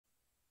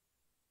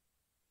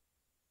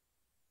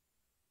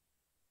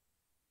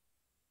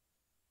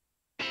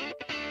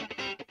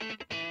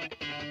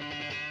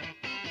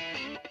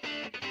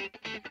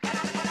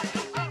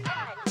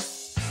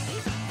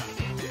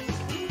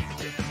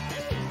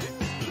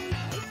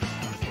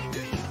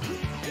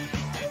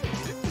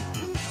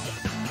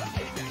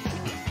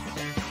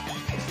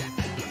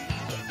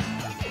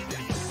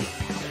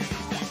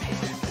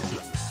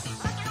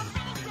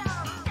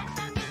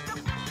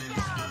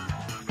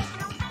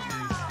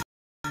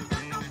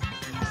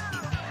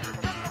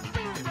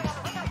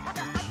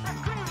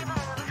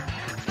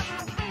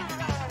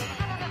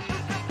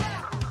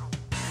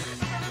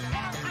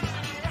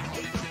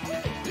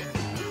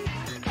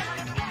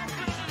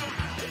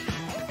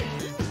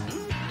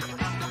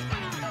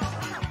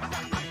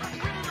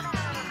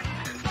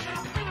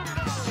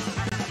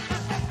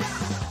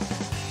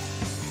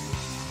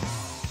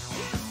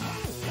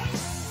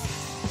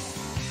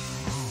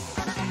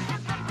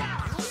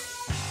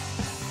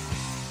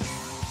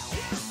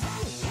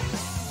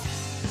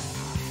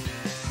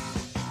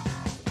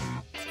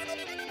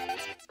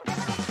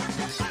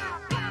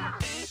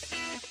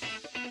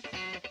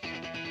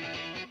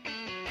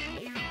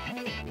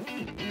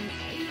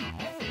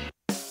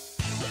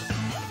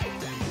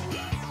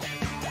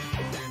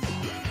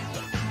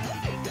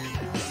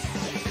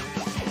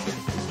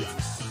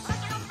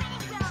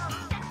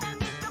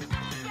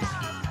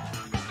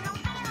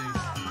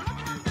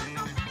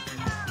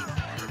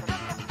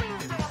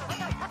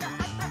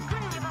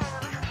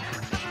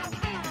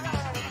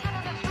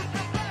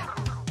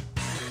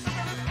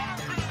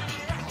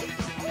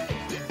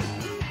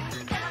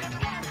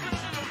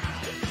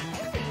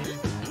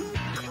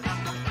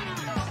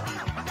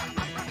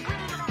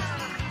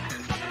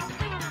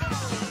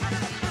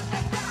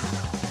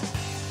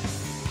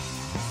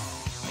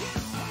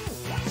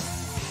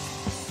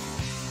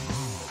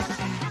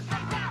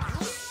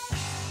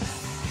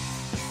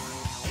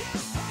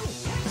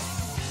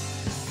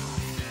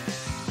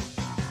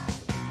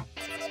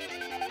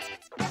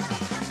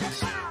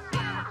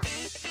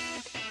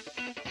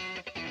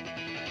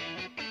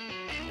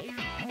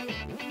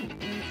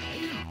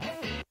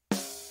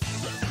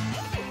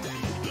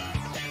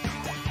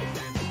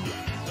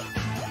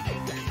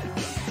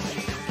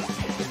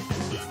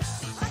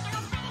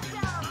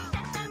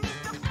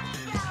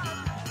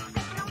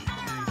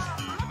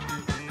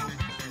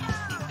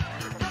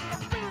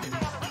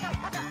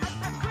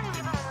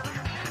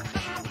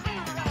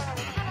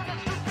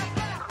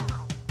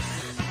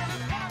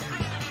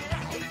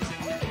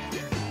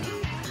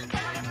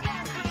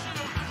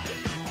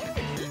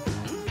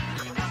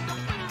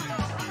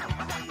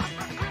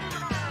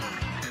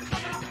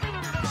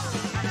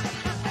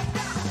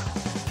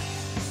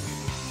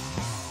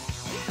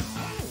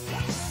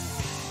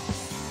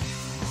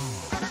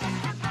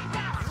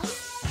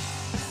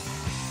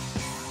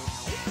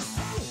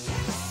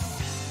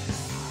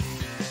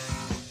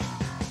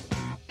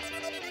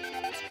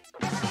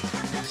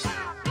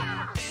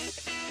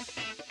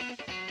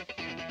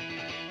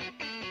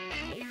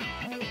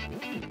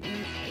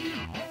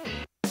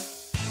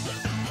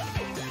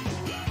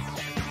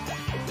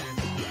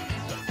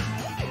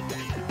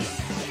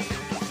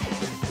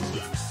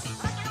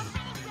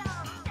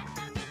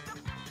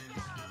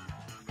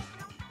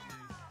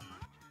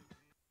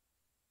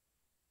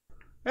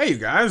Hey you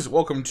guys,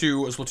 welcome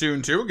to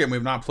Splatoon 2. Again,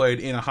 we've not played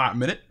in a hot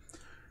minute.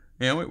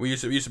 You know, we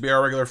used to be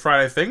our regular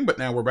Friday thing, but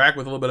now we're back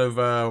with a little bit of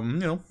a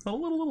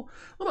little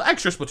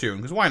extra Splatoon,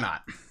 because why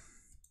not?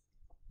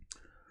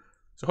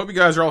 So hope you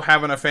guys are all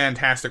having a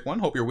fantastic one.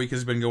 Hope your week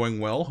has been going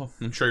well.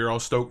 I'm sure you're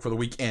all stoked for the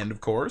weekend, of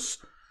course.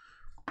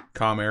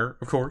 Calm air,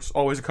 of course.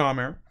 Always a calm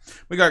air.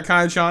 We got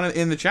Kai-chan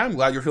in the chat. I'm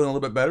glad you're feeling a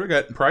little bit better. We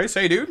got Price.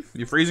 Hey dude,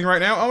 you freezing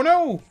right now? Oh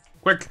no!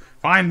 Quick,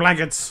 find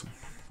blankets.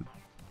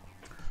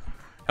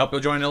 Help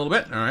you join in a little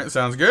bit. Alright,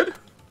 sounds good.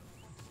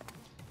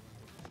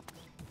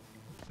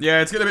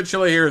 Yeah, it's getting a bit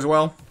chilly here as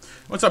well.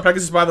 What's up,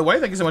 Pegasus, by the way?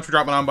 Thank you so much for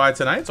dropping on by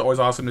tonight. It's always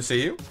awesome to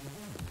see you.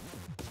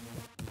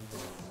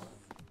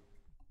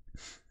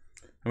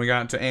 And we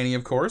got to Annie,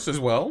 of course,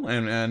 as well.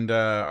 And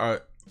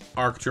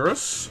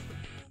Arcturus.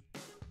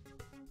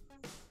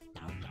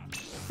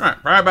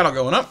 Alright, private battle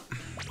going up.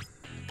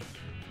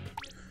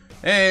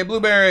 Hey,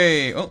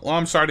 Blueberry! Oh, well,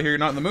 I'm sorry to hear you're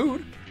not in the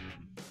mood.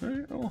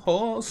 Alright,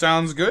 oh,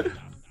 sounds good.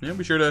 Yeah,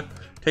 be sure to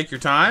take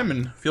your time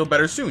and feel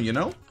better soon, you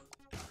know?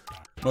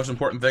 Most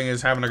important thing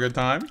is having a good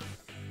time.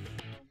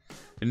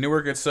 In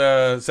Newark, it's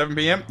 7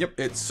 p.m. Yep,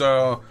 it's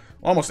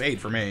almost 8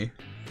 for me.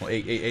 Well,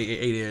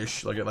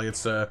 8-ish. Like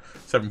it's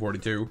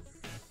 7:42.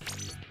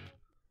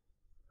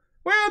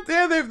 Well,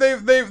 yeah, they've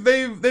been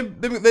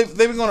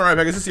going alright,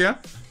 Pegasus. Yeah,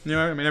 you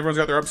know, I mean, everyone's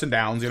got their ups and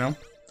downs, you know.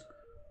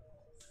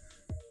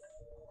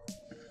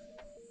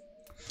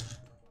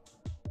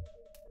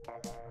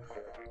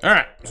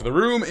 Alright, so the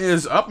room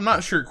is up. I'm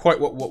not sure quite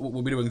what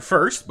we'll be doing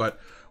first, but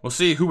we'll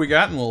see who we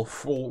got, and we'll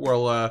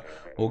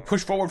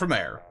push forward from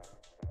there.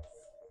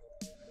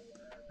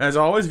 As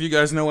always, if you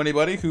guys know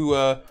anybody who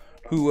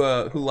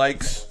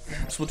likes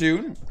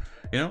Splatoon,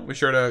 you know, be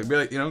sure to be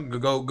like, you know,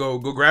 go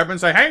grab him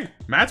and say, "Hey,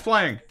 Matt's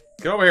playing.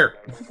 Get over here."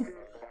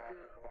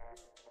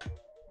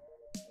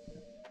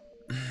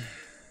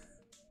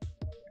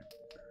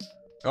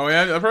 Oh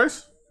yeah, that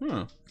price?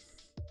 Huh.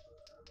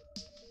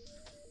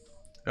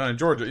 Down in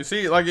Georgia, you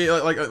see, like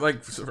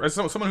as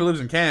someone who lives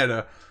in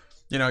Canada,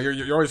 you know,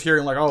 you're always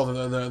hearing like,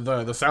 oh,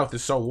 the South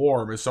is so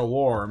warm,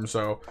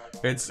 So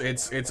it's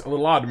a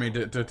little odd to me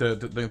to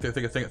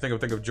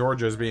think of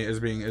Georgia as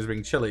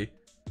being chilly.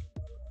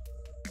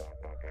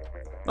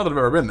 Not that I've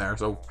ever been there,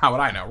 so how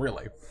would I know,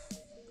 really?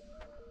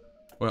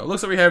 Well, it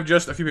looks like we have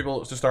just a few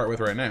people to start with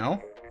right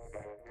now.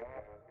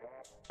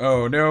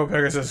 Oh no,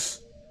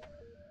 Pegasus!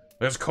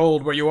 There's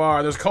cold where you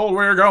are. There's cold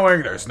where you're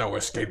going. There's no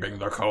escaping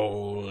the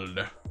cold.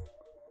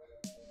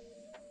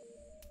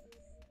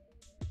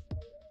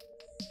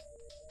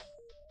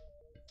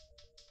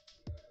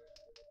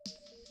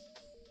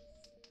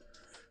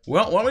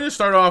 Well, why don't we just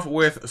start off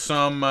with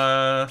some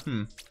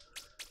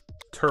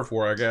turf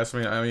war, I guess.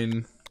 I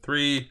mean,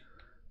 3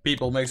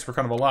 people makes for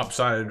kind of a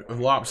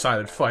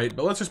lopsided fight,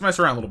 but let's just mess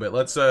around a little bit.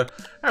 Let's have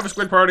a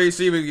squid party,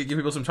 see if we can give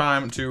people some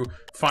time to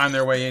find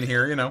their way in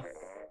here. You know,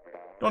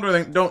 don't do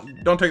anything.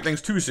 Don't take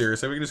things too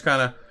seriously. We can just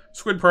kind of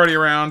squid party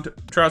around,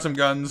 try some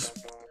guns,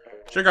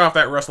 shake off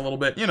that rust a little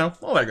bit. You know,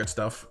 all that good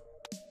stuff.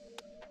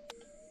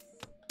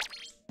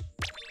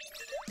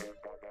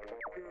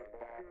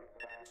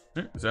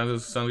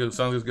 Sounds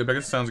good,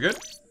 Pegasus. Sounds good.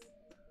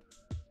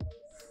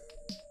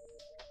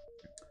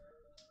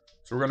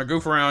 So we're gonna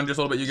goof around just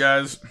a little bit, you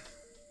guys.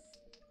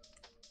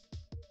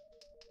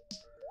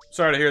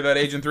 Sorry to hear that,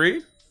 Agent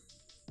 3.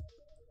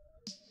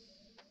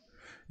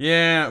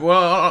 Yeah,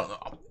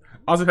 well,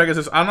 also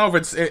Pegasus, I don't know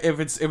if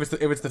it's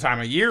the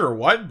time of year or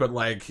what, but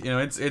like, you know,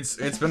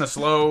 it's been a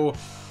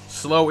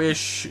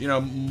slow-ish, you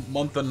know,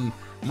 month and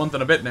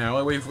a bit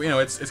now. We've, you know,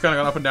 it's kind of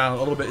gone up and down a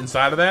little bit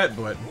inside of that,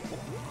 but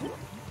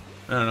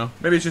I don't know.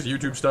 Maybe it's just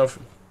YouTube stuff.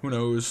 Who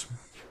knows?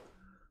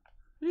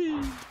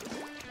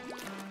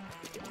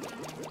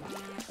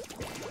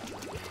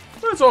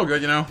 But it's all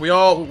good, you know. We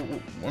all,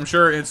 I'm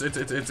sure it's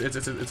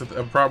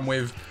a problem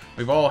we've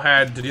all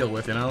had to deal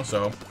with, you know.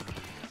 So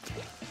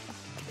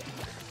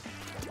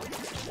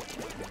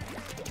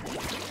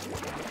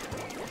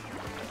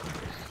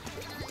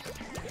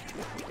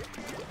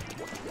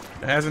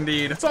it has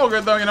indeed. It's all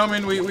good though, you know. I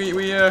mean,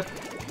 we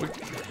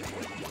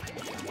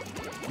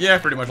yeah,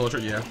 pretty much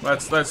literally, yeah.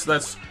 That's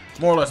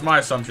more or less my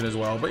assumption as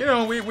well. But you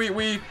know, we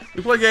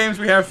play games,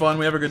 we have fun,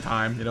 we have a good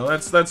time. You know,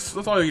 that's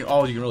all you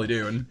can really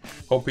do, and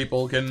hope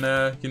people can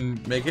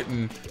make it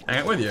and hang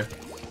out with you.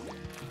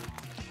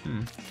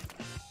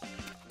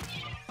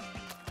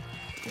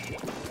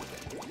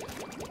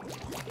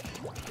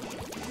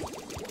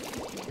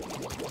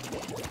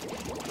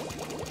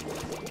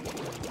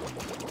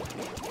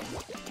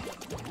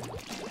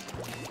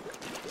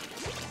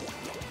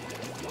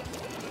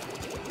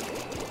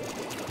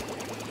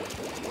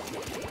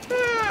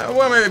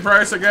 Well, maybe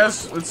Price, I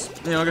guess. It's,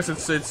 you know, I guess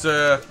it's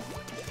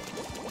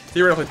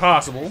theoretically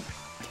possible.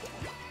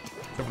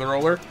 Except for the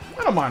roller.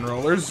 I don't mind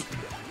rollers.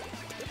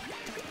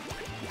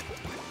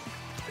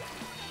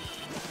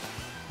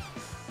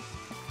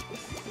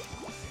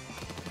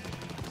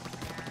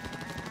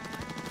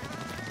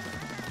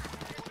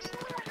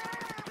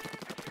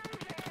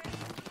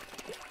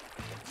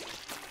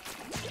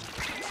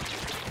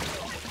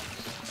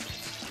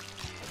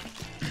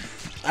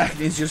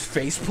 Acne is just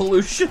face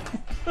pollution.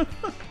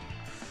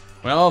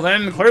 Well,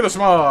 then clear the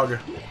smog.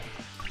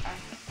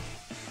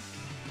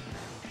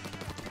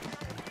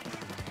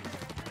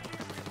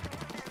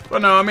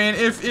 But no, I mean,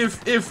 if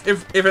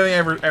anything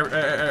ever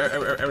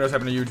does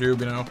happen to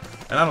YouTube, you know,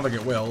 and I don't think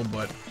it will,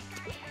 but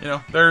you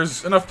know,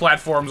 there's enough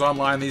platforms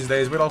online these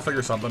days. We'd all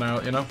figure something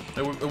out, you know.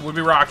 It would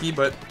be rocky,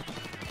 but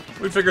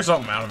we'd figure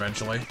something out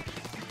eventually.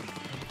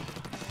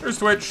 There's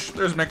Twitch,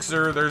 there's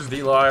Mixer, there's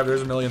DLive,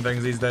 there's a million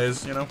things these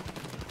days, you know.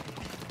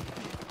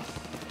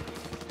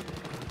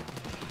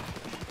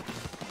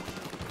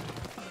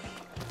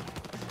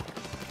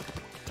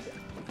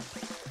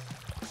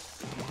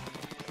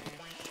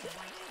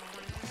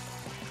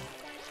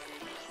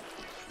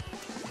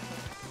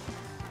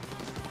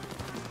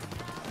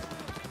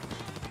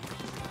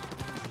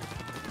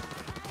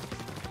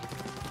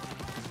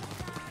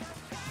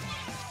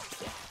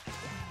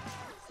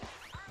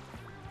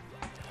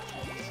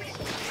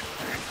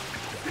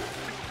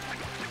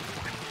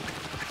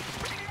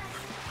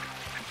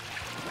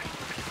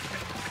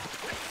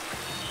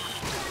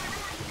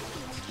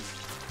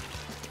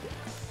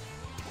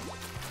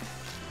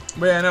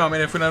 But yeah, no, I mean,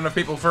 if we don't have enough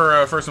people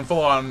for some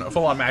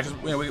full-on matches,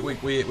 you know, we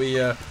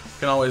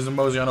can always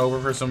mosey on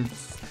over for some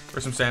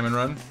salmon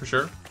run for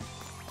sure.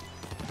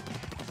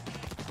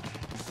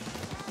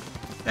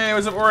 Hey,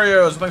 what's up,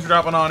 Oreos? Thanks for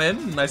dropping on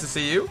in. Nice to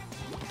see you.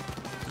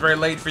 It's very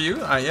late for you.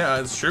 Yeah,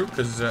 it's true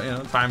because you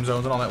know, time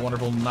zones and all that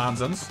wonderful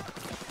nonsense.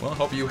 Well,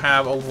 hope you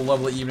have a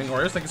lovely evening,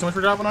 Oreos. Thank you so much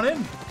for dropping on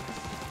in.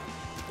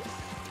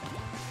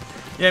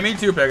 Yeah, me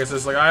too,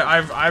 Pegasus. Like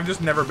I've just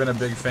never been a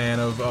big fan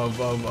of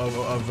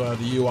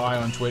the UI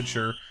on Twitch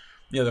or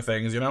the other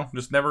things. You know,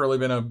 just never really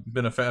been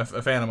a fan of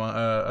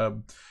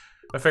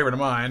a favorite of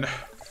mine.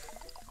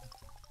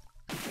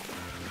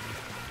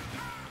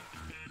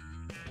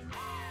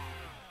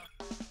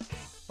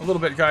 A little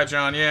bit,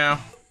 Kai-chan. Yeah,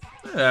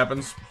 it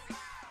happens.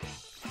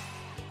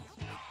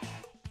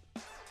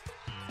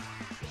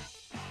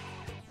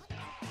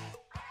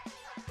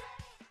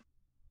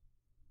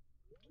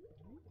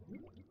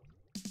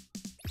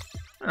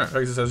 Alright,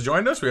 Pegasus has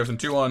joined us. We have some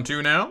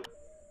 2-on-2 now.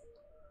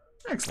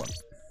 Excellent.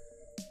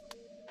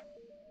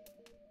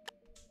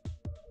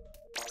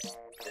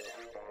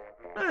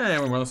 Hey,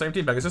 we're on the same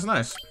team, Pegasus.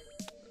 Nice.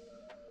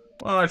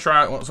 Well, I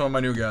try out some of my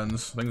new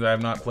guns. Things I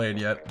have not played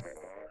yet.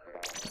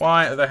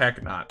 Why the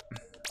heck not?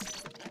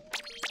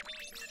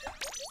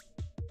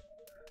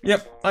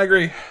 Yep, I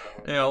agree.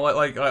 You know,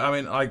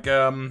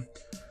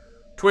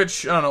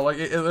 Twitch, I don't know, like,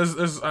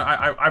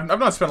 I've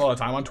not spent a lot of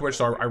time on Twitch,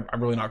 so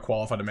I'm really not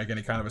qualified to make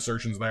any kind of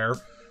assertions there.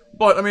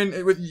 But, I mean,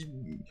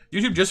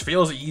 YouTube just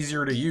feels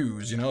easier to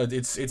use, you know?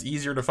 It's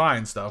easier to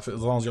find stuff, as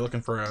long as you're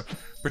looking for a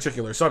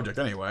particular subject,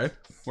 anyway.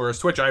 Whereas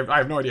Twitch, I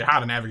have no idea how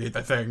to navigate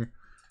that thing.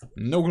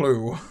 No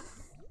clue.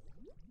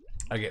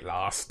 I get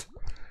lost.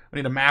 I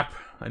need a map.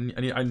 I need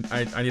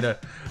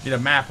a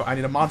map. I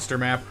need a monster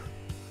map.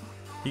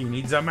 He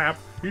needs a map.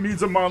 He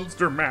needs a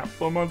monster map.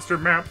 A monster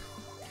map.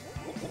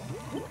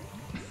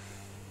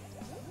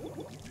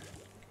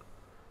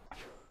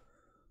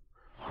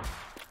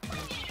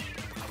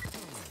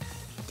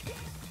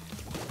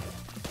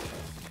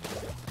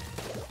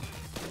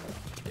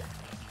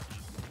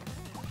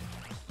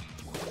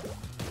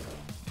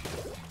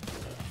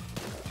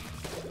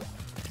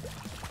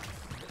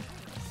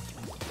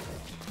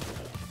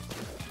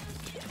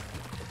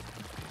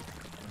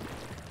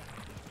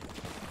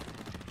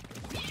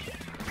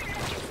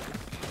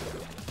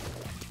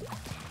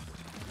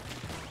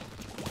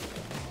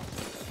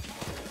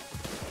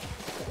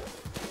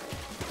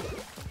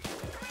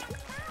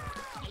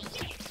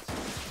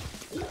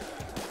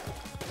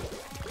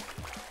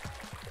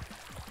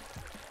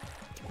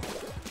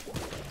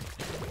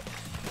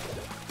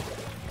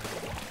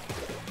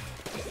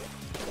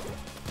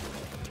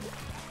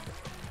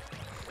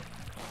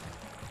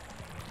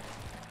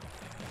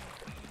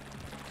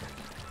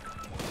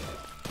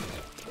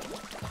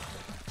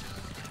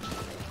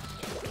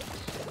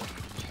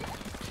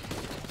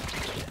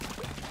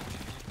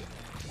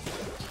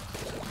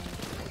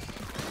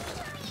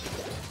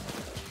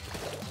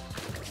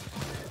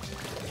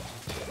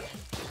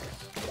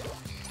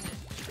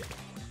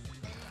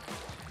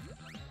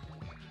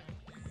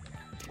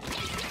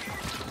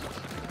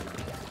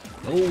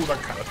 Oh,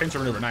 that kind of pincer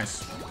maneuver,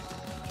 nice.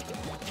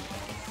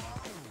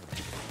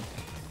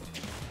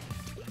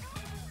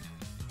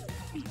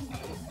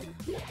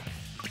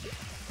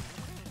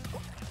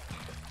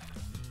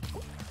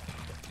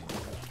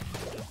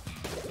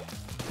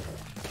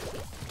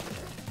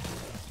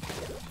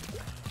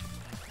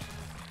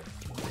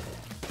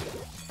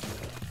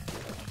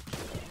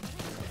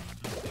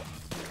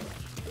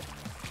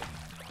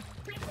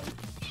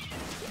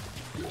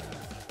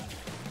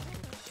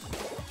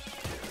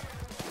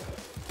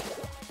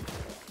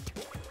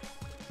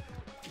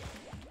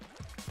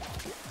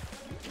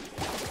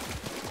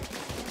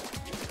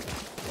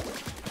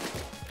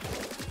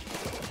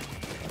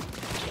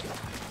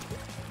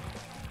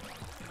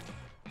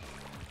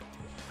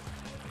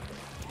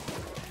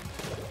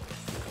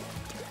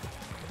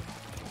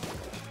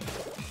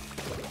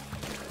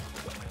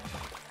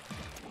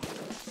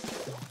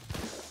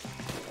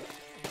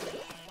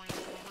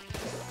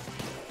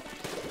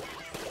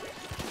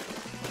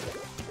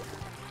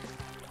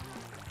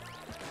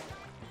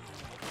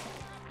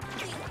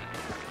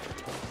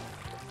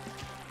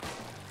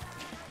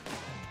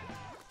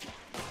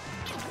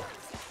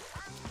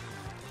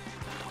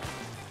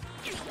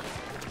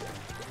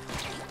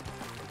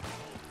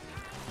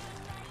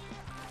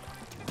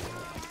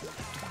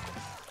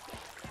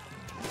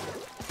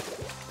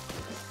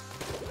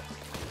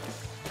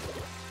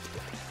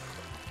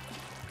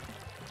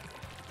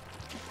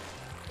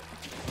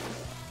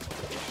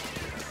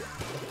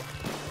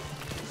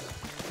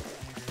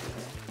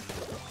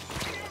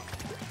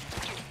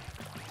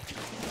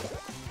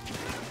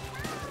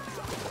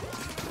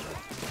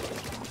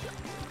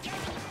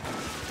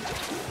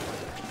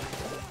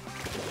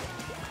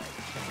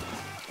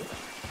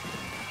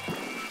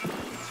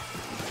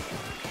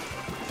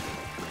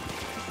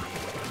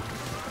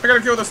 I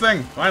gotta kill this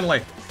thing,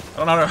 finally. I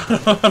don't know how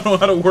to, I don't know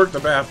how to work the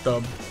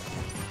bathtub.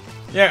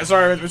 Yeah,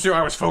 sorry,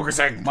 I was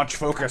focusing. Much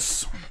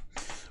focus.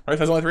 Right,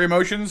 there's only 3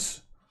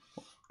 emotions.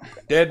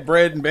 Dead,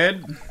 bread, and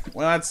bed.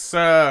 Well, that's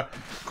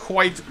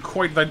quite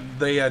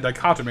the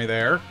dichotomy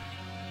there.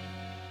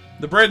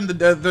 The bread and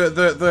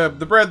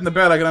the bread and the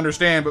bed I can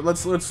understand, but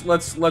let's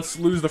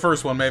lose the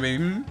first one maybe.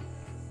 Hmm?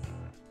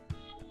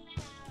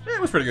 Yeah,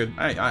 it was pretty good.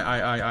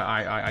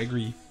 I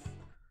agree.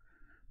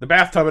 The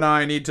bathtub and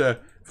I need to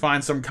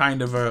find some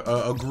kind of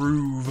a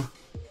groove.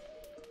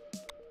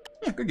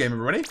 Yeah, good game,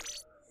 everybody.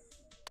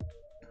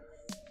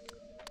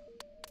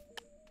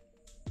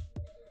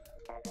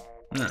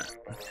 Alright.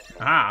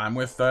 Ah, I'm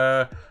with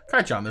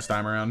Kai-chan this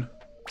time around.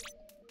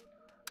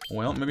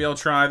 Well, maybe I'll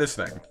try this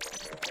thing.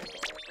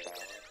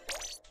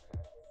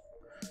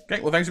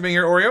 Okay, well, thanks for being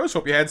here, Oreos.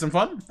 Hope you had some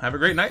fun. Have a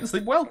great night and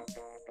sleep well.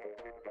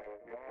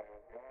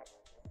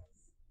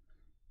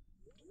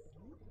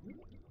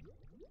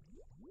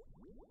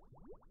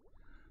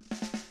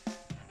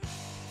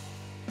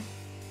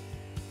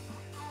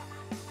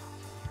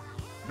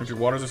 Your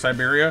waters of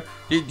Siberia.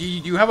 Do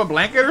you have a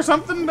blanket or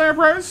something there,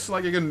 Bryce?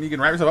 Like you can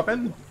wrap yourself up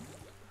in?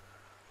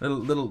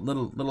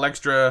 Little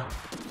extra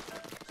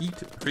heat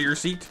for your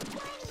seat.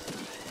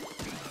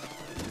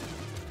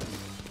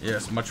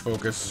 Yes, much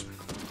focus.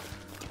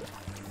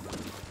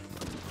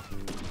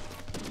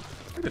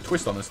 I like the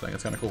twist on this thing.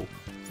 It's kind of cool.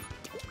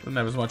 Doesn't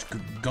have as much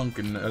gunk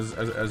in as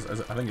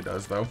I think it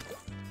does, though.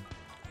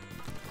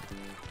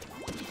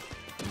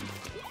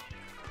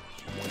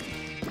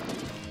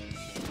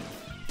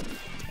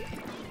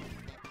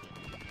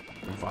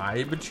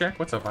 Vibe check?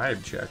 What's a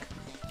vibe check?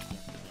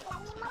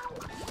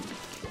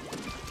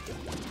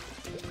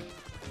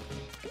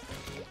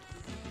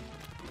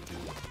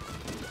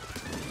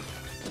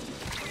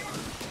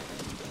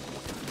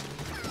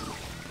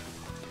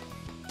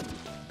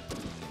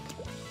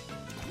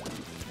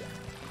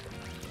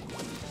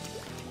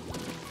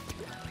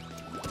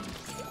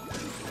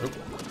 Oh,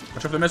 watch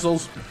out for the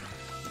missiles.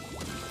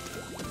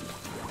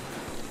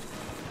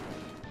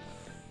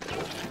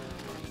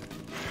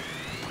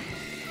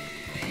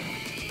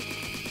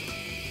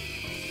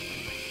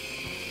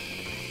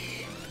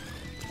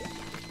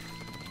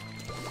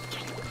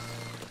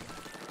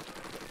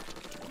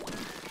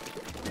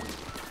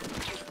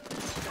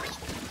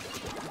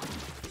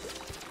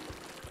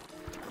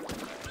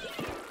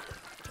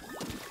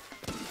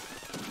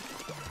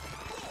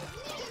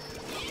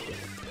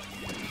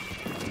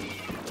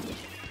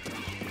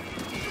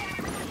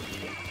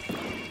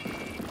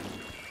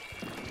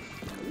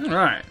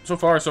 Alright, so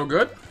far so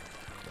good.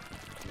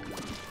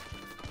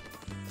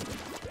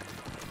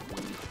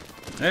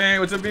 Hey,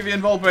 what's up, BB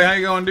and Volpe? How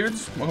you going,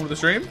 dudes? Welcome to the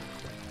stream.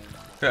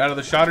 Got out of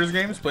the Shotters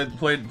games, played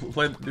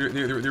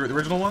the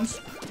original ones.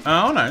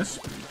 Oh, nice.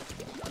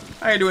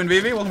 How you doing,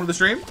 BB? Welcome to the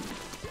stream.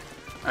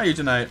 How are you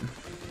tonight?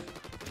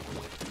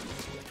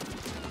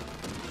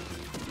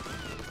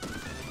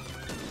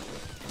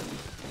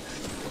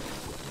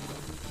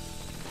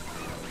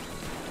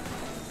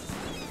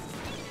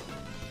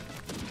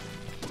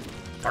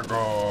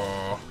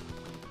 Taco.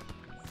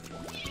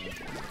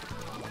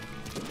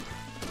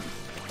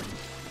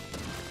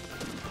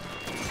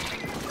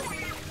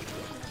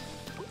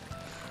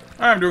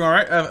 I'm doing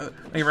alright.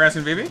 Thank you for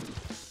asking, Vivi.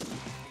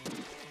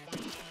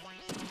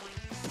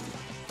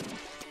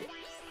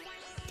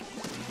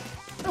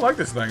 I like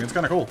this thing. It's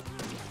kind of cool.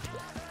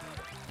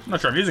 I'm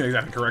not sure I'm using it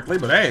exactly correctly,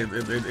 but hey,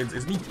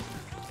 it's neat.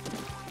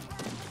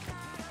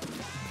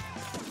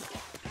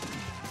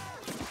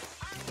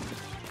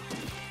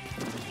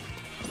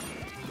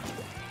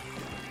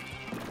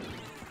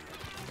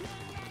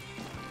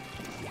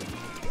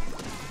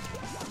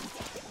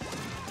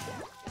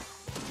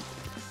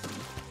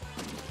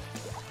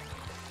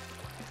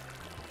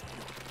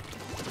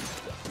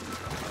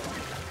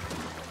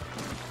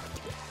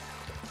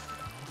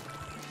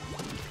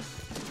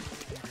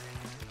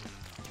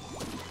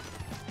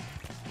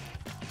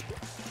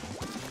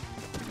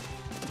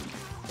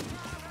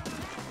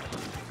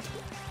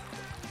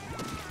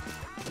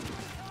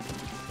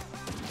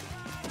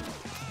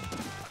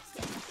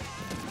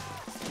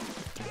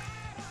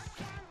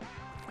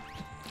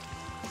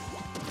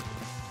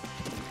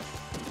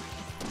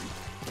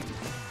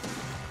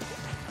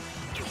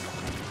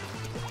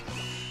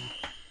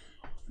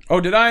 Oh,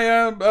 did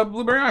I,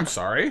 Blueberry? I'm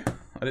sorry.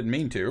 I didn't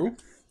mean to.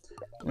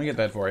 Let me get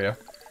that for you.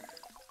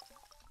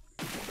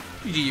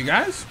 GG, you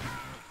guys.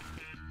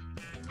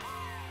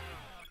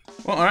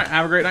 Well, alright.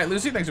 Have a great night,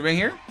 Lucy. Thanks for being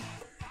here.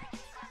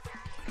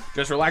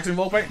 Just relaxing,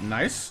 Volpe.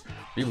 Nice.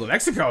 Viva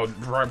Mexico,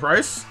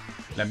 Bryce.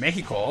 La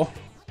Mexico.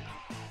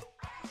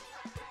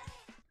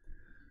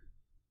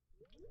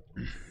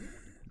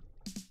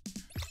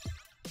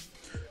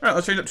 Alright,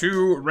 let's change it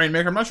to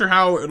Rainmaker. I'm not sure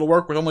how it'll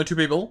work with only 2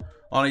 people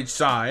on each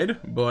side,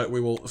 but we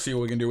will see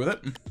what we can do with it.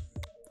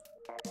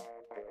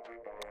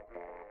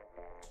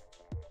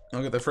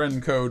 I'll get the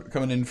friend code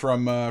coming in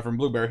from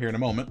Blueberry here in a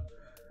moment.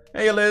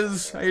 Hey,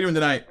 Liz. How you doing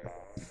tonight?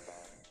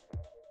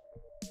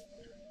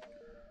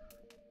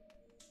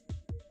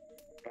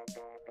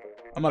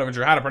 I'm not even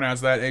sure how to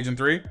pronounce that, Agent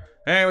 3.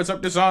 Hey, what's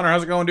up, Dishonor?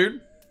 How's it going,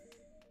 dude?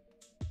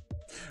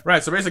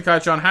 Right, so basically,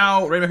 Kaichan,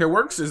 how Rainmaker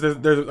works is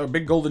there's a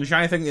big golden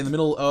shiny thing in the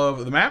middle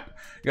of the map.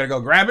 You gotta go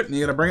grab it, and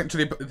you gotta bring it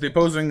to the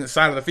opposing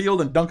side of the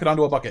field and dunk it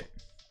onto a bucket.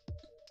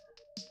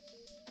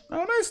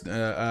 Oh, nice,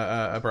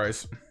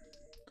 Price.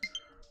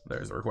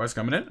 There's the request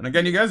coming in. And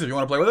again, you guys, if you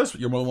want to play with us,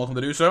 you're more than welcome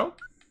to do so.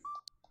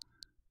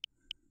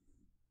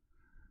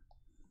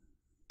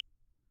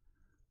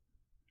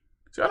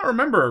 See, I don't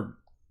remember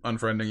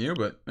unfriending you,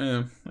 but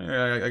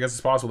I guess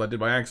it's possible that I did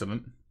by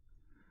accident.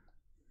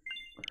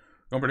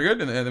 Going pretty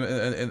good,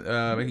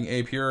 and making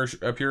a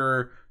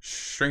pure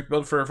strength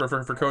build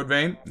for Code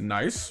Vein.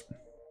 Nice.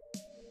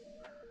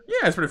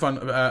 Yeah, it's pretty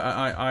fun.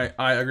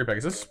 I agree,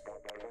 Pegasus.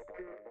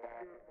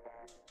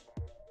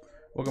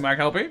 Welcome back,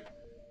 Helpy.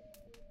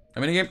 A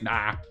minigame?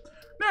 Nah.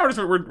 No,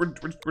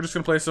 we're just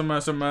gonna play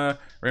some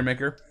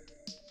Rainmaker.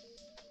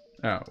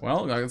 Oh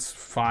well, that's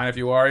fine if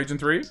you are Agent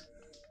 3.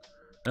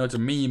 I know it's a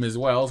meme as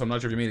well, so I'm not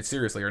sure if you mean it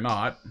seriously or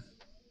not.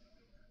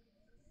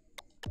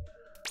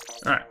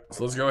 Alright,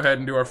 so let's go ahead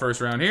and do our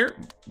first round here.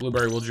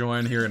 Blueberry will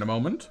join here in a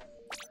moment.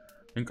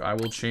 I think I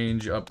will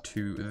change up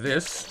to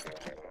this.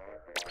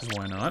 Because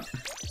why not?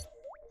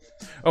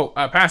 Oh,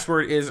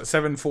 password is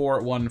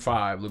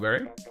 7415,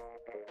 Blueberry.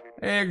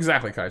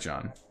 Exactly,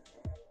 Kaichan.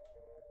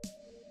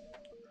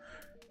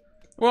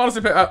 Well,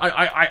 honestly,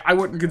 I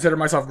wouldn't consider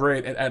myself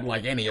great at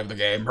like any of the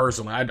game,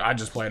 personally. I'd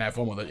just play and have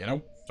fun with it, you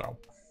know? So...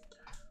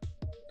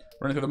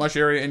 Running through the mush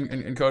area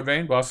in Code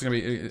Vein. Boss is gonna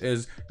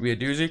be a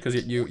doozy because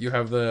you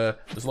have the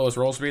slowest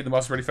roll speed. The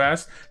boss is pretty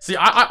fast. See,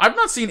 I've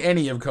not seen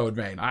any of Code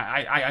Vein.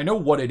 I know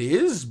what it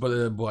is,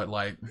 but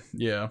like,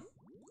 yeah.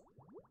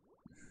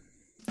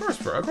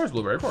 Of course,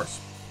 Blueberry, of course.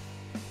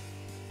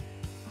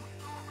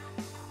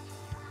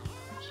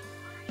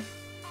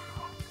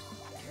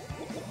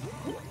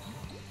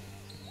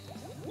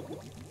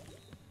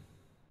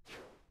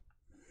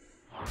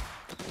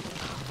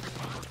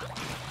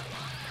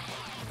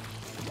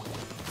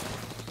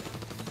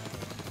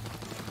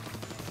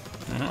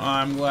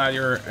 I'm glad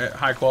you're at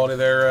high quality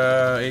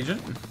there,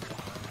 Agent.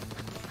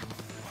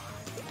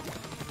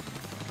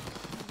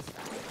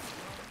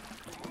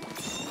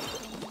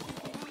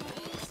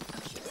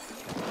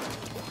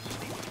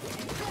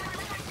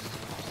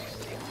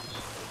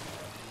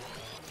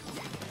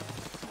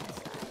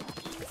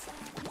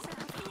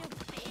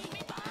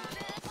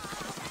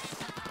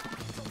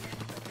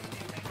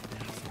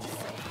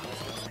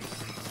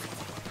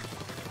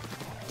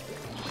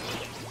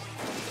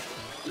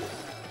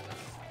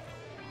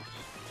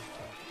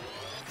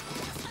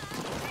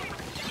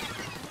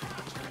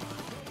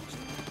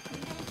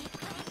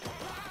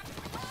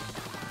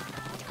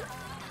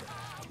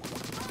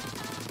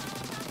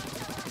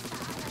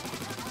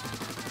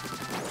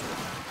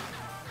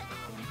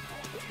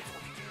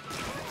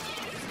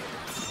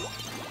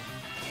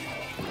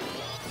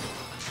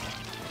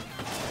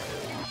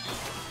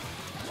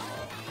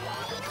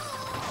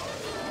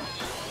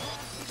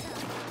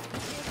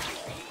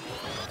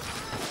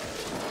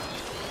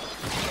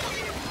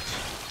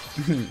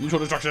 Mutual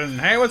destruction.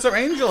 Hey, what's up,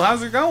 Angel?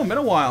 How's it going? Been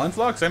a while.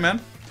 Influx, hey,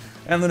 man.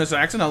 And Luna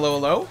Saxon, hello,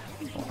 hello.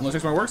 Only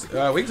 6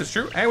 more weeks, it's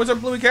true. Hey, what's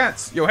up, Bluey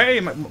Cats? Yo, hey,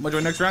 wanna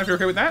join next round if you're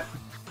okay with that?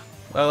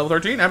 Level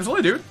 13?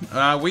 Absolutely,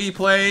 dude. We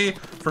play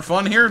for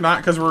fun here, not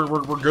because we're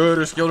good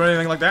or skilled or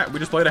anything like that. We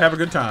just play to have a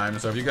good time.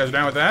 So if you guys are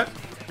down with that,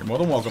 you're more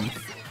than welcome.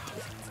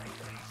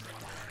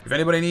 If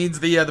anybody needs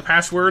the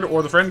password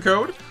or the friend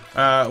code,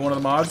 one of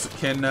the mods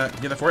can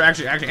get that for you.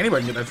 Actually,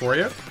 anybody can get that for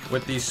you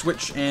with the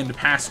switch and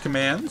pass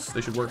commands.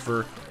 They should work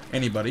for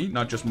anybody,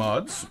 not just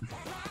mods.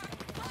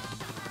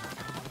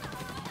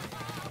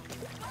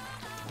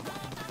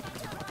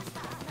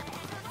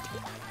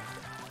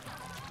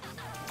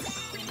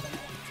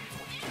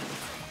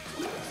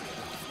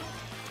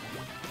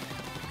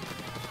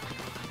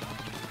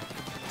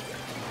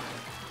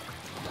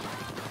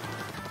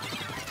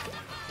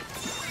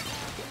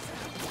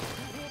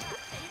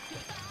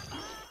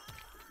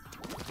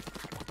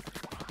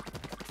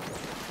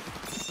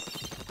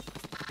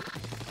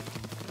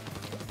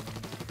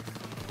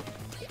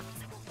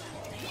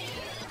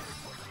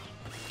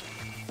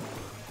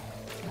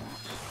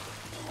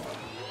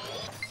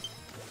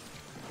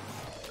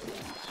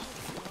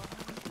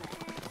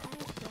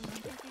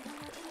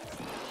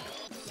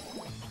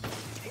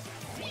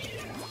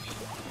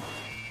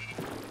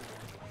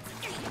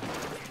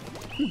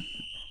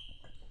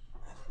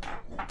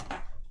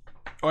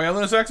 Oh yeah,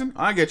 Luna Saxon?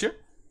 I get you.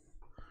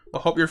 I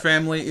hope your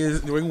family is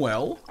doing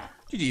well.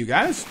 GG, you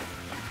guys.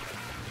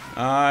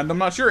 And I'm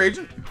not sure,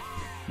 Agent.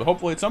 But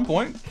hopefully at some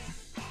point.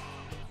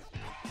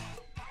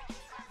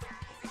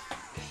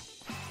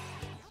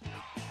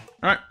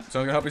 Alright, sounds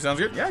gonna help you, sounds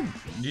good. Yeah,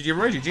 GG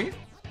everybody, GG.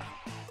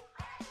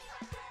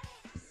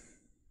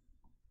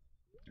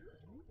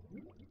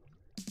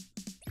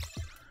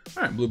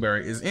 Alright,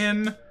 Blueberry is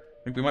in. I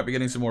think we might be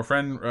getting some more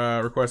friend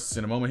requests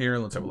in a moment here.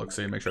 Let's have a look,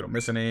 see, make sure I don't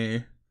miss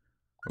any.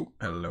 Oh,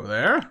 hello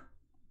there.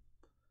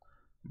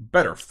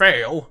 Better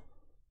fail.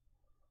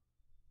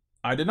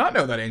 I did not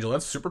know that, Angel.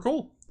 That's super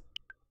cool.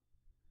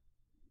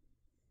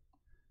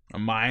 A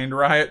mind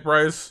riot,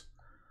 Bryce.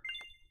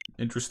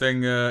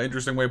 Interesting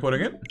way of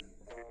putting it.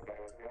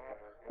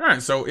 All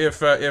right, so if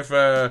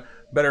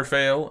Better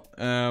Fail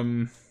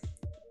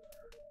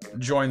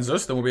joins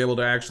us, then we'll be able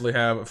to actually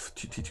have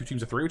two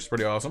teams of 3, which is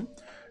pretty awesome.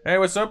 Hey,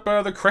 what's up,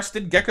 the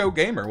Crested Gecko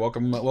Gamer?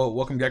 Welcome,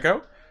 welcome,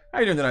 Gecko. How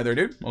you doing tonight, there,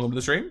 dude? Welcome to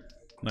the stream.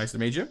 Nice to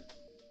meet you.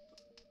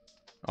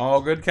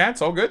 All good,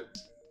 cats. All good.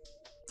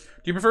 Do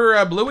you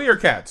prefer Bluey or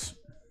cats?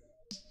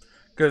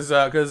 Because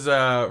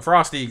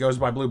Frosty goes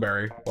by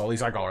Blueberry. Well, at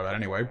least I call her that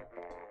anyway.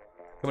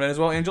 Coming in as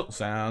well, Angel.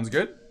 Sounds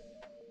good.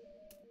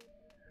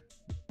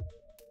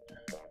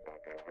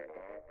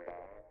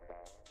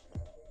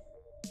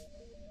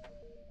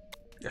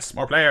 Yes,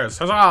 more players.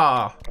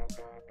 Huzzah!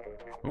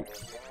 Ooh.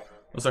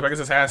 Looks like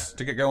Pegasus has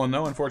to get going,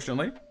 though,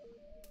 unfortunately.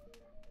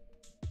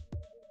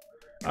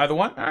 Either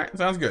one? Alright,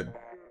 sounds good.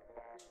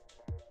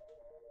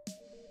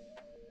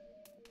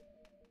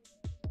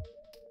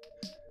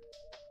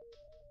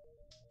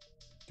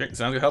 Okay,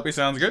 sounds good. Helpy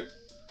sounds good.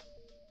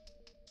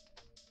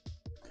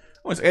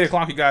 Oh, it's 8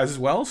 o'clock, you guys, as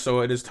well,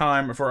 so it is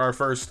time for our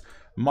first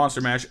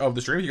Monster Mash of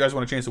the stream. If you guys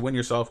want a chance to win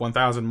yourself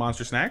 1,000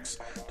 Monster Snacks,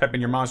 type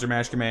in your Monster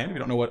Mash command. If you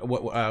don't know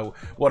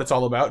what it's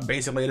all about,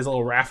 basically it is a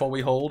little raffle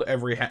we hold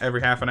every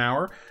half an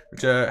hour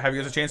to have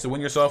you guys a chance to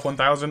win yourself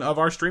 1,000 of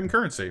our stream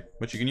currency,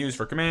 which you can use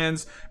for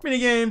commands, mini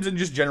games, and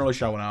just generally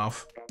showing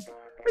off.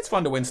 It's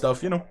fun to win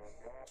stuff, you know.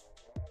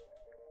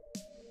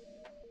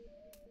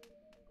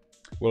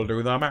 We'll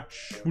do the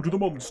mash. We'll do the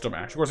Monster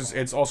Mash. Of course,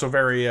 it's also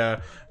very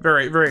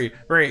Halloweeny,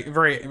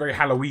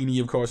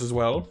 of course, as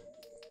well.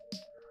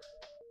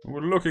 We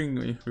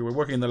were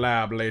working in the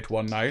lab late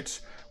one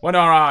night when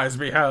our eyes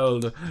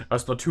beheld a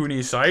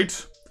Splatoony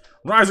sight.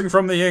 Rising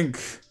from the ink,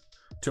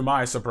 to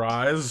my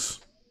surprise,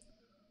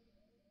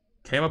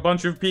 came a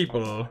bunch of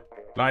people,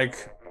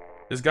 like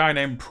this guy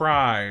named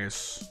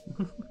Prize.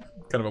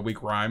 Kind of a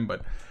weak rhyme,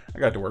 but I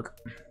got it to work.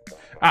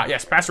 Ah,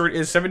 yes, password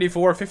is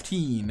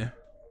 7415.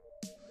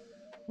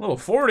 Level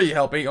 40,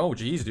 Helpy. Oh,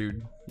 geez,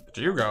 dude. Look at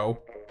you go.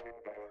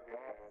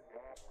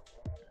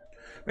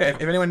 Yeah,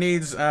 if anyone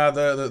needs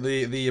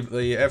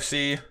the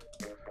FC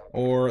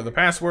or the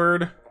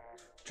password,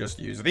 just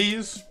use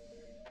these.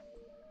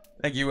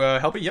 Thank you,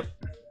 Helpy. Yep.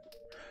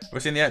 Have I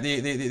seen the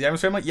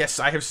Addams Family? Yes,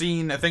 I have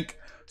seen, I think,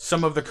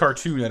 some of the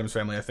cartoon Addams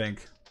Family, I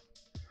think.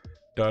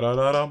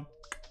 Da-da-da-dum.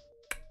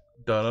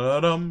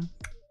 Da-da-da-dum.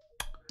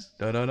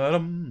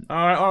 Da-da-da-dum.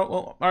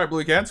 Alright,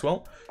 Blue Cats.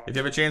 Well, if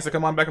you have a chance to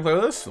come on back and play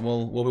with us,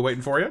 we'll be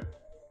waiting for you.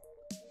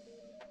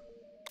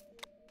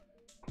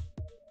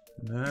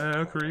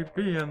 The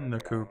creepy and the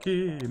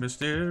kooky,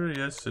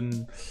 mysterious,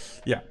 and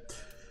yeah.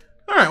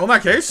 Alright, well, in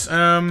that case,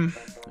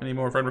 any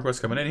more friend requests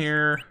coming in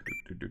here?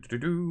 Nope,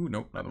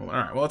 not the moment.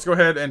 Alright, well, let's go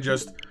ahead and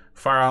just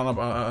fire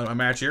out a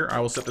match here. I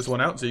will set this one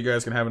out so you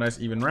guys can have a nice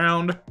even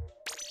round.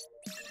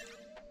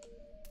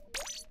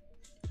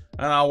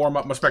 And I'll warm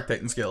up my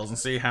spectating skills and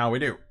see how we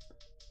do.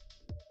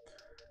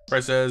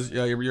 Price says,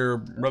 yeah, your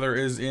brother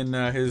is in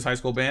his high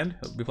school band.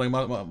 He'll be playing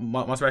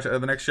Monster Mash at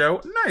the next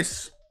show.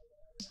 Nice!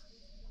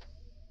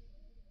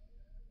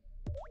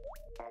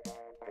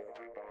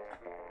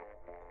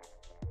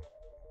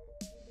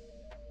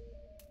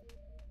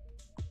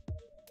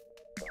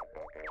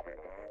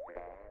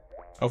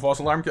 Oh, false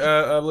alarm,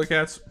 Blue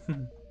Cats.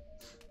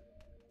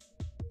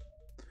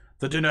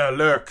 The dinner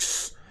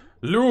lurks,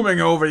 looming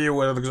over you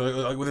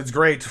with its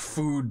great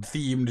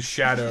food-themed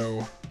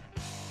shadow.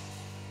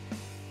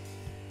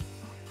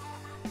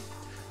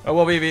 Oh,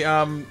 well, baby,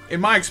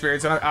 in my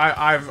experience, and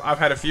I've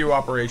had a few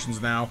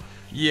operations now.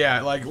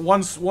 Yeah, like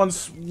once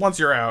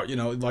you're out, you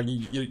know, like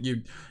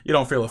you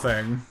don't feel a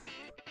thing.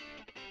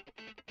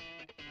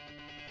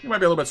 You might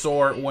be a little bit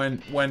sore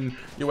when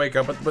you wake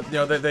up, but you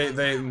know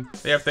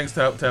they have things to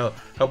help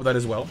with that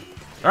as well.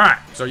 All right,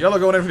 so yellow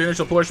going in for the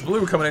initial push,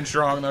 blue coming in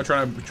strong though,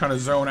 trying to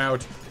zone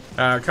out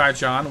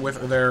Kai-chan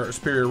with their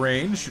superior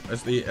range,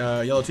 as the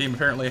yellow team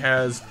apparently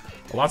has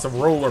lots of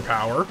roller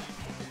power.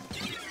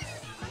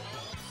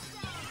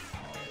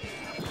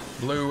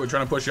 Blue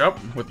trying to push up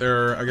with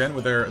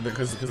their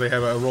because they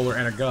have a roller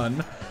and a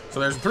gun. So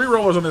there's 3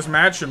 rollers on this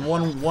match and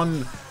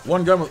one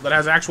gun that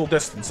has actual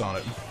distance on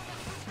it.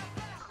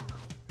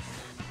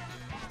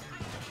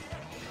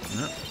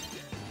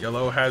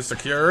 Yellow has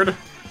secured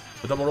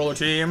the double roller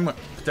team,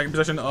 taking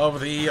possession of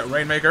the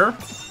Rainmaker.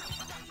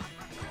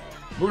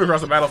 Moving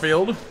across the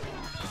battlefield.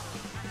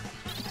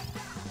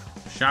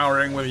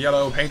 Showering with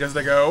yellow paint as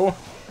they go.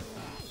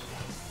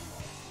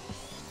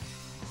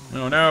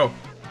 Oh no.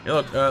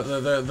 Yellow,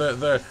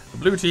 the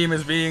blue team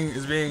is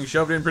being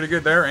shoved in pretty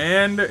good there,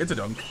 and it's a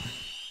dunk.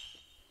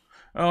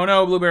 Oh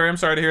no, Blueberry, I'm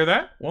sorry to hear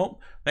that. Well,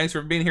 thanks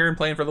for being here and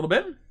playing for a little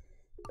bit.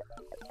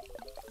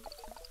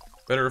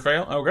 Better or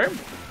fail? Okay.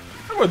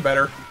 I'm with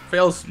better.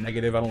 Fail's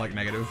negative. I don't like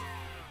negative.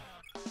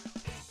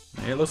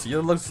 It looks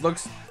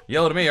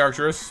yellow to me,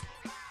 Arcturus.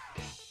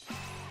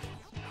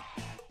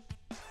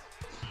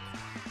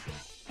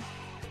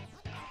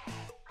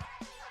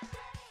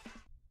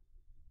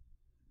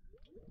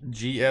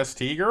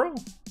 GST girl?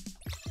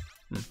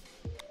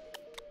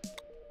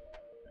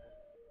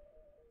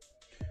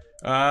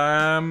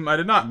 I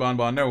did not,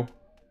 Bon, no.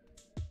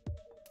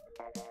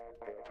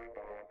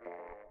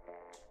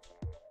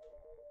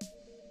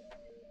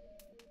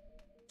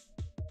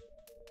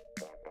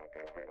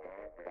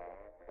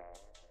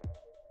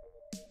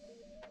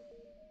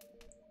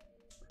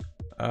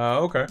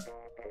 Okay.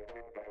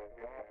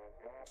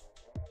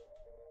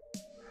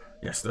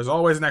 Yes, there's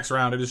always next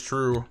round. It is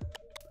true.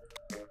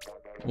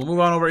 We'll move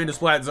on over into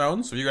Splat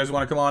Zone. So if you guys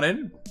want to come on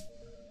in.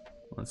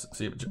 Let's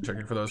see.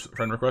 Checking for those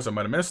friend requests I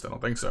might have missed. I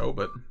don't think so,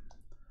 but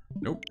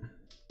nope.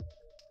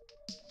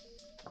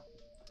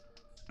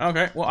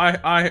 Okay. Well,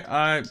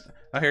 I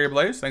hear you,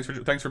 Blaze. Thanks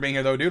for being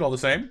here, though, dude. All the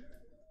same.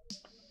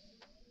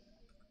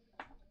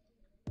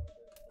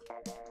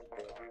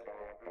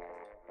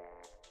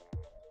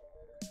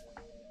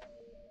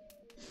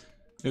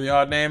 The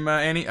odd name,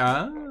 Annie.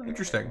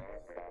 Interesting.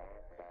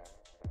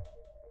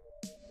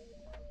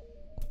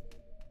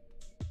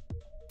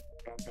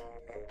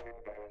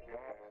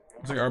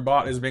 Looks like our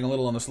bot is being a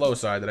little on the slow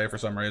side today for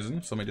some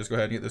reason. So let me just go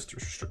ahead and get this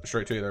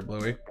straight to you there,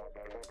 Bluey.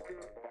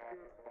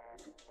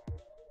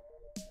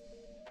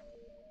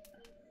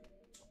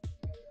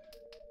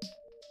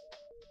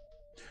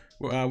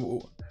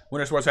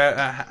 Winter sports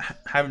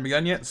haven't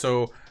begun yet,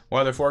 so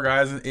while there are 4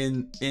 guys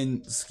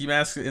in ski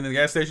masks in the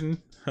gas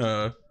station,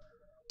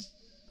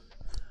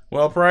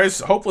 well, Price,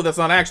 hopefully that's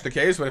not actually the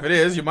case, but if it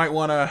is, you might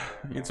want to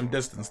get some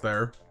distance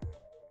there.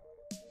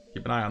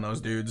 Keep an eye on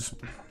those dudes.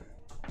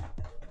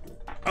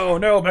 Oh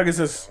no,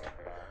 Pegasus!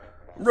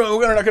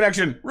 Rogue internet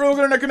connection! Rogue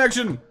internet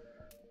connection!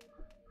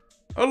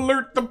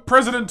 Alert the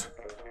president!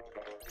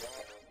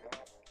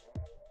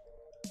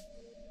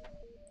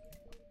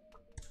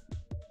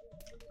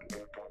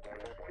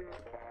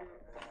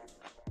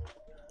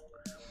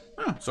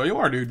 Oh, so you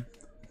are, dude.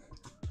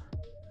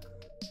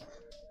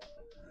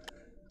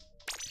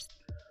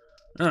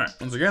 Alright,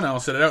 once again, I'll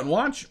sit it out and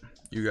watch.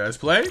 You guys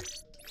play.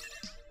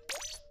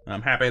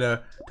 I'm happy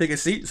to take a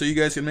seat so you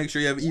guys can make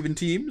sure you have even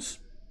teams.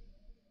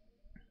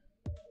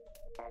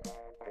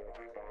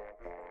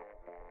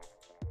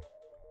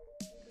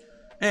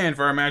 And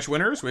for our match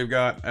winners, we've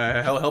got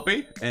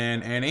Helpy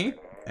and Annie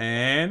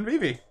and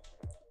Vivi.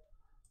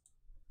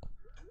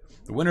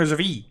 The winners of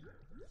E.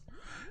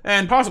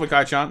 And possibly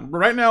Kai-chan.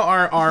 Right now,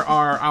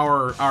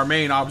 our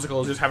main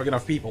obstacle is just having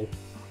enough people.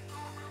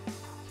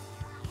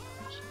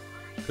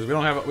 Because we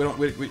don't have,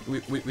 we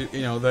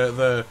you know,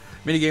 the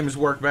mini games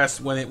work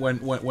best when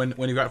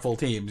you've got full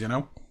teams, you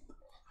know.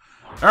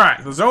 All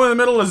right, the zone in the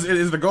middle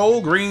is the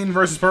goal, green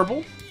versus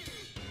purple.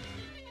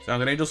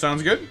 Sounds an angel,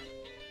 sounds good.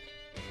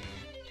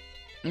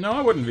 No,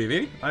 I wouldn't,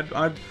 Vivi.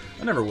 I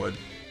never would.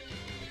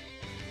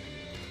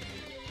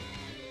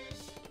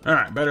 All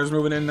right, Better's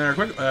moving in there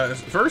quick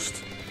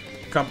first,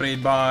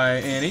 accompanied by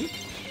Annie.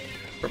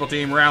 Purple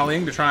team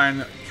rallying to try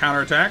and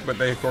counterattack, but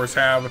they of course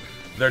have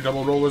their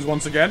double rollers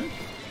once again.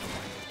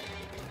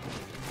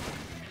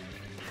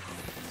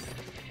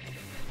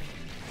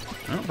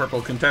 Well,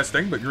 purple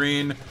contesting, but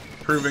green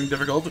proving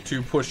difficult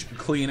to push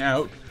clean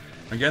out.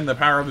 Again, the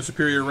power of the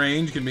superior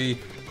range can be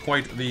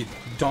quite the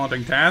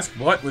daunting task,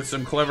 but with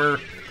some clever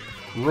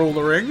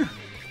rollering.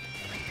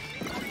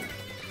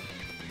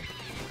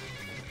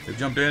 They've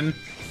jumped in.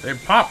 They've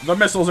popped the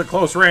missiles at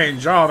close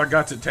range. Oh, the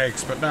guts it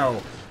takes, but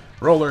no.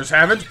 Rollers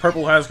have it.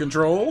 Purple has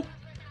control.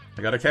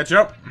 They gotta catch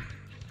up.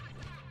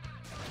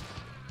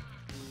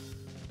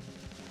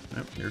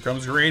 Yep, here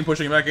comes green,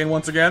 pushing back in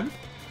once again.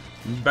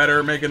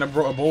 Better making a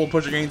bold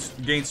push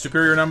against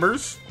superior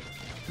numbers.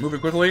 Moving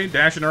quickly,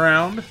 dashing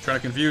around, trying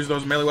to confuse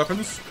those melee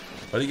weapons.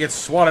 But he gets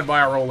swatted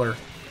by a roller.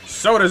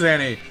 So does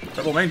Annie.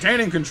 Purple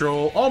maintaining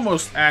control,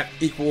 almost at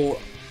equal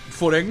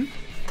footing.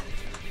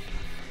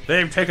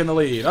 They've taken the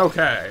lead.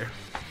 Okay.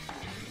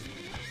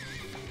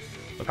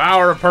 The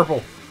power of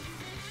purple.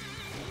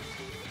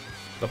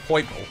 The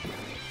purple.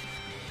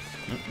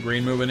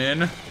 Green moving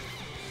in.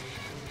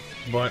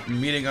 But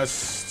meeting a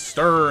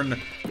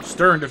stern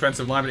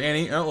defensive line. But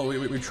Annie, oh,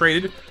 we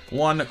traded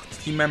one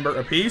team member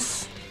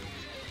apiece.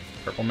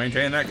 Purple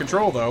maintaining that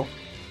control, though.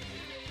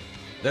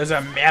 There's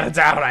a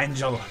murder,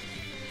 Angel.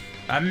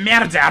 A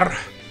murder.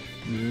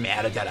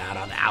 Murder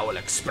on Owl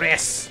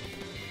Express.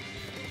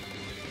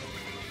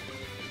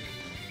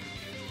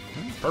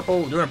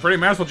 Purple doing a pretty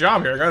masterful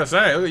job here, I gotta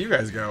say. Look at you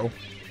guys go.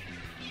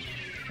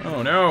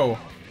 Oh, no.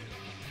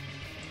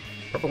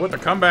 Purple with the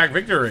comeback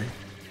victory.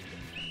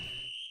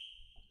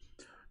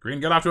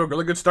 Green got off to a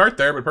really good start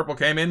there, but Purple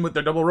came in with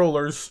their double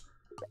rollers.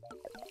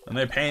 And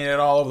they painted it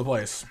all over the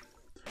place.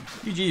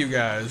 GG, you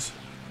guys.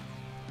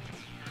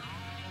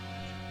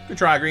 Good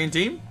try, green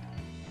team.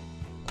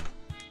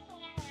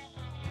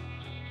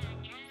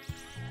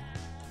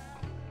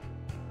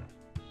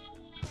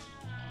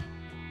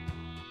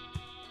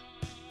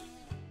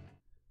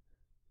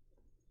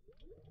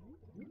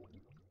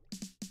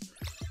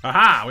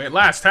 Aha! We at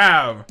last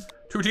have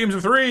 2 teams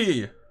of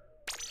 3.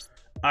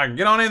 I can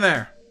get on in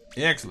there.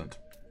 Excellent.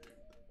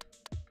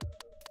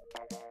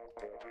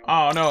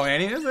 Oh no,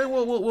 Annie.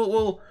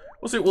 We'll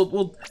see.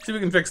 We'll see if we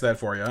can fix that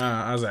for you.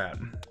 How's that?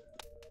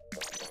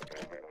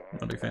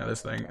 Not a big fan of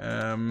this thing.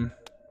 Yeah,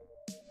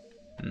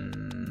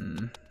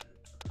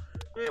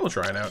 we'll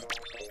try it out.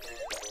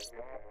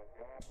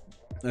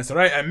 That's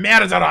alright. A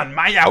murder on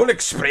my Owl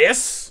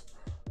Express.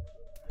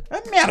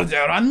 A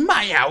murder on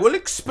my Owl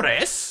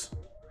Express.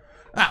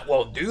 That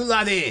won't do,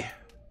 laddie.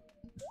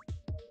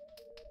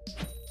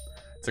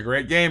 It's a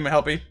great game,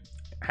 Helpy.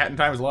 Hat in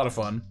Time is a lot of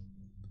fun.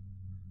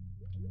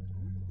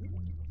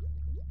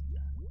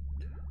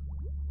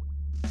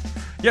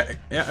 Yeah,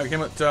 it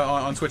came out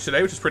on Switch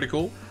today, which is pretty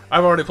cool.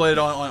 I've already played it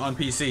on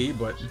PC,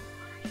 but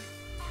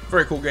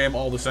very cool game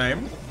all the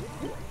same.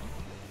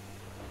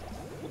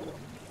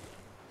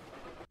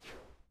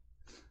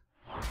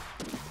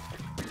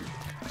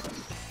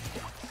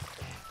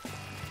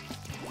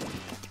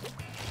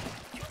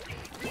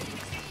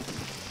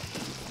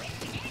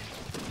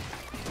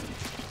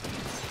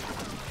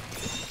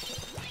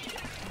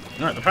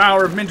 Alright, the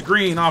power of Mint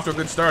Green off to a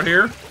good start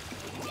here.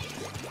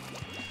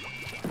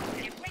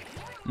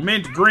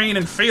 Mint Green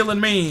and feeling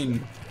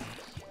mean.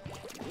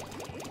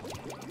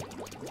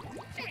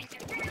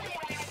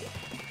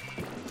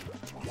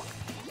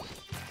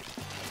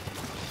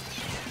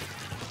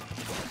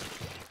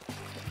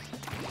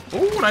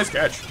 Ooh, nice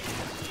catch.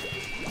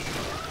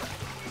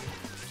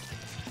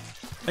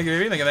 Thank you,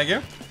 baby. Thank you, thank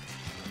you.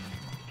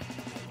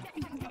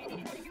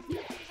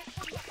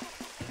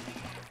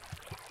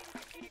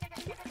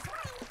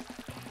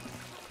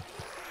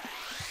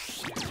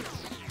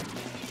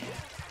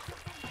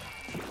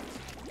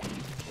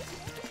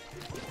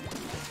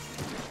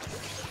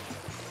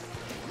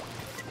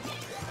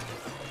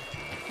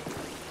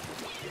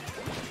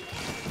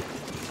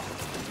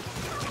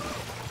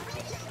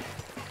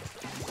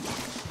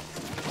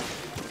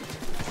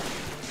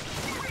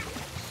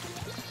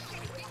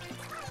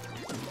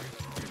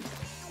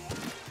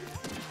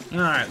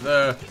 Alright,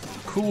 the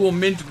cool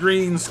mint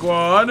green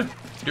squad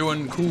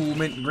doing cool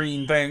mint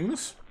green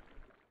things.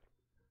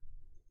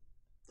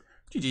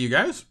 GG, you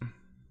guys.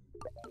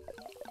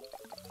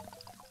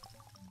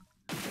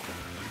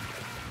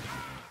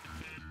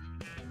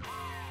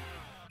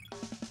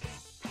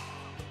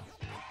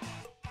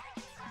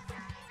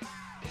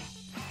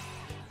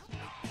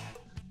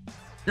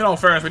 In all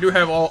fairness, we do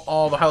have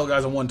all the Hello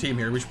guys on one team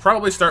here. We should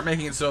probably start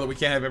making it so that we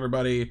can't have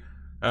everybody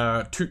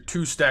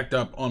two stacked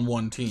up on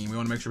one team. We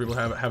want to make sure people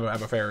have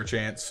a fairer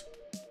chance.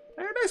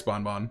 Hey, nice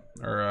Bonbon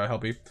or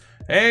Helpy.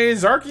 Hey,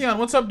 Zarkion,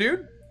 what's up,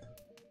 dude?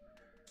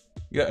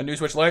 You got a new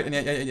Switch Lite and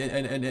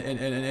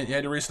you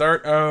had to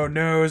restart. Oh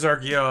no,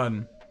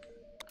 Zarkion.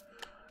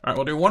 All right,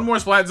 we'll do one more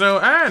Splat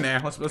Zone. Nah,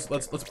 let's.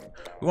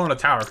 We want a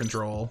tower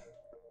control.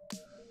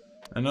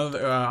 Another.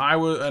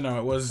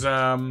 It was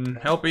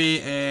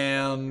Helpy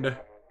and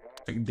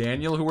I think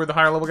Daniel who were the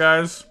higher level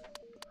guys.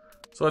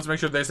 So let's make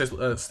sure they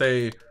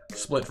stay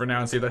split for now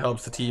and see if that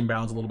helps the team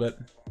balance a little bit.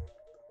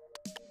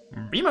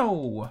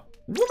 Bimo!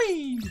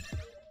 Whoomee!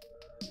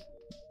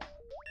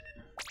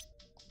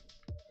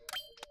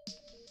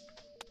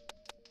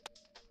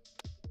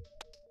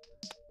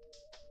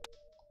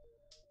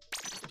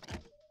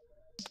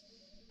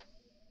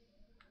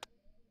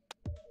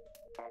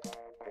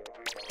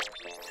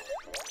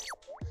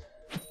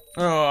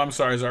 Oh, I'm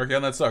sorry,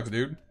 Zarkion. That sucks,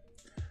 dude.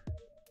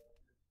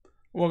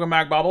 Welcome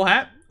back, Bobble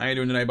Hat. How you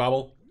doing today,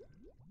 Bobble?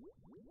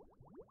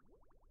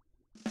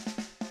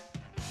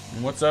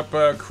 What's up,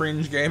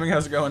 Cringe Gaming?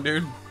 How's it going,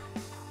 dude?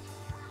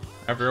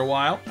 After a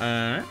while.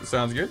 Alright,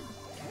 sounds good.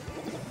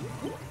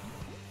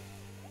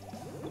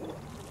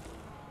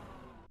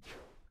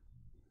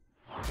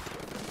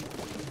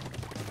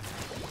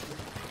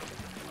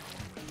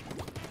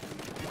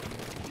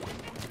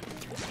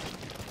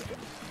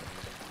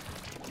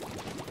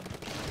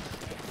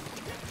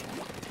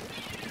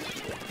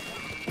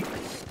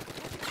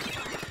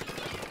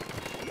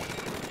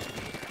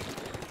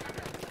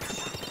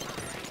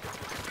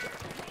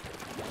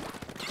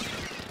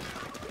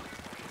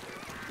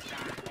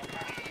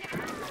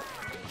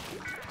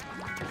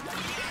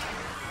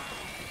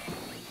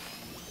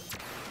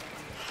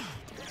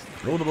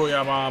 Roll the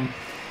booyah bomb.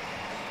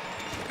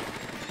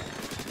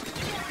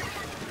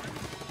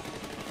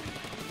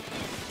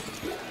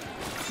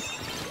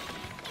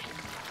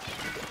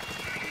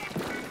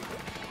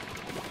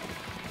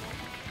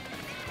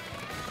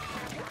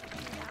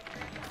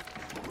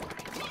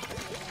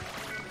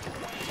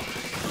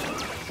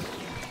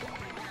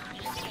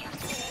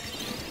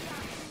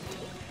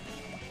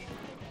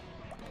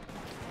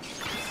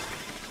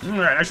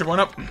 Alright, extra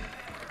one up.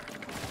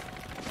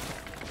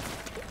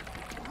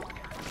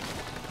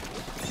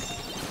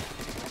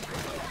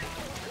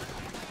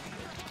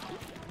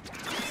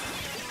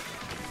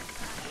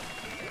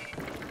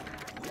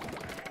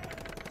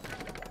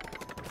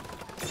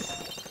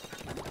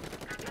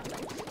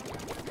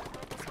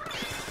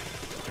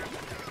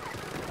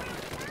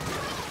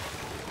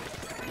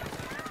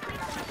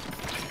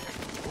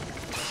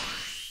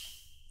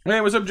 Hey,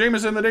 what's up,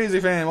 Jameson, the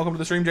Daisy fan? Welcome to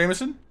the stream,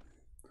 Jameson.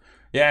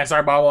 Yeah,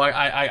 sorry, Bobble.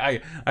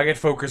 I get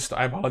focused.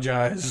 I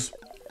apologize.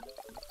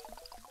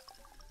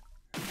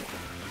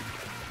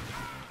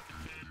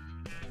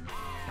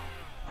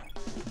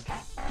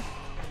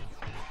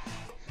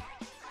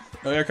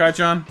 Oh yeah,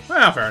 Kai-chan.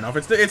 Well, fair enough.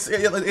 It's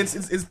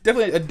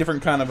definitely a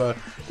different kind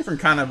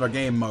of a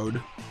game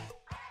mode.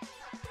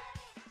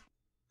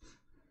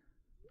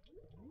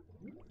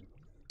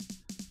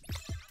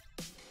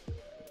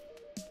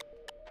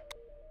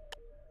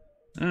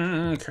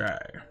 Okay.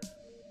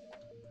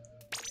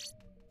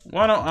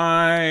 Why don't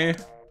I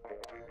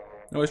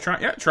Always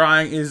trying. Yeah,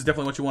 trying is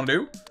definitely what you want to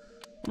do.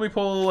 Let me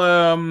pull,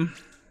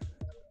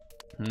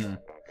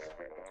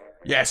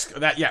 Yes,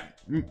 that, yeah.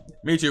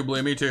 Me too,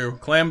 Blue, me too.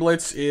 Clam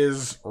Blitz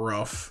is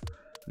rough.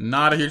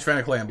 Not a huge fan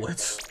of Clam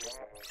Blitz.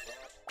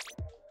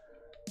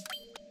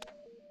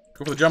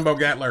 Go for the Jumbo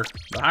Gatler.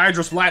 The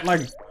Hydra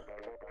Splatling.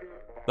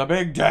 The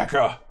Big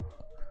Decker.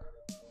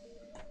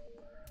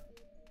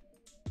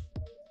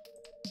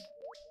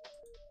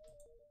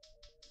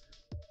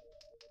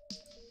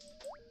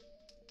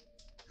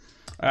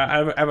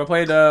 Have I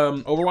played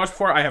Overwatch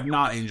before? I have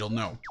not, Angel,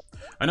 no.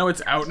 I know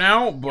it's out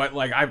now, but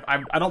like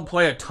I don't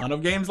play a ton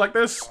of games like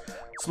this.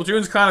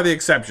 Splatoon's kind of the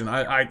exception.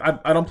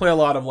 I don't play a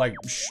lot of like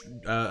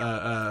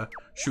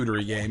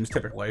shootery games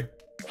typically.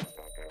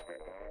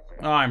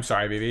 Oh, I'm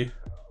sorry, BB.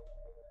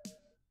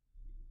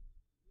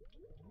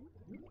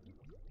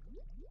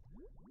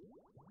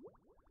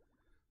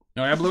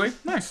 Oh yeah, Bluey,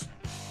 nice.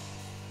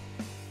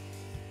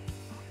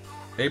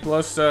 A+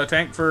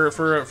 tank for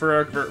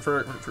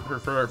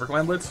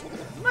Clam Blitz.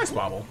 Nice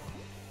bobble.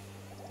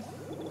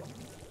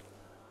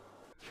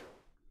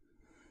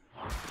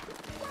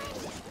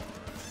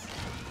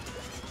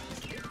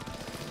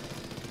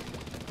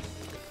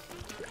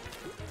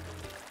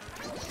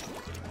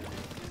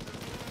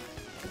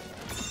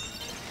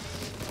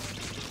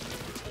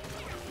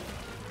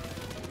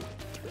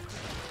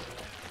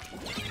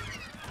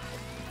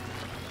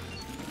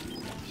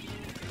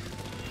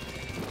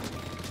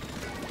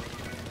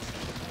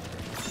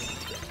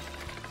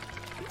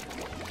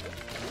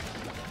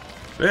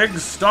 Big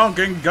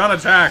stonking gun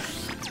attack.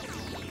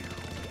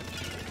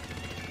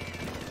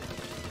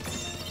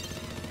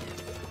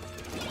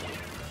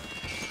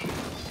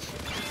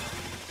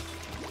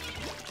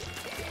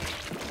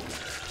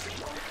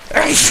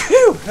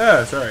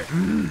 Sorry.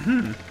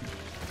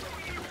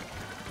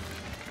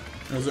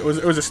 It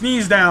was a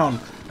sneeze down.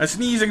 A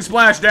sneezing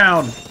splash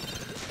down.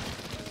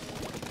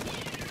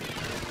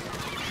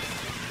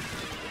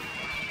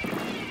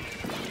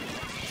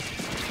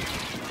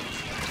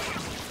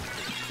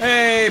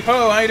 Hey,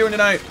 Poe, how you doing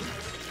tonight?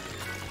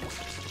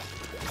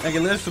 Thank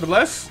you, Liz, for the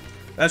bless.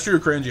 That's true,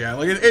 cringe, yeah.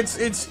 Like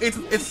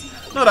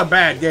it's not a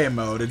bad game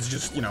mode. It's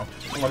just, you know,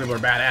 a lot of people are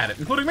bad at it,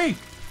 including me.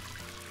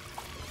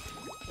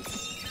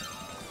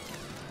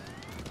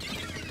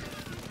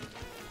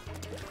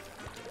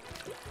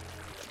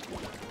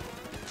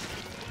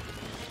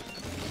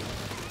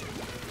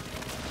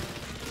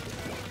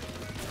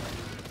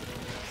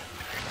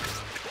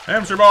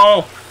 Hamster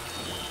ball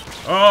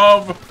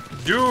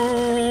of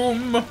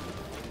doom.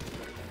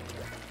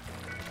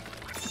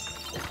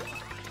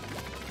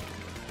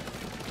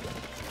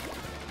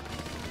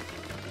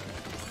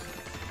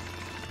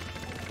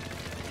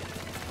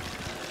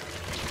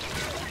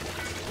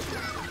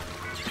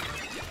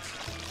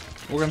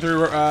 Working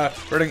through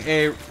writing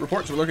a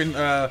report, so we're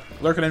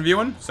lurking and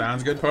viewing.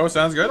 Sounds good, Poe.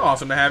 Sounds good.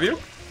 Awesome to have you.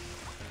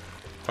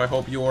 I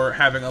hope you're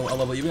having a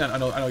lovely evening. I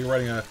know you're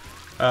writing a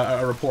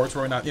report. It's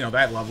probably not, you know,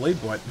 that lovely,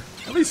 but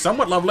at least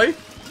somewhat lovely.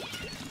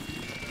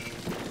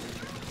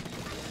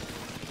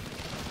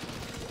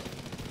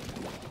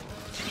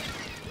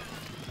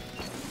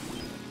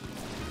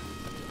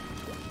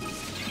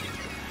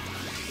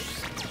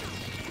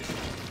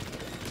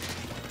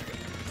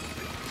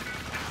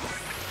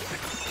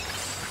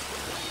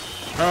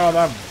 Oh,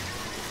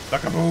 the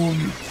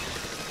kaboom!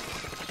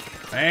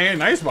 Hey,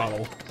 nice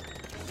bottle.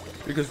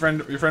 Because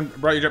your friend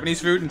brought you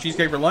Japanese food and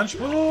cheesecake for lunch.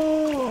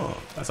 Oh,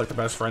 that's like the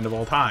best friend of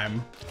all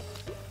time.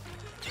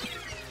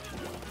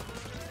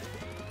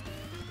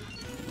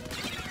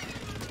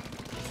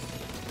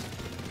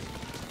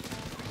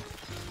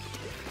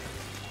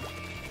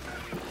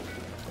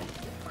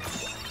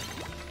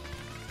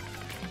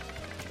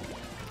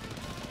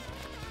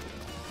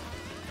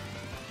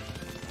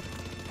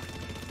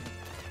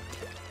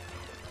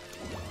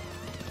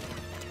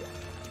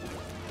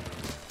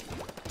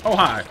 Oh,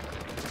 hi.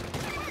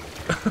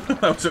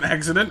 That was an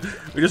accident.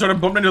 We just sort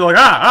of bumped into like,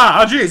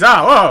 jeez,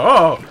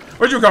 whoa,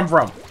 where'd you come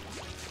from?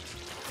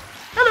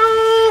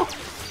 Hello!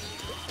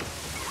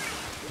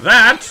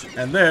 That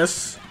and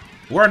this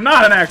were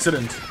not an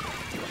accident.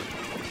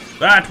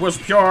 That was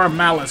pure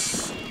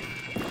malice.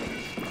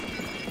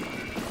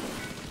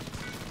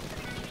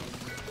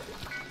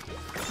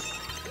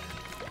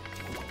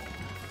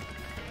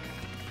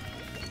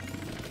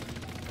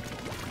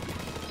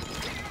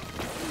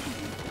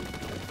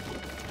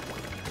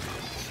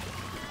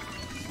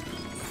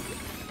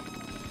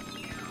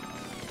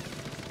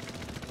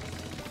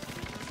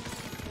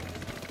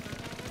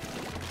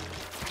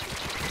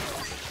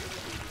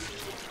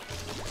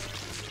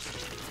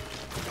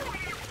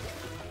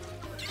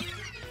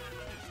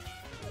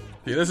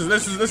 See, this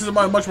is a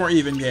much more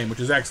even game, which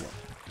is excellent.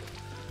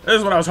 This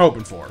is what I was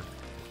hoping for.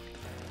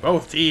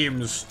 Both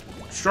teams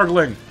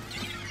struggling.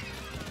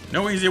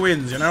 No easy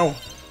wins, you know.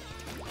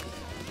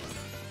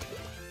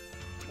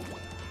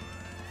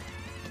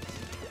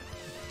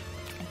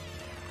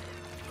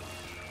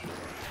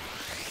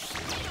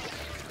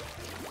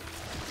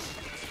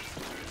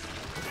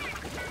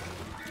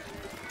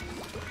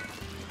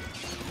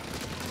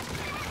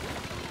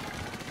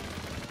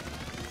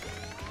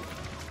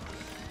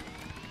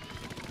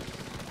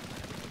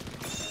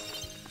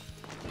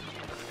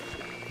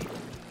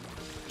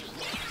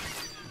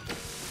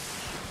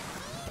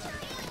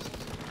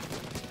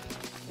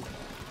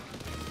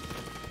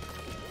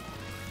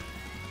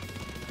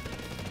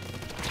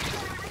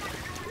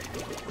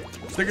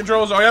 Stick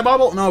controls? Oh yeah,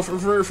 Bubble? No,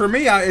 for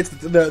me, it's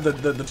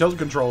the tilt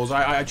controls.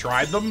 I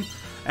tried them,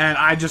 and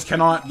I just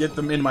cannot get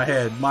them in my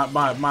head.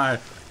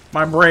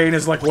 My brain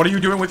is like, what are you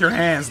doing with your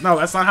hands? No,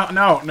 that's not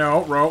how,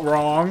 no,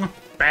 wrong,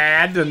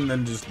 bad, and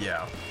then just,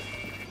 yeah.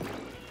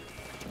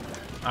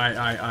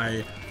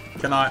 I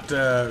cannot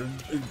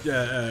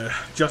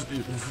just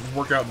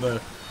work out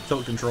the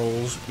tilt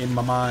controls in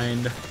my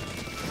mind,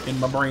 in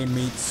my brain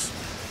meats.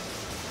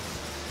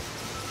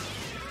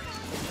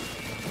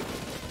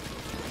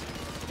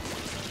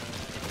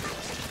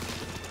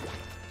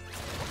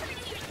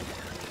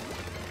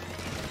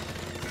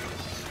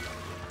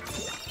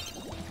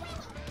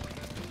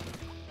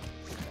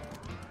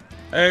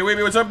 Hey,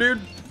 Weeby, what's up, dude?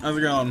 How's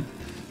it going?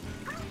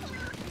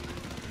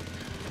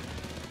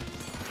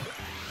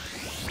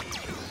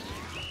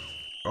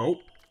 Oh.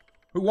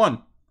 Who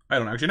won? I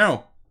don't actually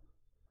know.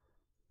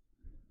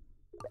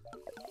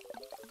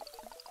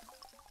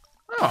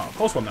 Oh,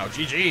 close one, though.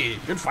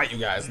 GG. Good fight, you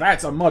guys.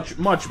 That's a much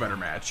better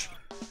match.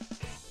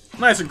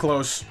 Nice and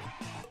close.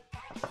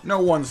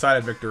 No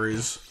one-sided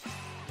victories.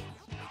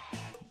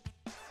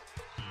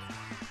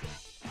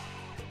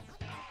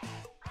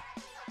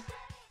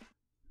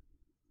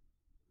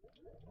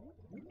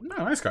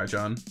 Oh, nice guy,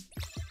 John.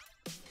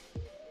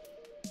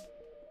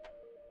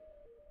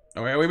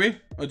 Oh, yeah, Weeby?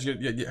 Let's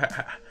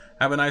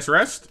have a nice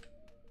rest.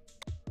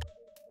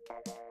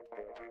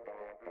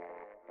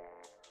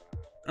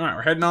 Alright,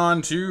 we're heading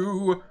on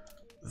to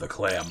the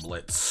Clam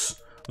Blitz.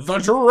 The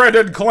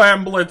dreaded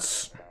Clam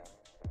Blitz!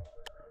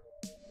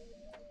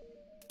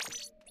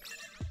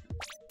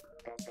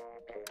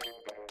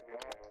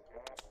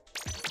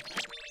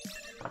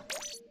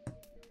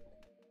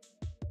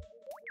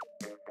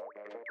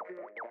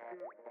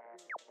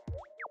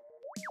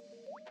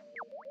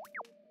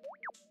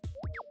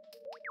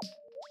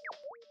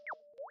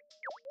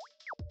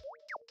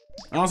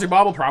 Honestly,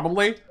 Bobble,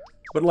 probably.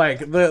 But like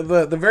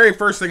the very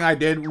first thing I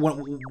did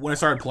when I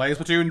started playing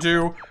Splatoon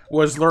 2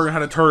 was learn how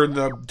to turn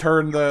the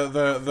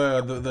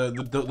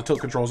tilt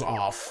controls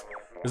off.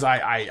 Because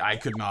I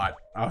could not.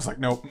 I was like,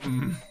 nope,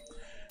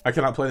 I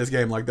cannot play this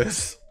game like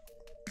this.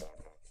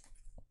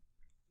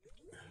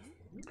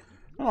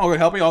 Oh, good,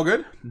 help me, all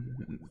good.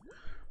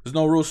 There's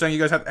no rule saying you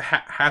guys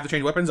have to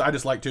change weapons. I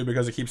just like to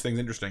because it keeps things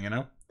interesting, you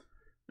know.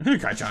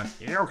 Kai-chan,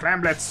 you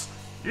Clam Blitz,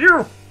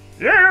 you.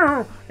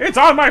 You! It's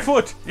on my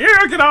foot!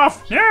 You, get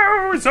off!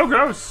 You, it's so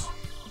gross!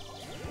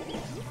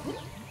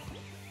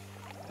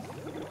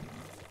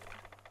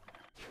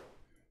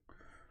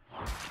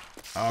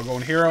 I'll go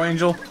in Hero,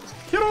 Angel.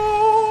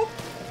 Hero!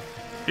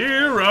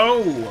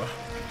 Hero!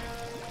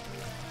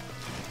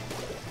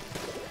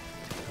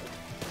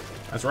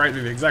 That's right,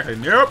 Vivi, exactly.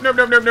 Nope, nope,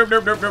 nope, nope, nope,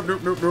 nope, nope, nope,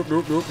 nope, nope, nope,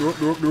 nope, nope,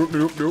 nope, nope, nope,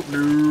 nope, nope,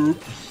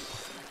 nope.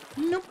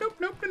 Nope, nope,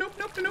 nope, nope,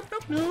 nope, nope,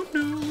 nope, nope,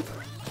 nope.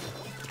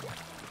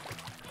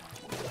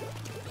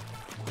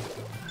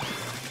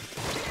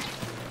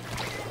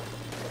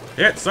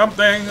 Hit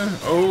something!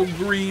 Oh,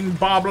 green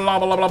bob blah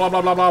blah blah blah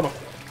blah blah blah.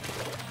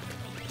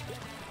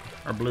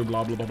 Or blue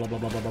blah blah blah blah blah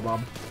blah blah blah.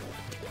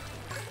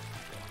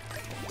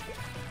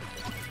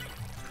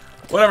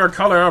 Whatever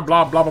color of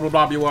blah blah blah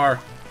blah you are.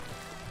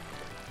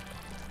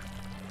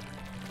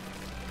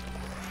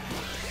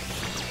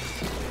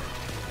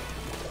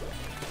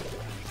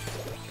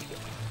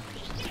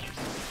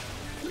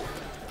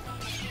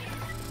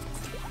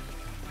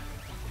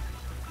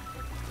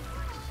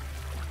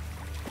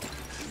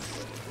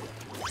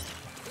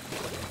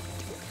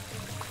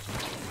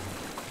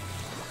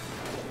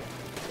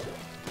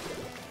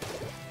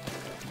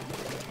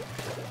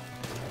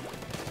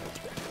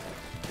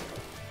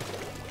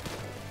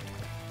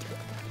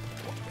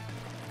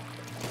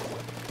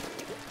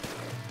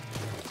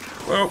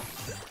 Whoa.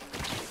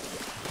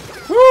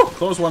 Woo!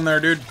 Close one there,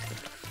 dude.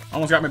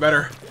 Almost got me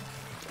better.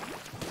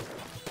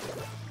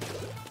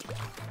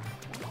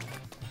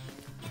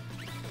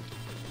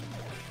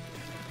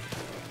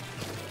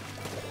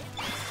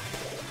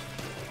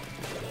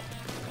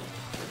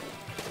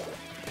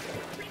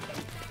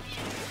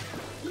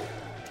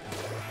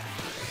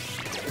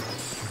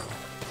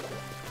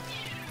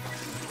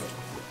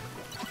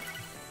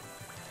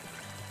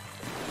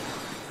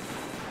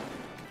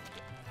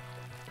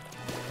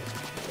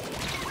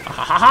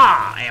 Ha ha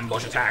ha!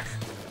 Ambush attack.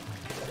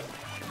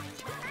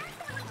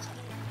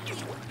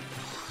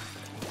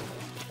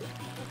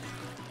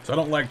 So I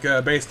don't like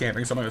base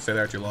camping, so I'm not gonna stay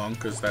there too long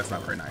because that's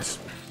not very nice.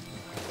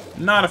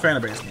 Not a fan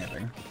of base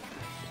camping.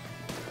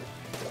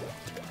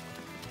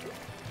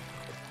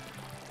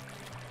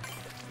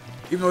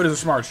 Even though it is a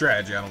smart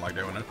strategy, I don't like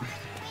doing it.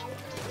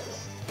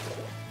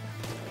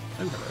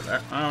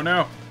 Oh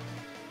no!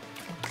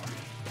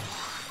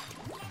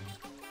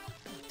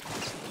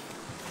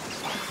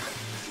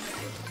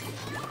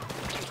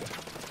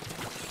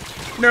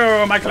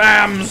 No, my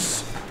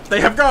clams! They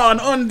have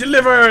gone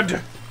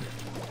undelivered!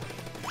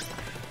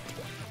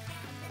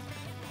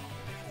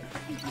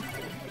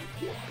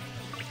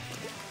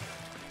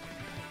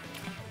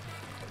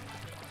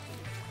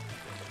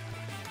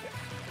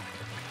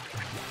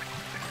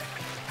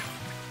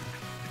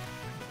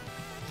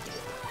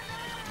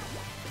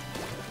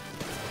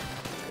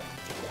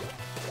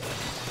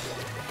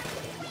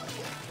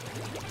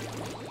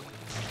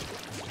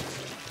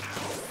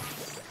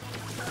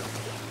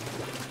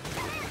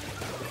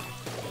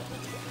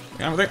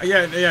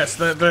 Yeah, yes,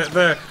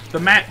 the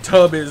mat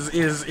tub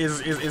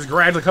is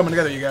gradually coming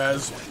together, you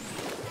guys.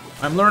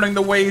 I'm learning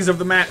the ways of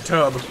the mat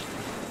tub.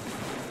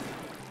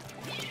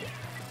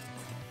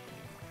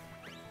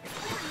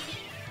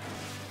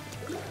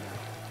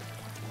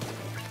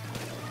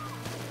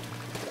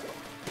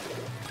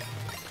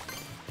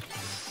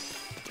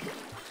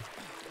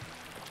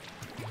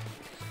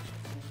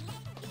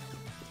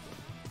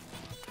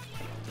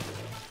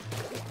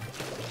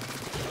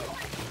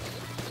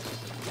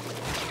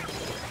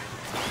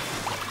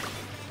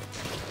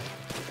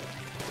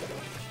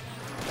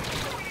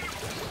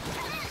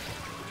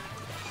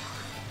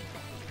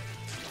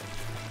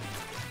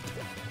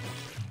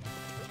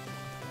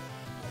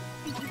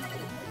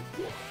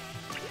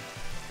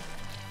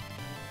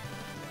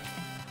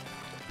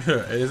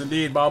 It is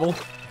indeed, Bobble.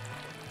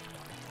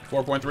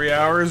 4.3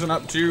 hours and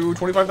up to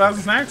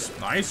 25,000 snacks.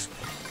 Nice.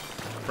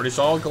 Pretty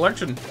solid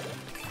collection.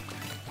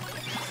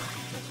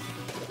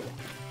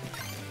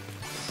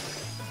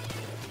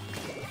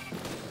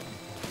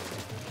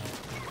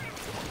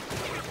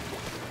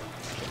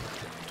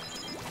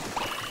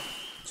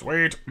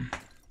 Sweet.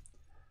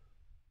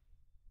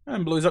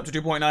 And Blue's up to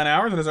 2.9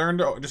 hours and has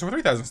earned just over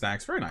 3,000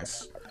 snacks. Very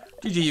nice.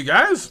 GG, you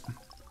guys.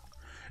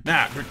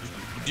 Now,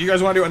 do you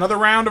guys want to do another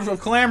round of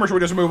clam, or should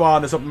we just move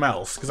on to something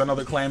else? Because I know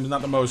that clam is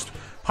not the most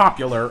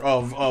popular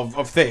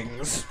of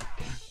things.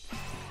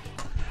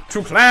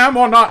 To clam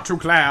or not to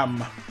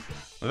clam?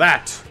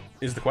 That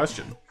is the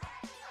question.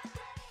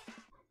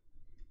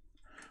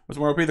 Was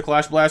more OP the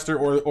Clash Blaster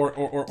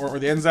or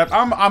the N-Zap?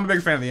 I'm a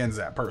big fan of the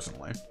N-Zap,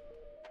 personally.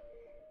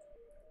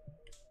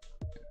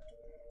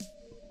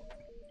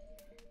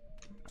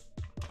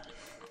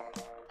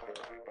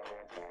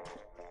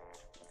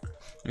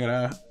 We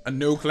got a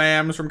no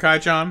clams from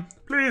Kai-chan.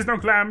 Please, no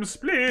clams.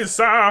 Please,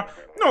 sir.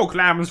 No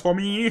clams for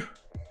me.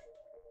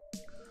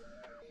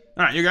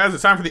 Alright, you guys,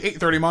 it's time for the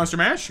 8:30 Monster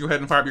Mash. Go ahead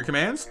and fire up your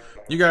commands.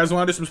 You guys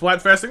want to do some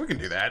splatfesting? We can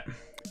do that.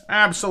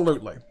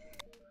 Absolutely.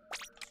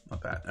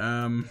 Not that.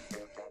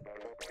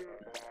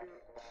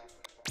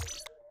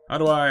 How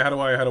do I,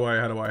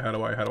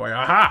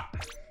 aha!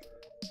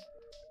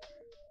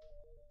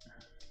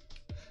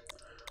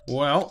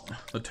 Well,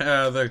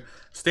 the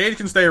stage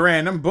can stay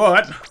random,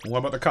 but what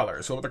about the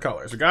colors? What about the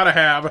colors? You gotta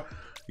have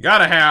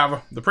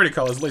the pretty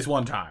colors at least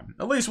one time.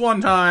 At least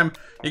one time,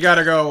 you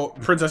gotta go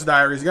Princess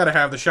Diaries. You gotta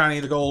have the shiny,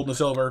 the gold, and the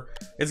silver.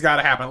 It's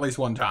gotta happen at least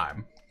one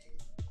time.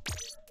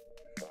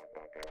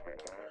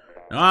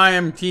 Now, I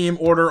am Team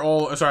Order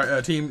all.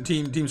 Sorry,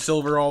 Team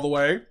Silver all the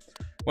way.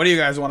 What do you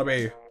guys want to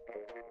be?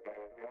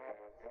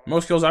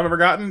 Most kills I've ever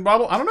gotten,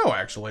 Bobble? I don't know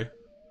actually.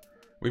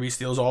 Weeby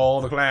steals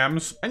all the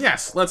clams. And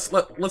yes, let's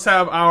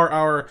have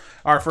our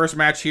first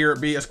match here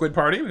be a squid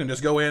party. We can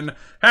just go in,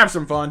 have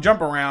some fun, jump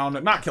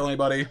around, not kill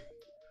anybody.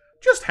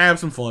 Just have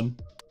some fun.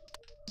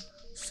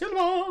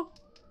 Silver.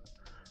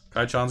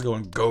 Kai-chan's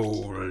going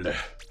gold.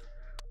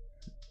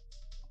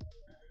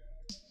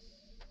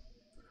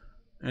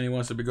 And he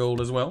wants to be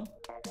gold as well.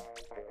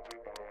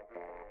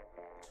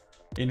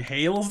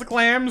 Inhales the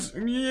clams.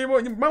 Yeah,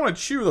 well, you might want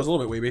to chew those a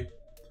little bit, Weeby.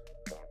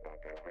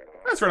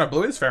 That's fair enough,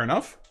 Bluey. It's fair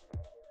enough.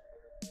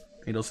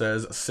 Needle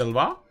says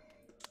Silva.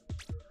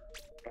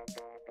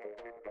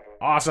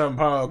 Awesome,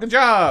 Poe. Good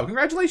job.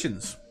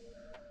 Congratulations.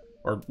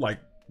 Or, like,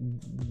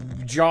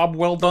 job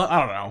well done. I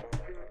don't know.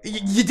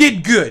 You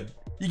did good.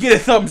 You get a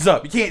thumbs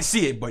up. You can't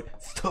see it, but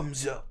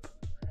thumbs up.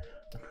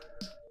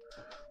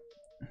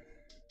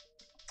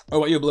 Oh,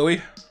 what you,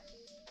 Bluey?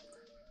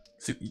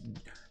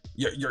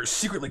 You're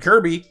secretly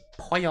Kirby.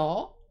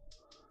 Poya.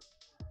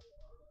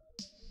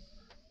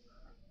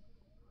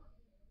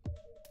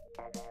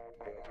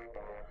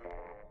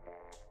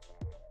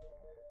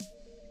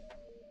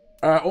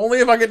 Only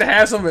if I get to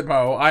have some of it,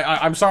 Poe.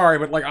 I'm sorry,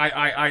 but like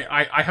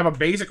I have a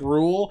basic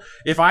rule.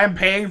 If I'm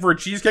paying for a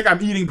cheesecake,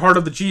 I'm eating part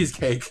of the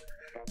cheesecake.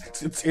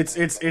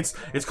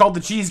 It's called the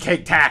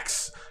cheesecake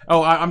tax.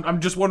 Oh,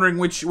 I'm just wondering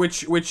which color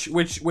you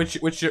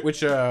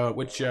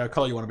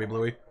want to be,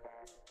 Bluey.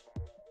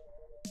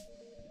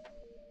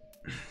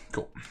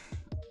 Cool.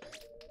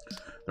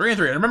 3 and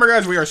 3. And remember,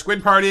 guys, we are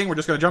squid partying. We're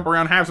just gonna jump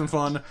around, have some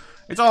fun.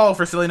 It's all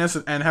for silliness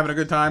and having a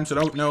good time. So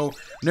don't no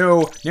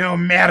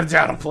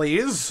murder,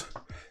 please.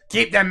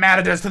 Keep them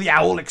murders to the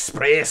Owl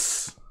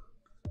Express.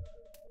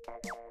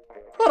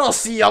 Or I'll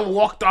see you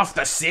walked off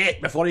the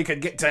set before you can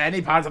get to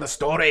any part of the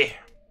story.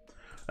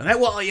 And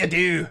then what'll you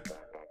do?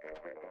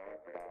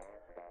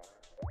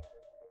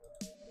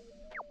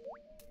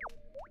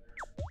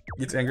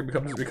 Gets angry,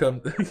 becomes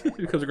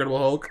Incredible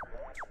Hulk.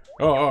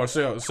 Oh,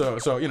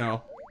 so you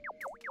know.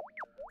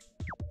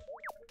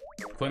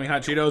 Flaming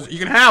Hot Cheetos. You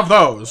can have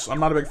those. I'm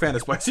not a big fan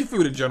of spicy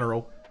food in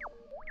general.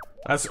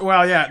 That's,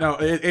 well, yeah, no,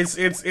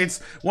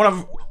 it's one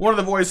of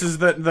the voices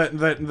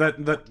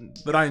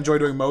that I enjoy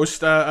doing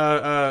most.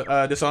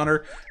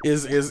 Dishonor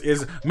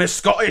is Miss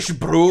Scottish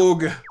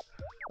Brogue.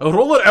 I'll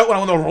roll it out when I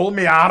want to roll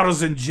my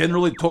R's and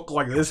generally talk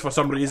like this for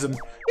some reason.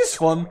 It's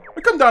fun.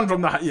 We come down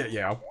from the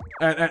yeah.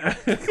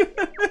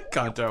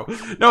 Kanto.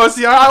 No,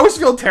 see, I always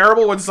feel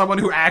terrible when someone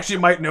who actually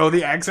might know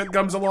the accent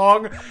comes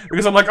along.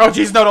 Because I'm like, oh,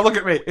 jeez, no, don't look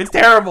at me. It's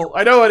terrible.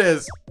 I know it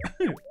is.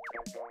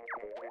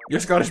 Your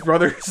Scottish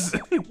brothers?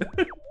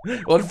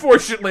 Well,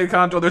 unfortunately,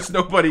 Kanto, there's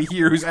nobody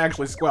here who's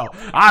actually well,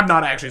 I'm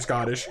not actually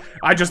Scottish.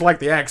 I just like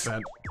the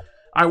accent.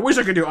 I wish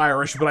I could do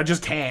Irish, but I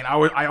just can't.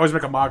 I always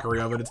make a mockery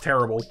of it. It's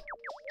terrible.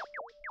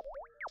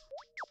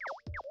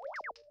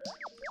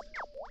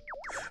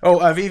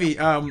 Oh, Vivi,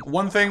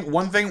 one thing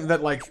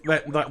that like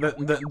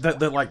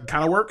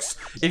kind of works.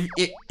 If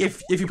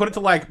you put it to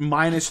like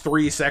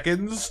 -3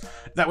 seconds,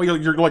 that way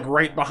you're like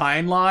right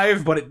behind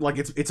live, but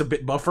it's a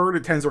bit buffered.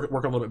 It tends to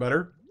work a little bit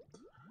better.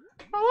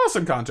 Oh,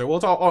 awesome, Kanto. Well,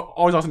 it's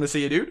always awesome to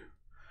see you, dude.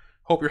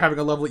 Hope you're having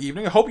a lovely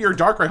evening. I hope your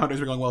Darkrai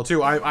hunters are going well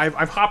too.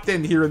 I've hopped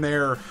in here and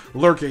there,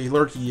 lurking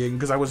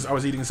because I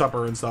was eating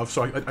supper and stuff,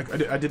 so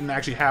I didn't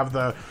actually have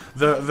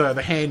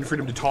the hand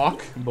freedom to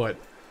talk, but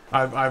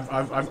I've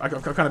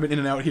kind of been in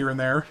and out here and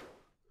there.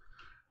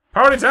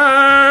 Party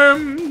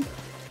time!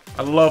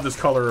 I love this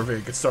color of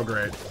ink. It's so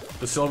great.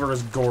 The silver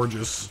is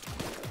gorgeous.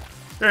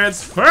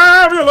 It's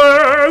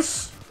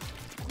fabulous!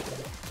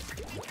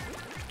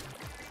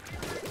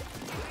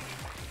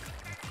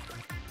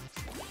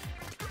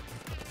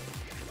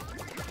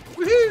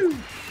 Woohoo!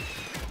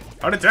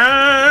 Party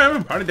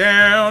time! Party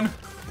down!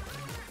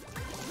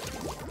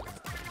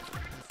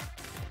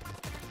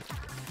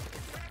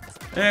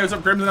 Hey, what's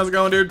up, Crimson? How's it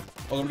going, dude?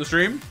 Welcome to the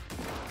stream.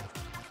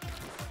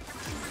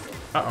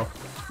 Uh-oh.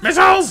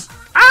 Missiles!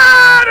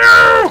 Ah,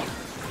 no!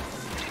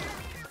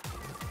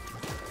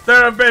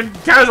 There have been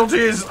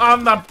casualties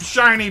on the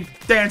shiny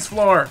dance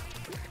floor.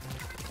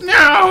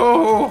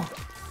 No!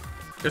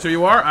 Guess who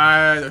you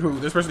are? Who?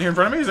 This person here in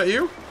front of me? Is that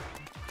you?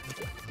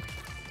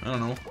 I don't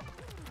know.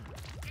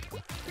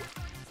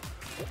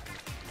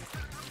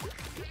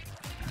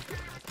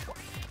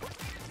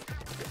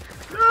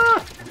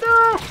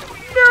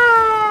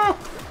 No!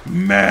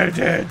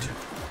 Murdered!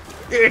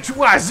 It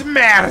was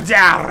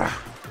murder!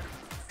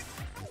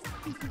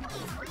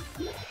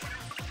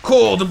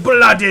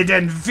 Cold-blooded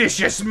and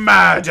vicious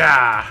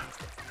murder!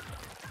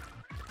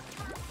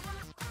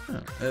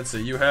 Let's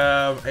see, you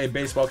have a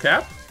baseball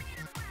cap,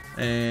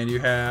 and you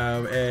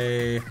have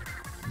a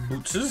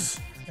bootses,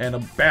 and a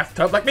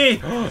bathtub like me!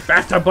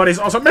 Bathtub buddies,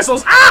 also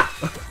missiles! Ah!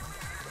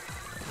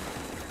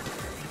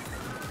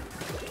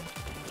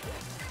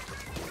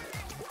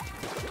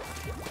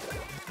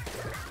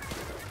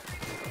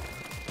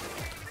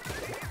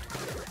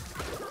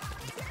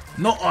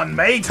 Not on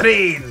my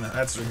train!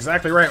 That's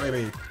exactly right,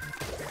 maybe.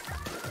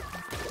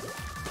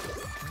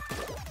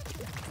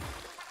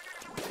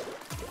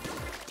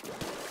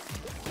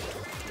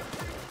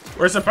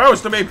 We're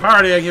supposed to be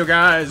partying, you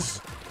guys!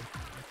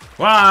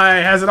 Why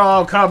has it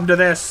all come to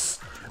this?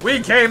 We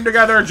came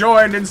together,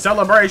 joined in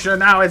celebration,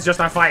 now it's just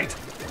a fight.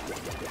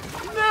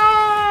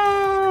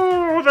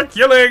 No! The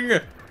killing!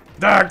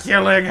 The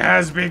killing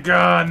has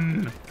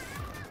begun!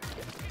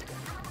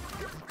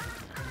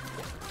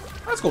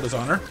 That's cool,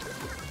 Dishonor.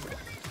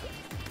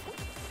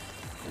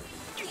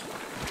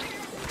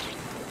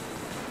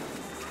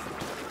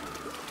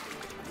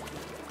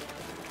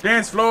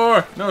 Dance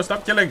floor! No,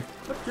 stop killing!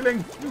 Stop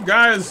killing! You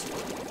guys!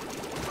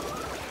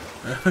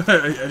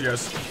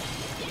 Yes.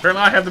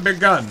 Apparently I have the big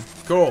gun.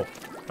 Cool.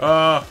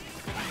 I've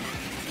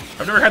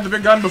never had the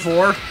big gun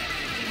before.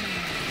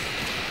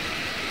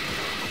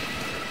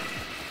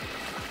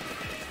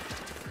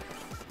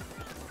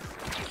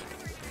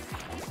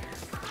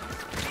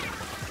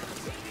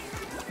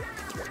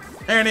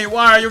 Annie,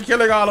 why are you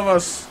killing all of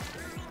us?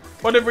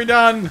 What have we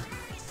done?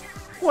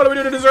 What do we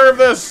do to deserve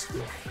this?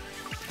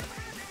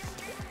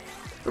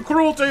 The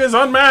cruelty is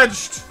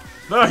unmatched!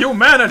 The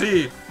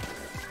humanity!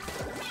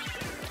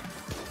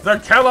 The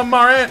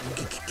calamarian...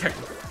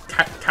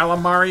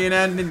 Calamarian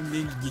and...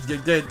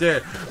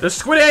 The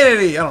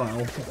squidity! I don't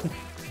know.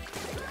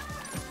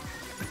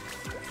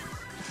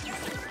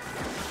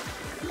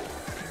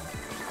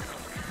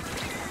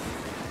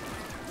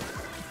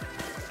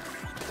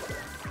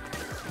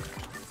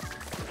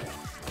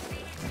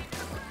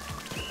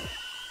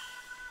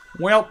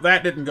 Well,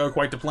 that didn't go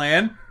quite to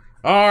plan.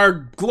 Our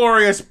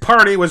glorious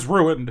party was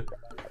ruined.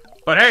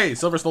 But hey,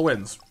 Silver still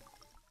wins.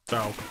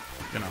 So,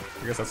 you know,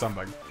 I guess that's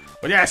something.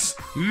 But yes,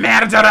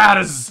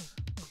 murderers!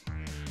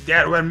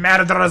 There were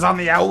murderers on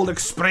the old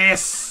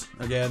express.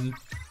 Again.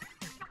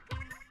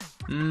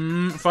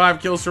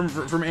 5 kills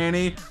from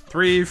Annie.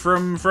 3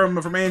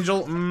 from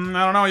Angel. I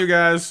don't know, you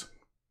guys.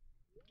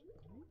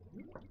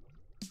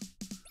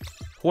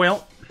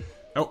 Well.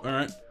 Oh,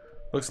 alright.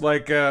 Looks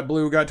like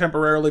Blue got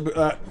temporarily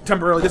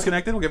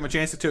disconnected. We'll give him a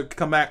chance to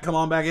come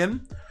on back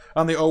in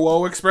on the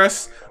OWO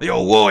Express. The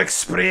OWO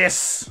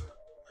Express.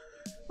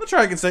 I'll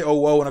try I can say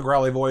OWO in a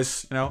growly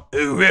voice, you know.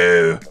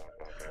 Ooh-woo!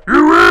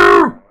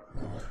 Ooh-woo!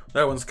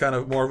 That one's kind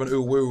of more of an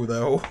ooh-woo,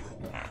 though.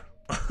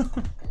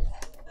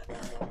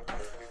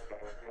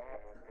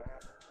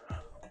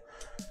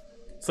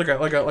 It's like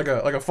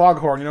a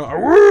foghorn, you know.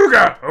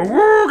 Awooga!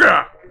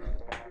 Awooga!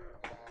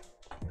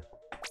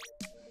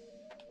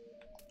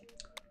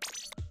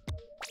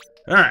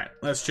 Alright,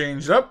 let's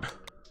change it up.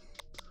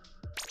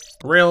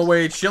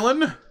 Railway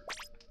chillin'.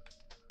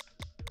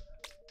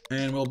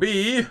 And we'll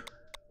be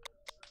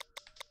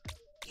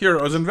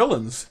heroes and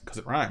villains, because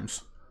it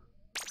rhymes.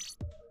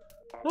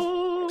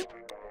 Oh.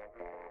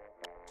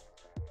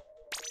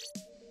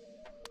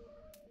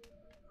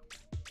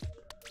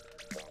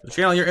 The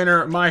channel you're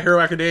in My Hero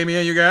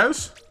Academia, you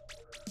guys.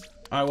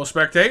 I will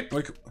spectate.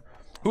 Like,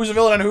 who's a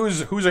villain and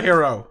who's a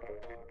hero?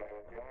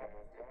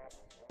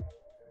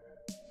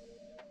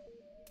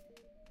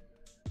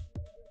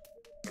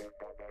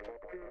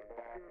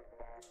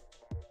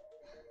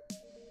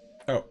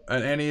 Oh,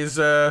 and Annie's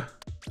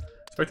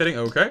spectating.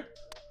 Okay.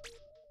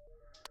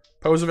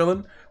 Pose a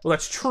villain. Well,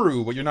 that's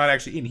true, but you're not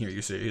actually in here.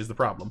 You see, is the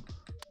problem.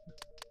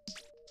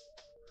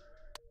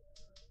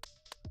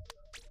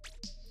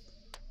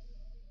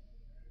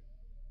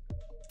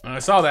 I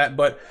saw that,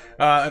 but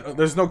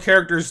there's no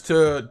characters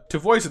to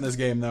voice in this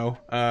game, though.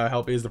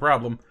 Helpy is the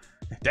problem.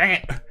 Dang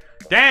it!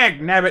 Dang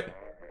nabbit!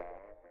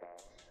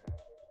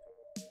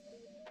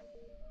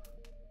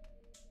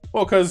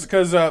 Well, cause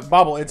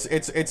Bobble, it's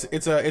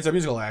a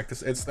musical act.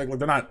 It's like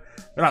they're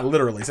not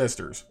literally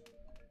sisters.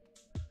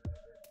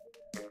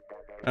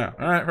 Oh,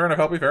 all right, fair enough,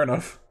 Helpy, fair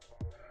enough.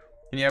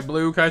 And you have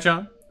Blue,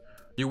 Kai-chan.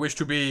 You wish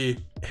to be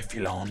a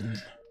villain.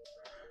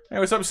 Hey,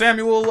 what's up,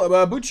 Samuel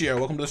Buccio?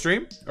 Welcome to the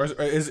stream. Or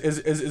is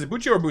it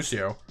Buccio or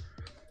Buccio?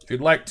 If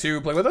you'd like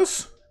to play with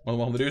us,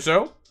 welcome to do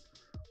so.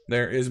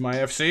 There is my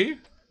FC,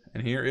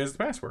 and here is the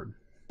password.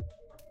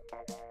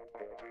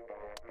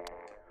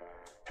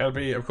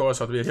 Helpy, of course,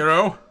 have to be a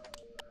hero.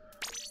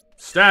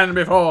 Stand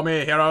before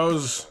me,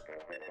 heroes.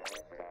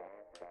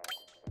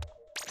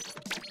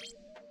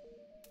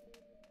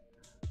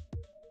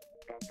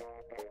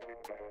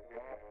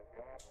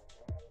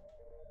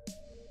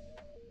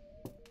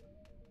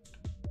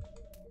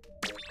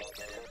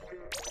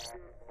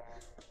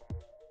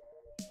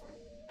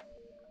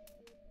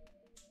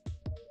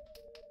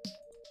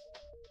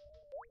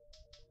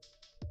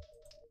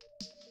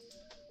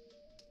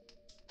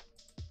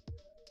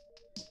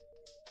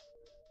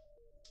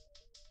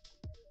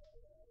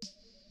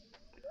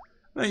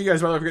 Thank you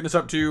guys, by the way, for getting us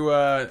up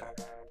to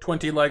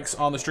 20 likes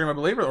on the stream, I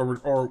believe, or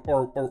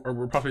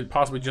we're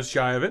possibly just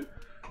shy of it.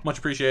 Much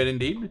appreciated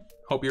indeed.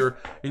 Hope you're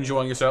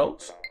enjoying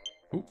yourselves.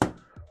 Ooh,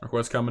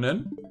 request coming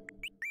in.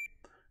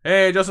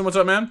 Hey, Justin, what's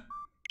up, man?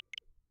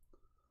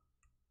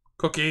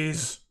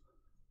 Cookies.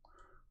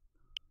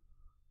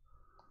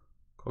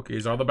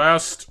 Cookies are the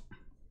best.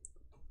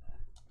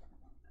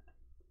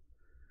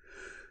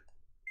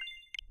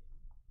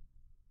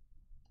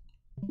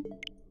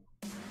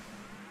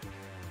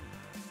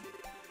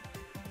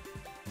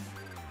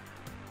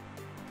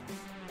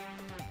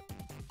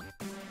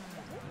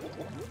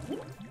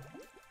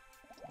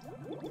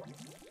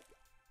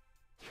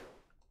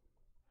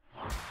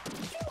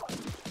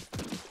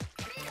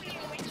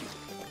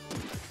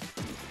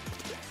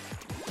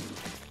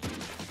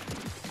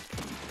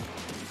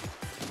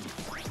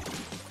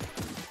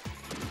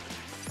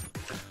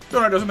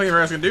 Donut doesn't think you're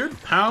asking, dude.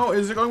 How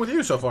is it going with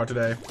you so far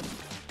today?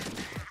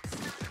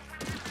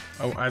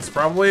 Oh, that's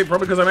probably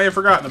because I may have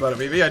forgotten about it,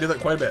 VV. I do that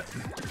quite a bit.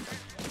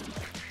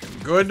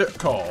 Good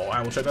call.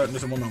 I will check that in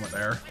just in one moment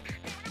there.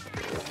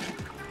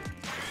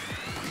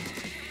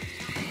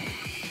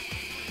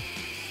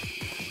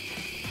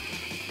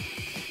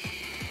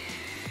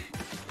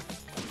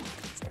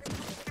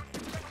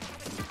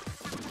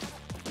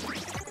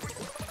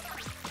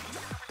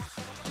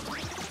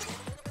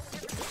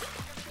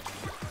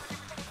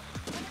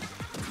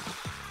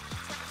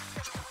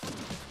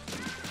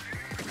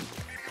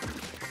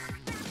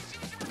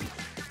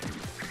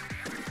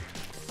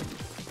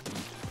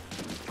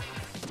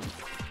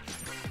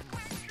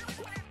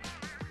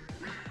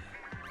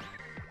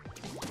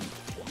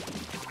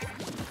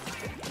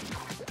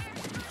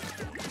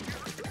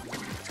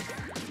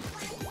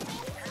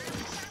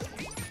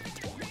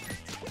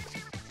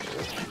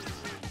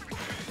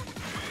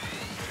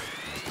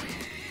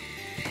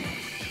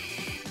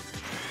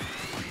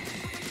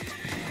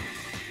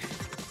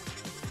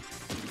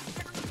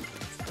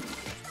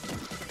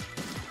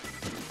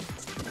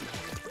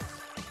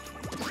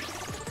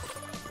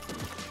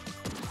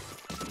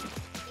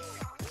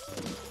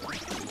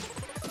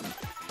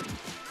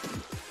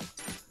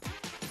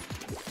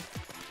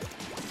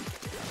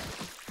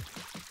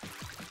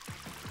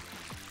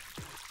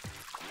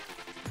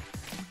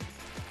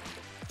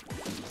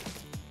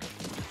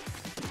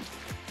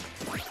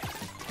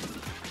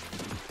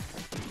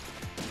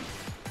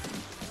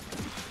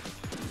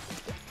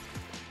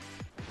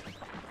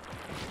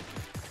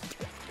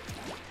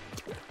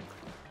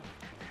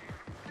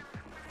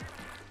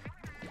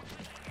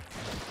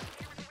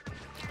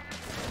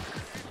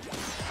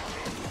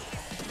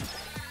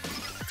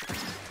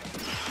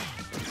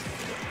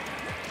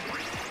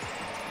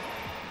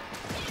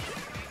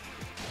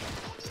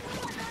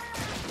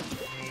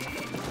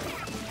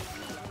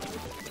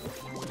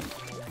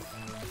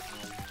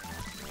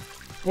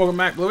 Welcome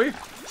back, Bluey.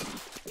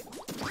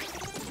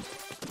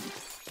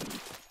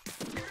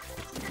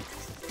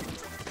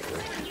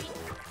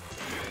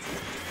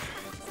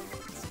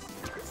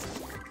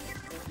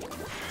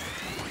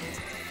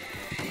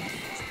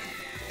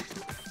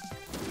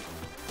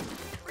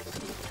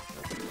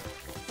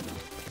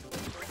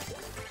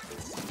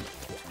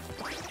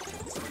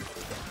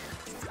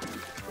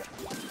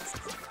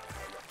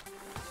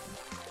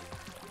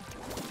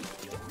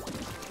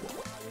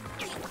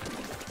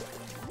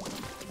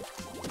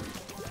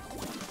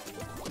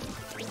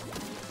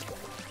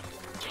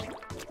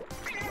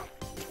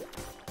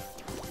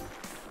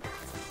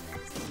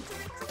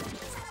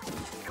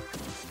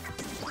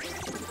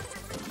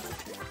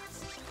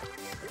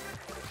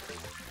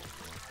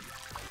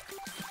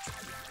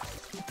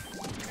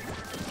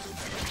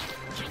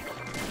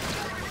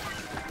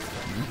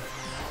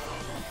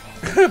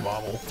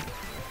 Bobble.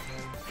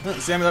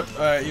 Sam,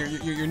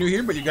 you're new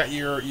here, but you got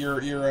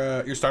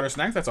your starter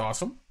snack. That's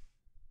awesome.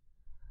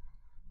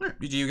 Alright,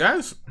 GG, you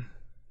guys.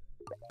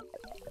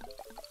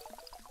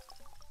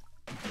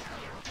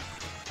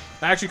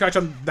 Actually,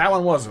 Kachan, that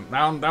one wasn't.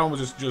 That one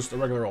was just a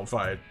regular old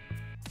fight.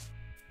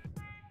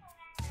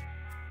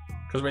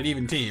 Because we had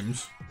even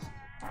teams.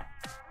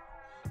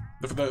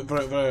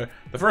 The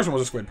first one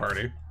was a squid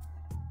party.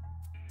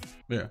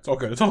 Yeah, it's all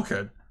good. It's all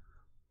good.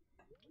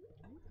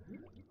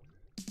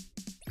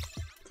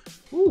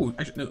 Ooh,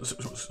 actually, no,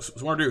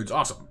 some more dudes.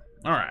 Awesome.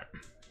 All right.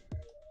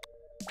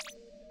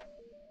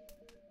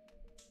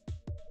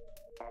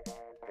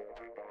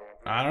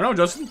 I don't know,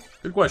 Justin.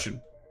 Good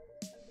question.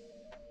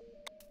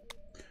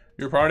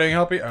 You're partying,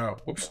 Helpy? Oh,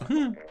 whoops.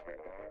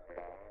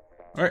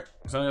 Alright,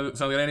 sounds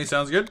good, Andy.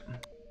 Sounds good.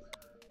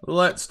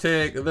 Let's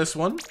take this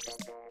one.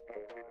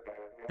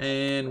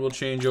 And we'll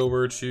change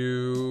over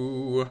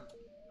to...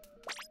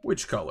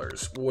 which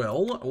colors?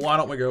 Well, why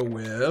don't we go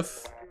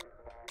with...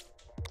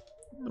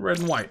 the red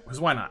and white,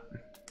 because why not?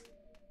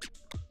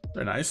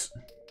 They're nice.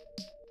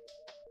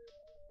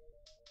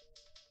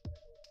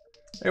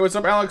 Hey, what's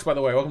up, Alex, by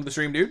the way? Welcome to the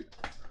stream, dude.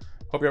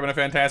 Hope you're having a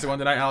fantastic one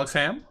tonight, Alex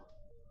Ham.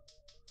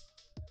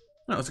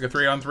 Oh, it's like a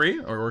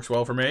 3-on-3, or it works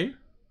well for me.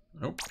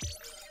 Nope.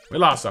 We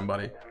lost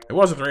somebody. It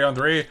was a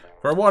 3-on-3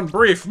 for one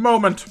brief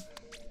moment.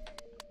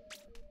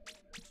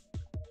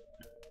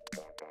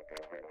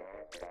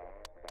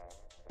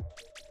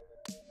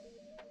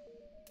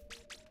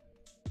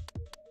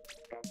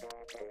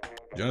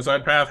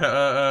 Genocide path,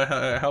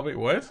 help me,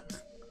 what?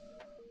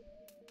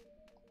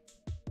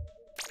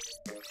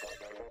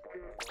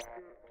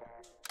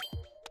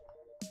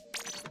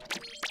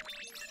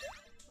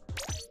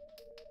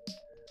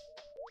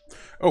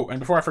 Oh,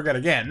 and before I forget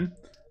again,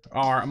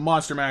 our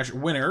Monster Mash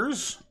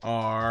winners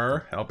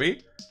are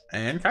Helpy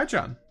and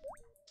Kaichan.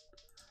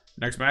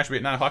 Next match will be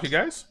at 9 o'clock, you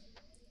guys.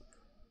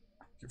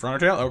 Front or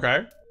tail?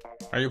 Okay.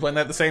 Are you playing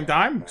that at the same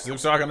time? Because if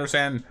so, I can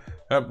understand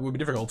that would be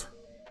difficult.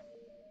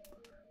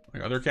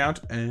 Like other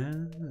account,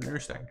 and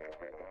interesting.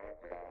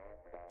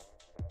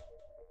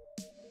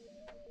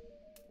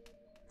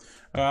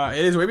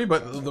 It is wavy,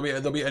 but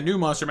there'll be a new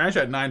Monster Mash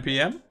at 9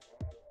 p.m.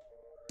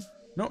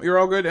 No, you're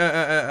all good,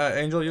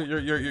 Angel.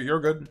 You're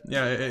good.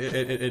 Yeah,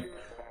 it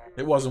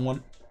wasn't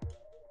one.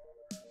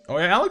 Oh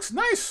yeah, Alex,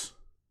 nice.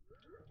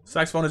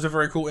 Saxophone is a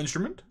very cool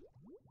instrument.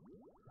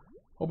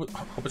 Hope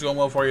it's going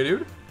well for you,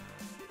 dude.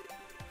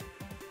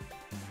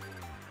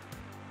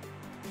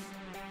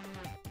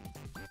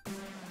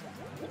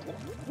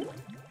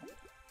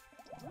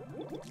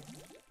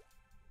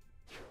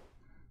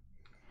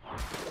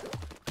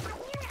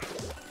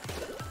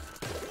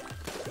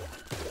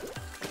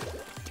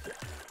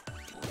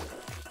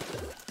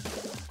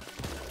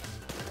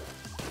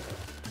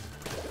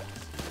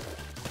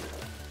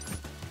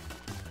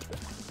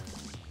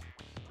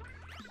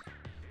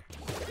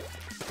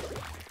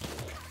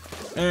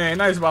 Hey,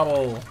 nice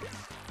bubble.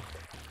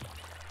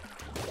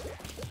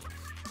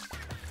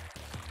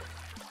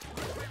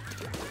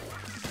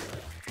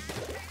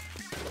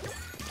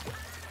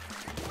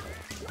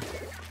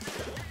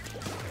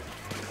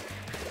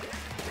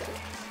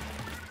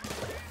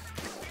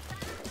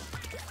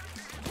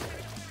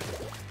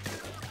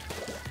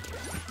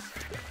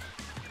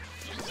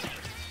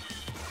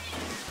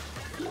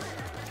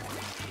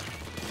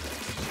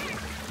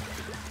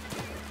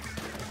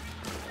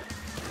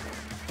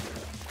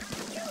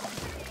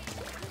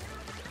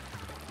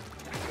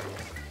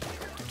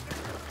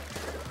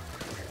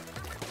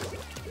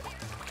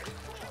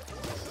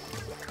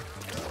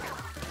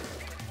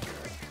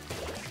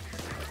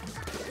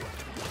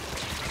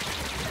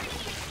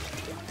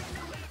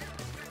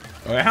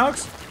 Oh,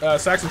 Alex,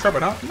 sax and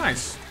trumpet, huh?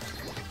 Nice.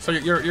 So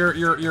you're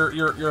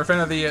a fan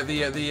of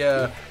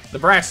the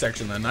brass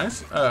section then,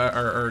 nice.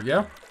 Or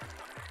yeah,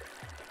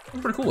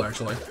 that's pretty cool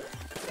actually.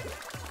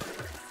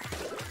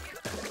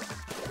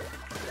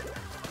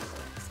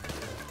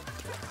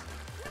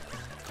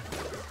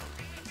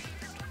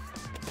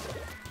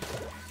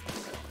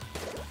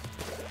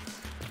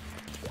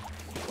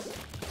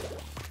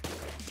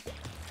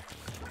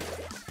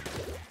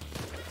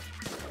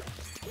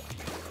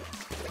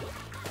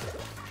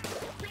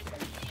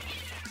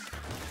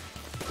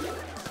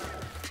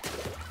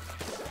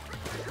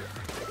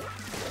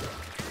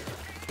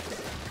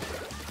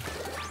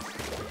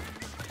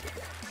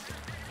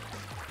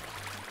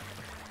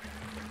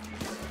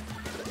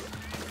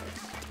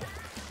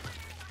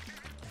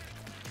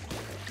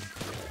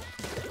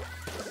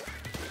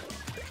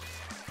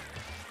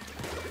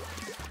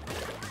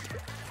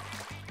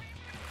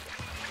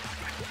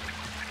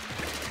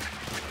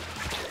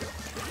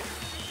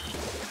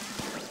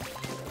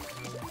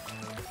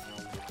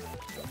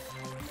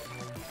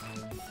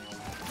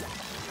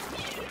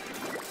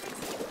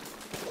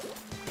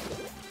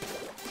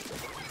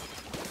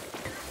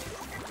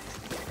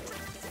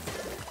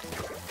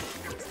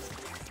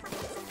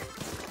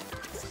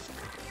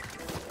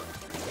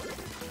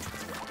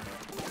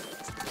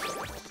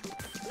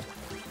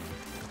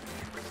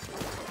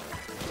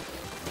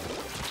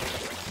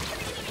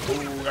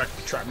 Ooh, that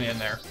trapped me in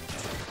there.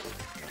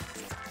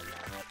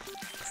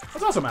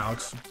 That's awesome,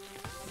 Alex.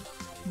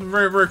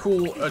 Very, very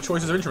cool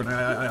choices of instrument,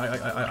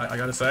 I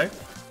gotta say.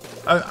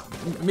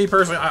 Me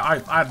personally,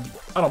 I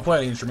don't play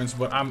any instruments,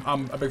 but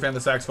I'm a big fan of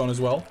the saxophone as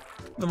well.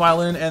 The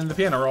violin and the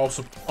piano are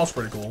also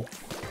pretty cool.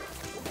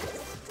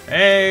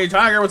 Hey,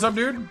 Tiger, what's up,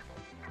 dude?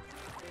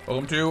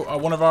 Welcome to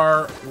one of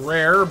our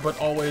rare but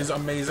always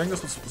amazing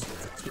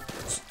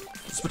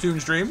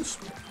Splatoon streams.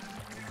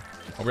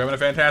 Hope you're having a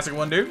fantastic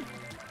one, dude.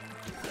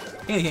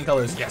 Candy cane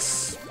colors,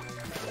 yes.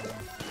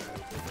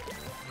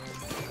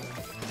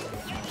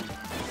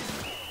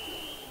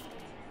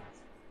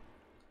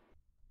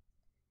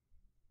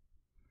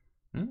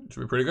 Should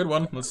be a pretty good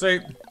one. Let's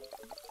see.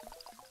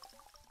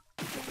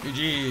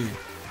 GG.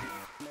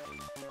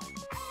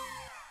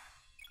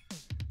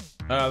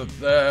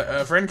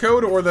 The friend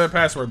code or the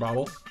password,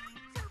 Bobble?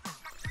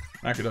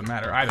 Actually, doesn't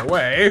matter. Either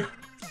way.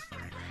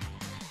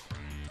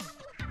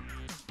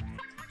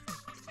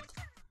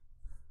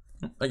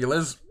 Thank you,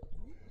 Liz.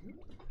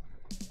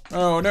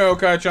 Oh no,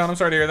 Kai-chan, I'm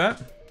sorry to hear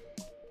that.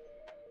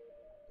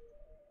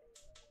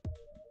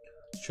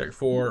 Check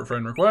for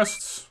friend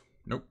requests.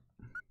 Nope.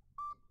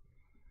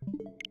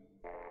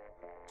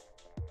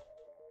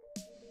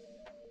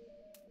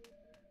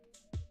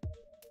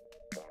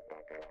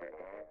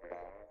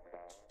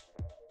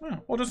 Oh,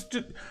 well, just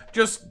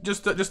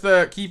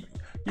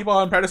keep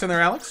on practicing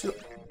there, Alex.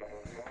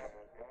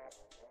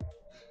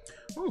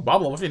 Ooh,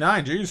 Bob level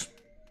 59, jeez.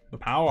 The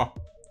power.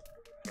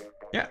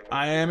 Yeah,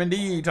 I am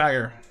indeed,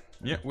 Tiger.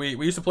 Yeah, we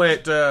used to play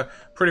it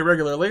pretty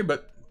regularly,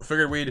 but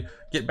figured we'd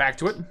get back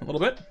to it a little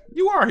bit.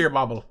 You are here,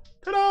 Bobble.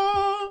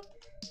 Ta-da!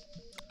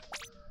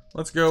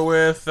 Let's go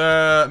with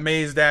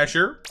Maze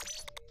Dasher.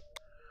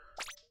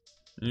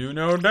 You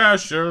know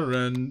Dasher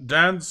and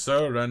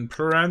Dancer and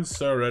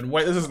Prancer and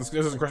wait, this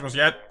isn't Christmas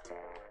yet.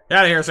 Get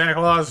out of here, Santa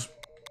Claus.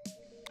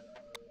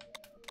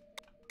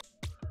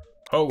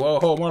 Ho, ho,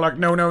 ho, more like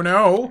no, no,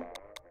 no.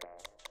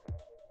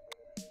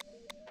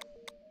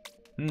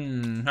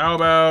 How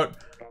about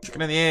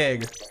chicken and the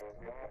egg?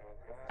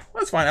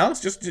 That's fine, Alex.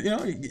 Just, you know,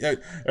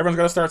 everyone's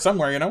got to start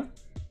somewhere, you know?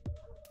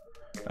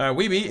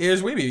 Weeby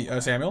is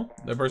Weeby, Samuel.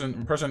 The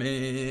person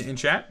in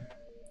chat.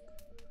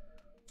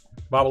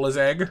 Bobble is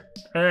egg.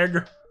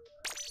 Egg.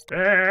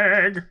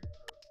 Egg.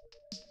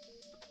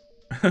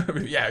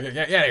 yeah, get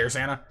out of here,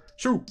 Santa.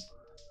 Shoo.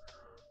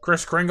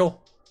 Kris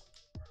Kringle.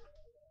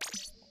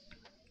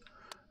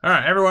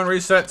 Alright, everyone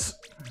resets.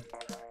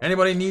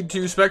 Anybody need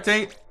to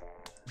spectate?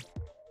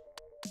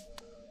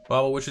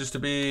 Bobble wishes to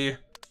be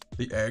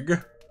the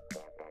egg.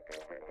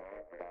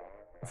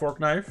 Fork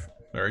knife.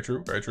 Very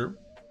true, very true.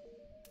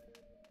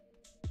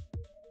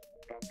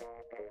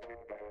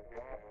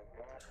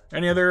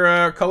 Any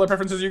other color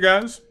preferences, you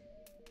guys?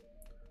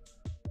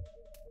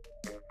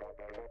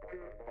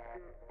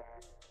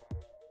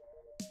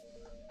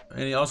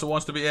 And he also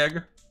wants to be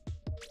egg.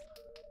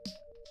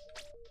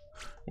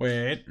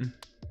 Wait.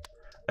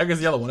 Egg is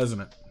the yellow one, isn't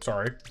it?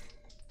 Sorry.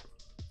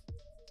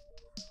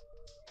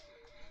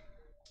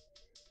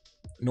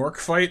 Nork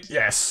fight?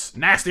 Yes.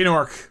 Nasty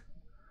Nork.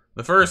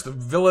 The first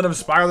villain of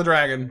Spyro the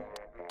Dragon.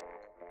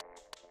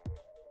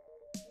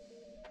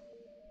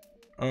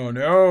 Oh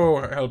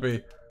no,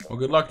 Helpy. Well,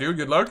 good luck, dude.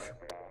 Good luck.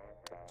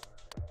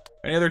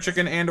 Any other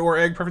chicken and or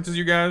egg preferences,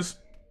 you guys?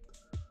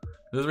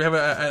 As we have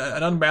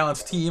an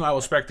unbalanced team, I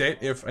will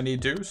spectate if I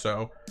need to.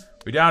 So,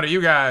 be down to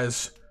you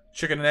guys.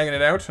 Chicken and egging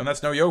it out, and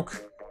that's no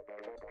yolk.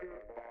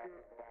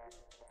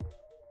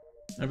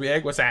 Maybe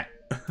egg. What's that?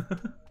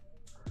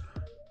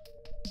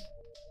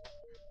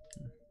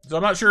 So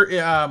I'm not sure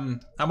how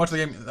much of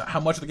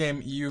the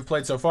game you've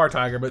played so far,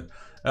 Tiger, but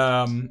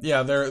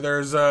yeah,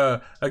 there's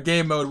a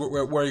game mode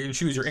where you can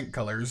choose your ink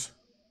colors.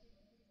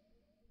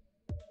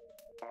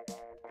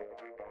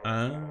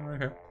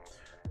 Okay.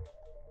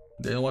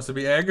 Daniel wants to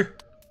be egg.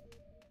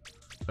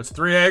 That's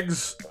 3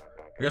 eggs.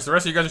 I guess the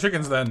rest of you guys are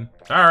chickens then.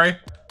 Sorry.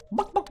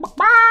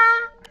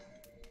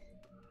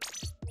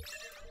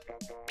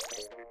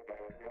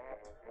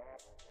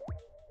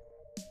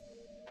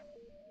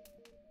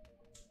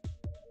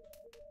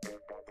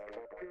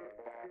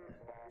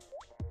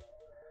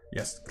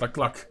 Yes, cluck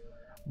cluck.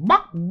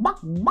 What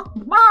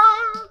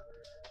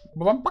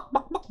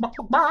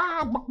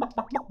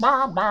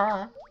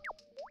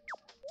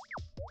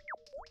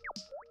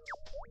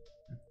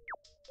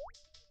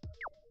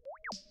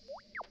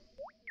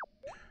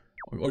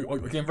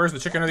came first, the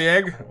chicken or the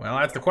egg? Well,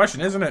 that's the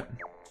question, isn't it?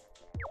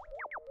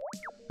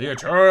 The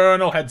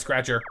eternal head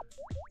scratcher.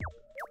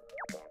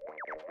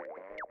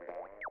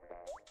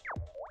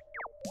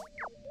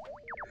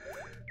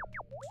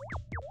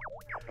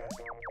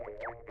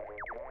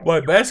 My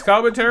best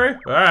commentary?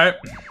 Alright.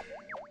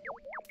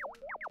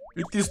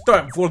 It is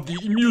time for the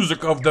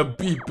music of the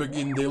people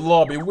in the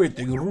lobby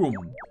waiting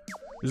room.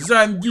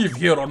 Zangief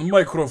here on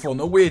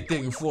microphone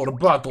waiting for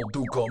battle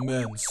to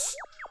commence.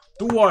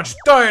 To watch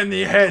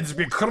tiny heads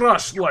be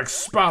crushed like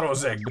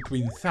Sparrow's egg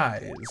between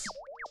thighs.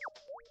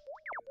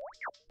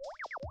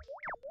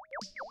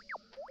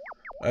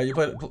 You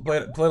played a little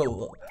bit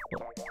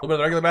of the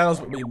regular battles,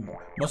 but you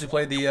mostly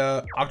played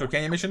the Octo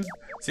Canyon mission.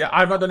 See,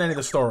 I've not done any of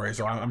the story,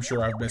 so I'm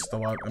sure I've missed a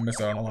lot. I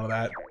missed out on a lot of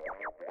that.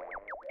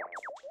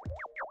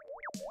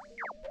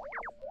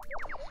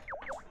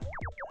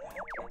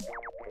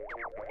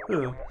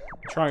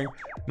 Trying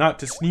not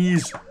to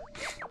sneeze.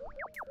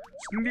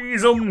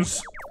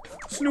 Sneezums!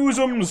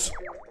 Snoozums!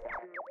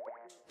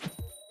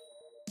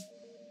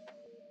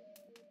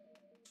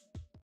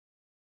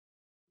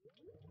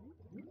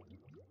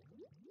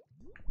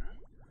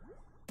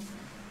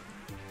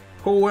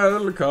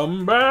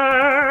 Welcome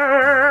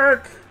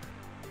back!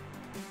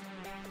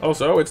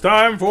 Also, it's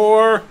time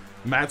for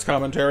Matt's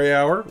commentary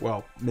hour.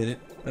 Well,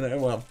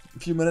 well, a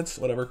few minutes,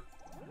 whatever.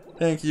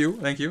 Thank you,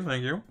 thank you,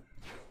 thank you.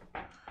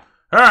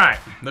 Alright,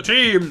 the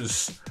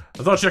teams,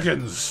 the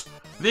chickens,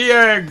 the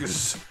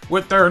eggs,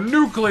 with their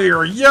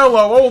nuclear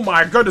yellow, oh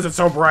my goodness, it's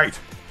so bright.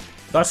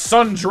 The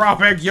sun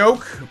drop egg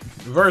yolk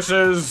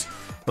versus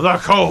the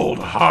cold,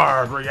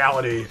 hard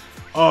reality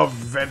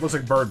of, it looks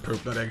like bird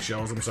poop, not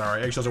eggshells, I'm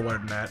sorry, eggshells are wetter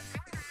than that.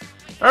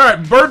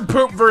 Alright, bird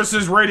poop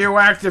versus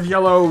radioactive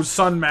yellow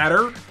sun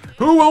matter.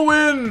 Who will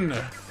win?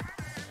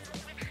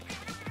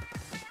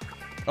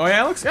 Oh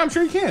yeah, Alex? Yeah, I'm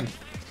sure you can.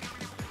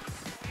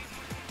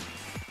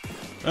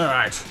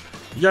 Alright.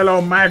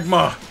 Yellow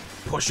magma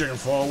pushing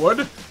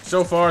forward.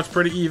 So far, it's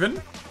pretty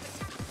even.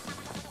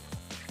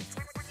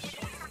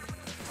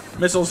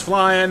 Missiles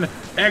flying.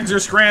 Eggs are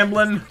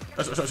scrambling.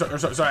 Sorry.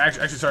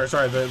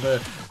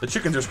 The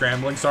chickens are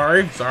scrambling.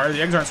 Sorry.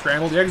 The eggs aren't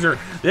scrambled.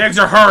 The eggs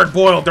are hard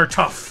boiled. They're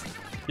tough.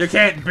 You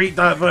can't beat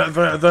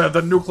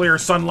the nuclear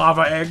sun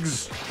lava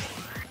eggs.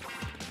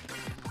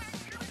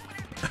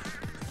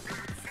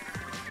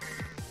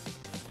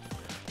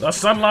 The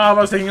sun lava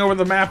is taking over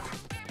the map.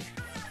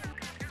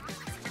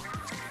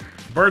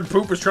 Bird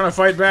poop is trying to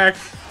fight back.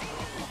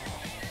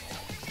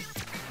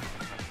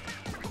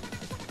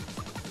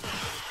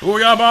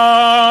 Booyah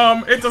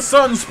bomb! It's a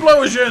sun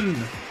explosion!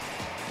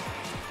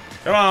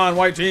 Come on,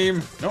 white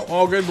team. No,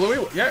 all good,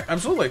 Bluey. Yeah,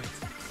 absolutely.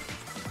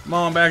 Come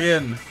on, back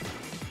in.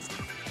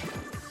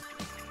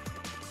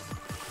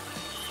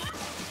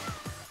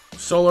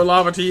 Solar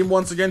lava team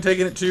once again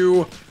taking it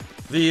to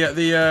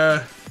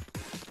the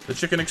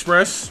Chicken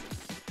Express.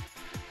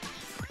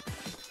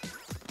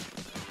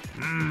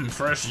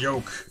 Fresh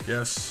yolk,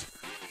 yes.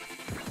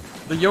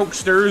 The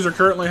yolksters are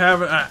currently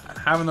having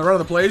the run of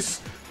the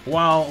place,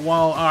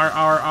 while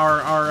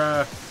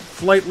our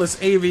flightless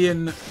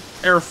avian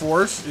air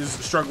force is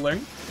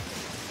struggling.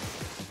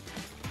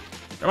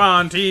 Come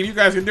on, team, you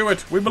guys can do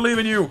it. We believe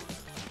in you.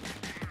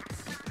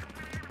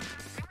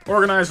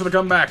 Organize for the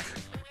comeback.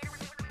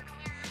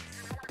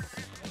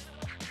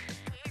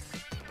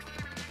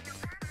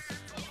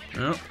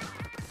 Yep.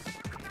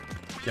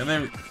 Can they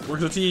work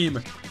as a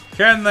team?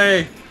 Can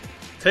they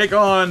take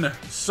on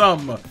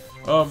some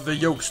of the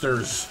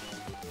yolksters?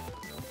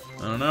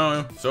 I don't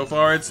know. So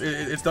far,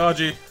 it's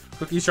dodgy.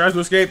 Cookies tries to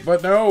escape,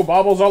 but no,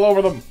 Bobble's all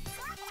over them.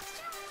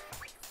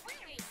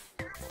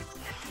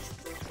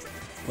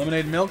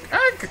 Lemonade milk?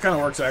 It kind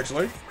of works,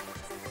 actually.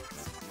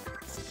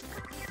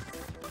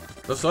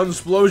 The sun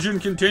explosion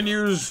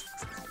continues,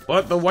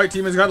 but the white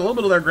team has got a little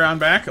bit of their ground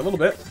back. A little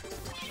bit.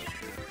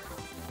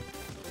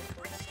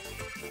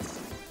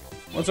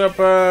 What's up,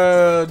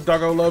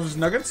 Doggo Loves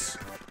Nuggets?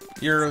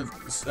 Your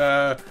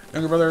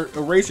younger brother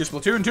erased your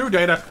Splatoon 2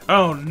 data.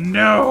 Oh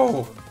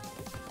no!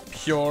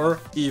 Pure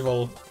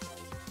evil.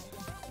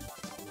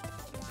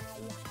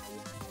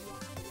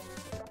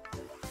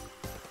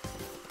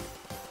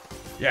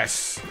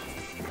 Yes.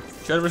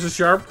 Cheddar versus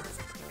Sharp.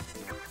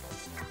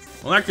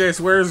 Well, in that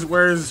case, where's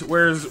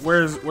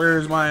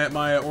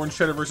my orange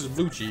cheddar versus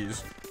blue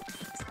cheese?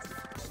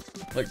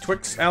 Like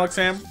Twix, Alex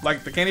Sam?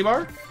 Like the candy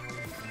bar?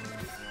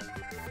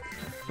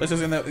 This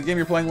is in the game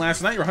you're playing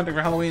last night. You were hunting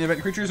for Halloween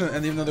event creatures,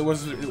 and even though they're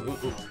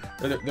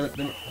meant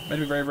to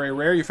be very, very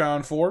rare, you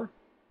found 4.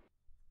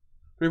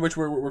 3 of which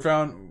were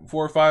found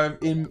 4 or 5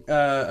 in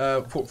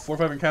 4 or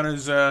 5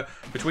 encounters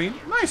between.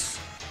 Nice.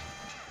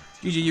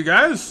 GG, you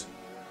guys.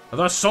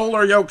 The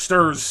Solar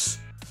Yolksters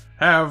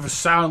have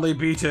soundly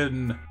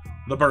beaten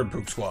the Bird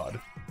Poop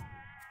Squad.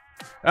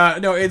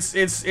 No, it's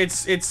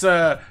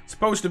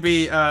supposed to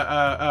be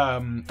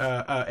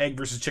egg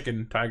versus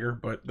chicken tiger,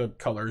 but the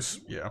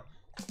colors, yeah.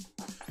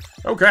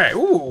 Okay,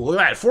 ooh, look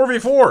at that,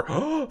 4v4!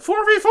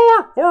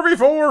 4v4!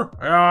 4v4!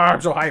 Ah, I'm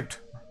so hyped.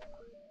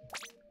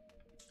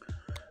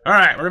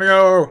 Alright, we're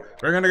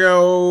gonna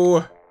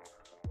go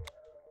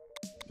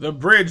the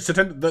bridge to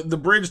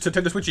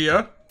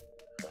Tendaswitchia.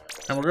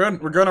 And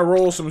we're gonna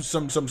roll some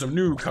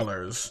new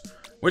colors.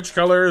 Which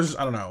colors?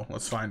 I don't know.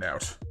 Let's find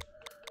out.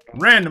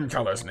 Random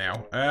colors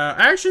now.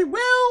 Actually,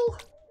 well,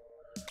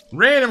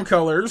 random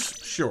colors,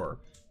 sure.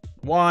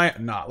 Why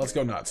not? Let's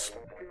go nuts.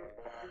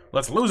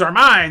 Let's lose our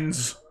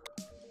minds.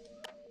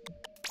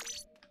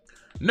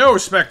 No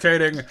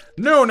spectating,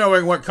 no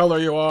knowing what color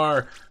you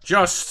are.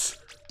 Just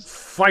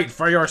fight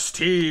for your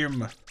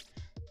team.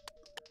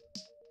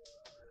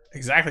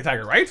 Exactly,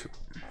 Tiger, right?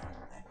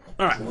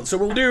 Alright, so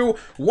we'll do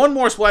one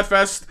more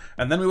Splatfest,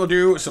 and then we will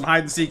do some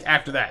hide and seek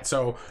after that.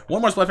 So,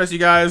 one more Splatfest, you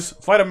guys.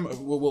 Fight them.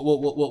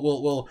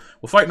 We'll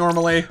fight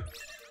normally.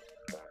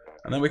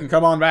 And then we can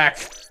come on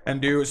back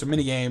and do some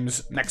mini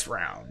games next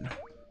round.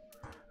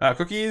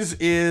 Cookies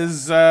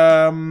is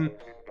Samuel,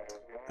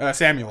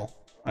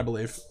 I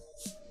believe.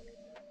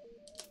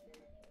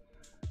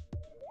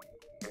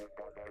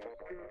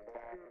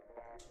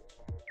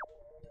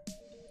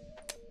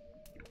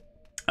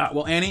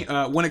 Well, Annie,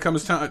 when it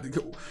comes time,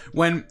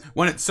 when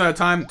it's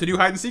time to do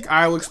hide and seek,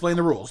 I'll explain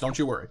the rules. Don't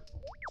you worry.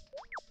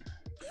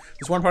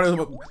 This one part of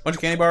a bunch of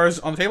candy bars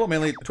on the table,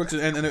 mainly Twix,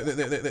 and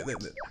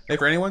they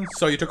for anyone.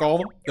 So you took all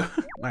of them.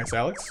 Nice,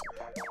 Alex.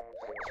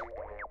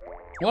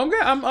 Well,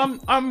 I'm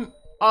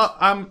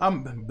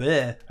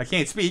bleh. I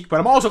can't speak, but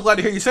I'm also glad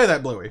to hear you say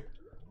that, Bluey.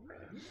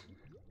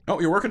 Oh,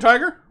 you're working,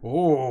 Tiger?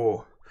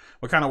 Oh,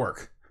 what kind of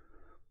work?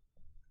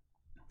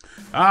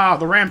 Ah,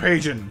 the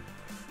rampaging.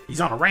 He's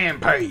on a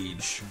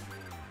rampage,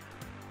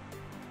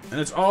 and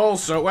it's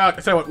also well. I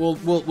tell you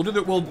what, we'll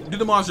do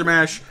the monster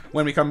mash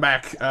when we come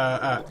back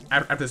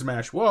after this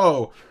mash.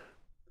 Whoa,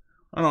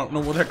 I don't know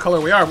what the heck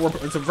color we are.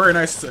 It's a very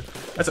nice.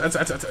 It's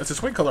a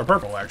sweet color,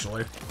 purple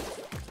actually.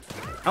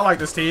 I like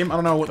this team. I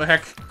don't know what the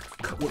heck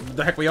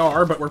we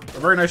are, but we're a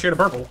very nice shade of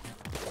purple.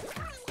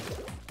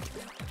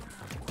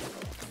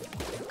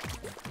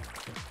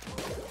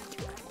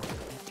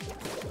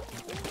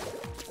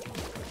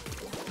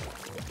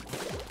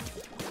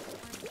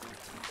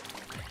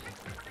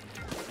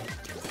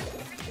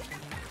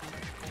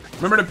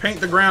 Remember to paint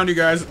the ground, you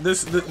guys.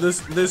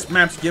 This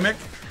map's gimmick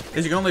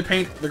is you can only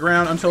paint the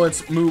ground until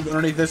it's moved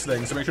underneath this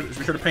thing. So make sure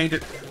to paint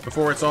it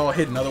before it's all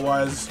hidden.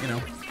 Otherwise, you know,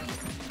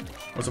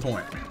 what's the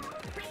point?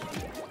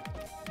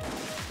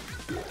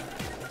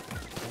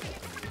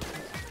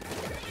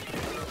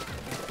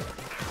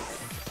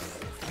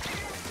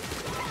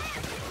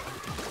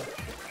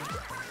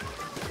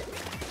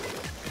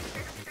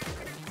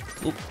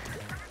 Oop.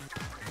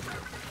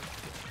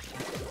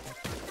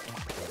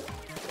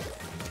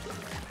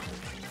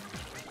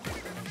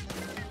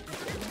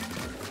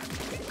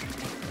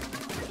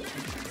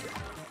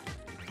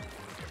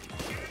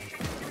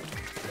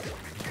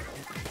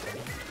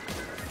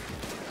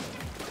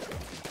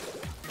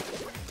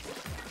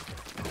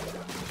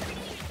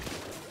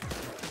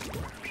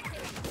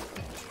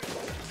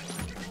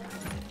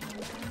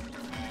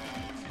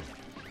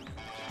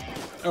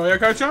 Oh yeah,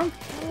 Kai-chan?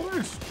 Oh,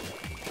 nice.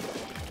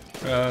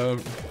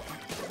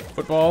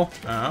 Football.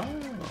 Oh.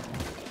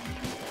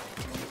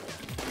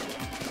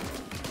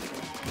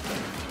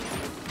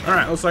 All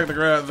right, looks like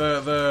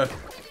the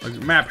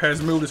map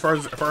has moved as far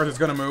as it's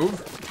gonna move.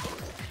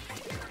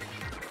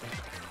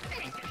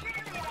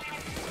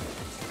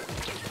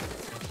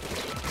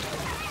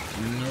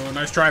 No,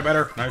 nice try,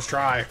 better. Nice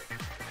try.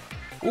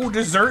 Ooh,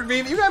 dessert,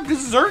 baby. You have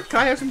dessert? Can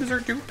I have some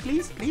dessert too?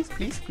 Please, please,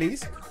 please,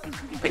 please.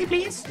 Please,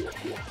 please.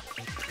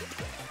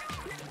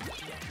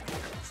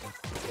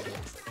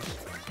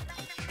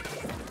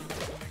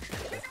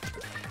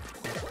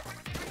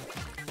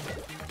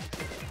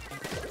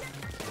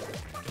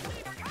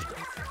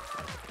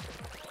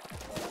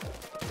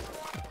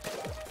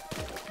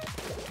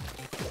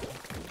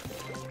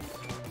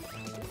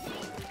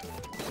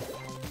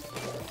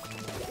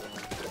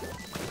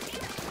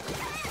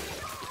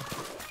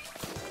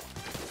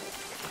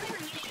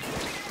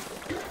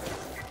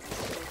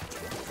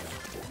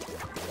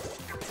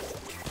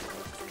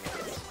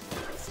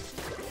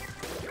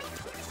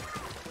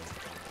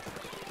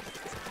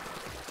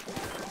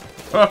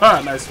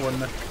 Haha, nice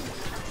one.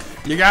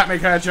 You got me,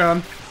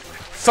 Kai-chan.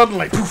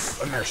 Suddenly,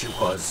 poof, and there she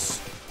was.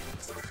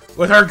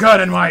 With her gun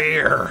in my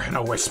ear and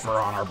a whisper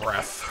on her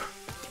breath.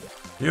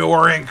 You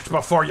were inked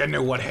before you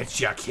knew what hit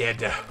ya,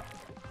 kid.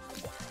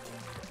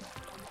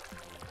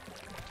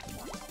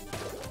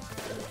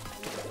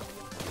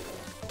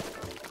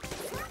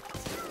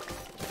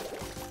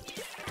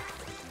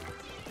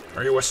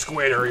 Are you a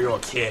squid or are you a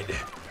kid?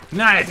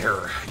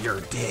 Neither.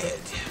 You're dead.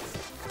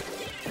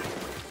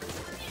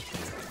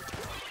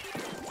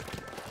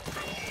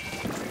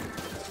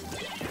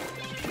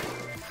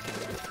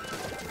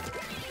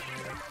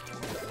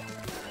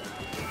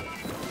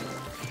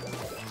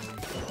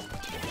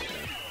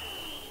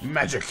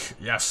 Magic,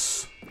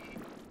 yes.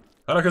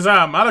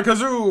 Alakazam,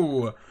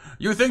 Alakazoo!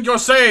 You think you're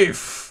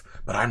safe,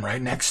 but I'm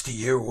right next to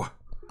you.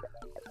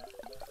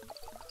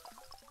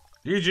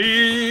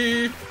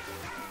 GG!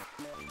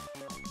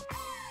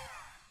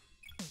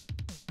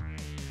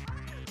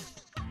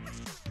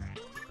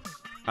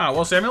 Ah,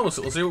 well, Samuel, we'll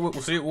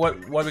see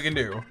what we can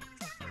do.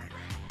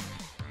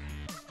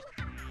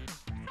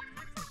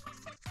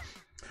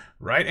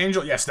 Right,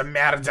 Angel? Yes, the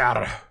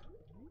murder.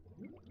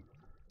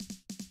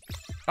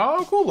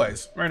 Oh, cool,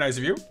 Blaze. Very nice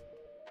of you.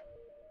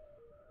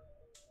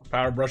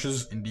 Power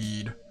brushes,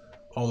 indeed.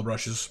 All the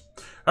brushes.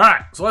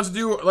 Alright, so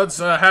let's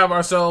have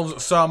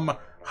ourselves some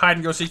hide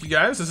and go seek, you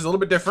guys. This is a little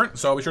bit different,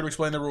 so be sure to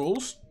explain the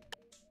rules.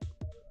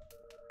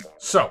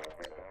 So,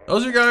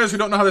 those of you guys who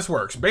don't know how this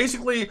works,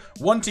 basically,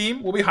 one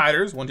team will be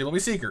hiders, one team will be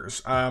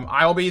seekers.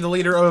 I'll be the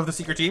leader of the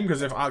seeker team,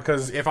 because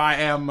if I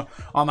am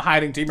on the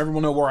hiding team,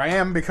 everyone will know where I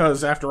am,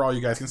 because after all, you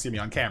guys can see me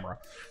on camera.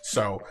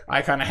 So,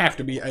 I kind of have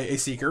to be a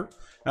seeker.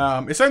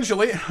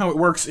 Essentially, how it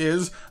works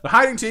is, the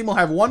hiding team will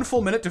have 1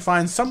 full minute to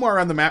find somewhere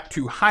around the map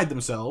to hide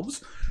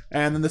themselves,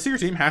 and then the seeker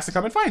team has to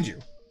come and find you.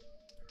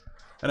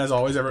 And as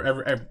always,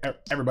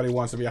 everybody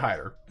wants to be a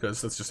hider,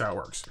 because that's just how it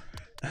works.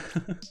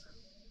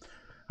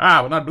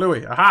 Ah, but not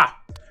Bluey. Aha!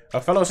 A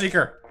fellow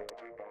seeker.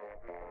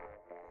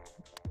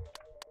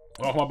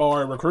 Oh, my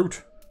boy,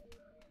 recruit.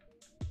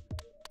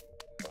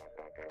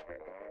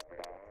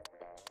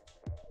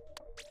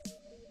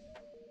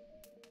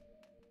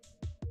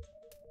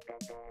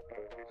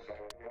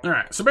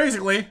 Alright, so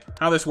basically,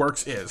 how this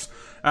works is,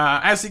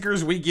 as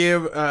seekers, we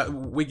give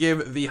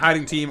the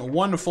hiding team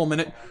 1 full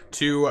minute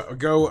to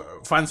go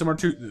find somewhere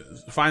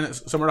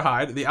to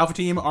hide. The Alpha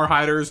team are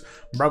hiders,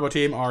 Bravo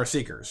team are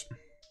seekers.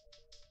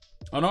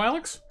 Oh no,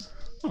 Alex?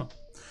 Huh.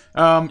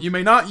 You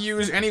may not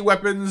use any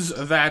weapons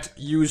that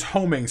use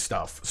homing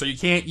stuff. So you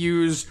can't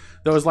use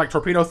those like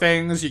torpedo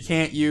things. You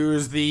can't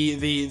use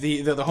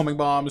the homing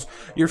bombs.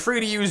 You're free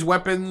to use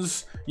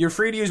weapons. You're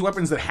free to use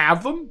weapons that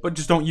have them, but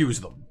just don't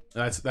use them.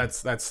 That's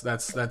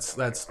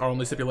our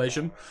only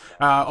stipulation.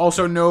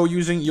 Also, no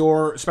using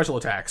your special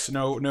attacks.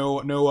 No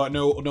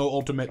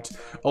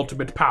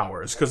ultimate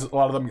powers, because a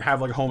lot of them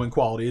have like homing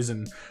qualities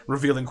and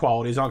revealing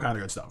qualities, all kind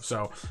of good stuff.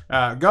 So,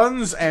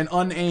 guns and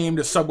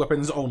unaimed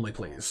sub-weapons only,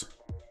 please.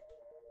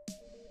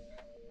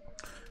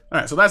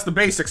 Alright, so that's the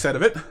basic set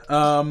of it.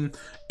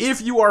 If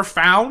you are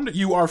found,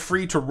 you are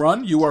free to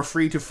run, you are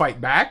free to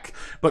fight back,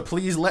 but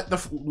please let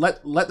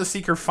the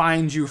seeker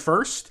find you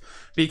first,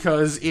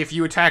 because if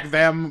you attack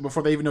them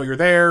before they even know you're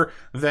there,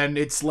 then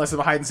it's less of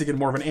a hide and seek and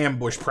more of an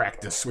ambush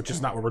practice, which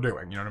is not what we're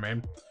doing, you know what I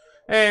mean?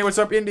 Hey, what's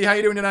up, Indy? How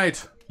you doing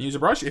tonight? Use a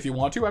brush if you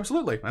want to,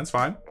 absolutely, that's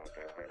fine.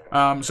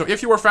 So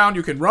if you are found,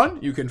 you can run,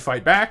 you can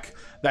fight back.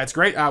 That's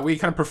great. We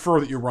kind of prefer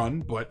that you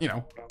run, but, you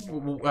know,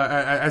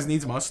 as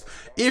needs must.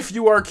 If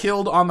you are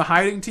killed on the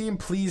hiding team,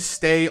 please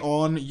stay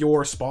on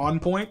your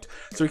spawn point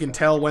so we can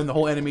tell when the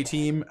whole enemy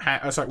team,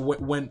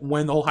 when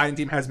the whole hiding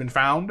team has been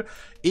found.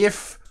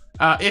 If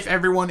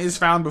everyone is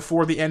found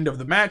before the end of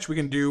the match, we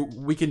can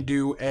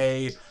do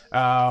a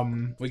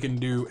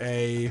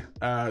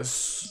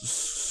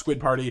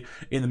squid party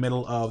in the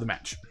middle of the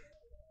match.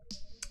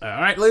 All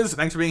right, Liz,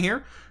 thanks for being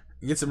here.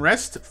 Get some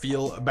rest.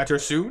 Feel better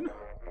soon.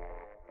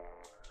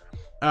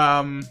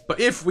 But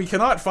if we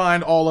cannot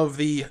find all of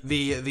the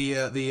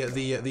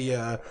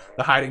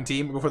hiding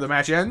team before the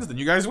match ends, then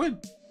you guys win.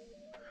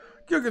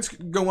 It's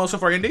going well so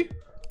far, Indy.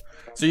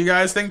 So you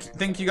guys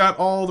think you got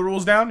all the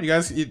rules down? You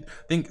guys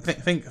think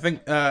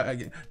got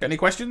any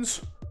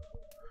questions?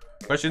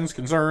 Questions,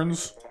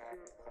 concerns,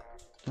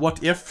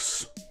 what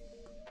ifs?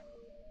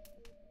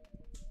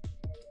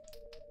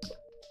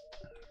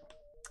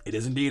 It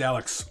is indeed,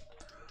 Alex.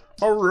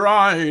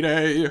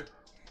 Alrighty.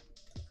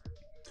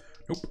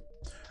 Nope.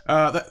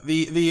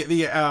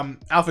 The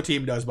Alpha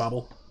team does,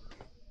 Bobble.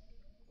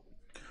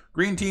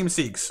 Green team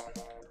seeks.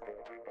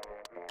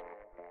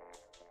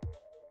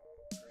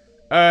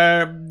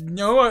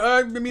 No,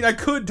 I mean, I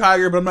could,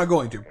 Tiger, but I'm not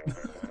going to.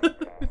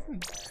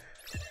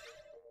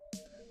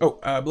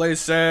 Oh, Blaze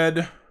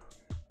said...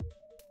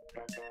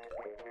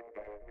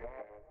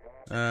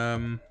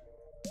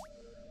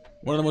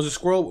 one of them was a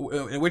squirrel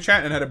in a witch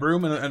hat and had a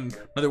broom, and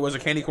another was a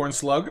candy corn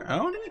slug.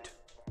 Oh, neat.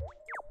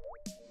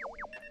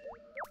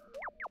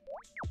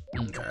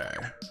 Okay.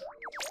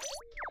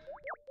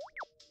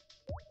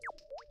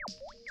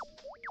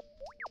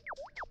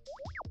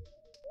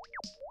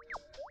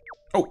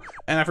 Oh,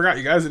 and I forgot,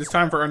 you guys, it is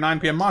time for our 9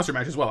 PM monster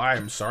match as well. I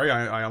am sorry,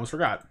 I almost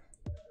forgot.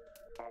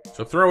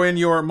 So throw in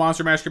your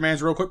monster match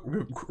commands real quick,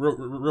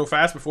 real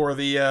fast before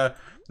the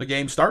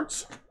game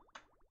starts.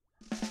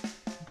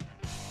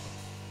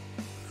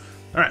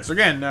 Alright, so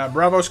again,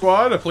 Bravo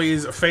Squad,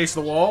 please face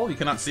the wall. You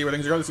cannot see where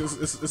things are going.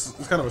 This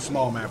is kind of a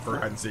small map for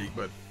hide and seek,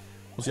 but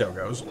we'll see how it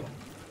goes.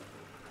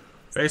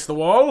 Face the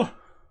wall.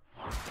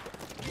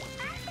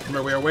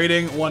 Remember, we are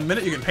waiting 1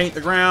 minute. You can paint the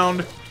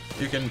ground.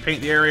 You can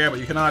paint the area, but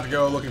you cannot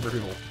go looking for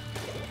people.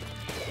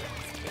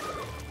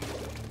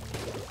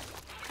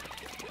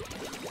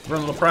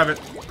 Run a little private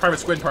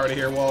squid party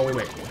here while we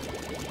wait.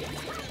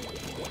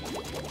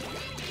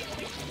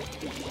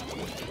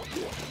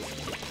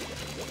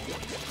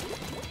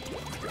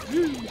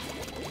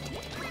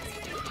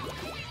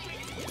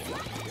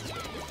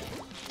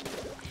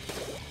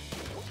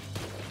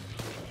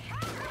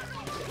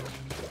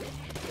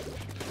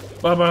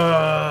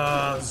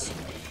 Bubba's.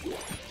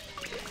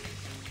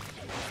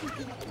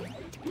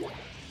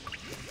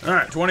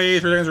 Alright,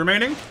 23 seconds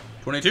remaining.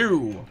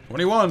 22,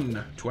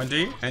 21,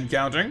 20, and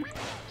counting.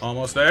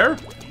 Almost there.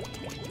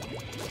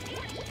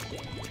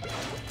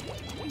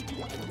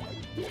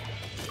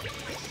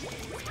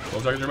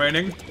 12 seconds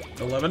remaining.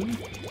 11,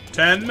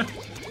 10,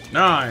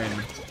 9,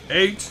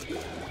 8,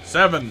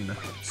 7,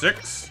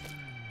 6,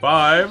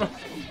 5,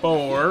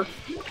 4,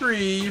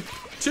 3,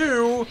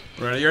 2,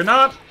 ready or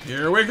not,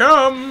 here we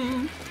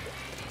come!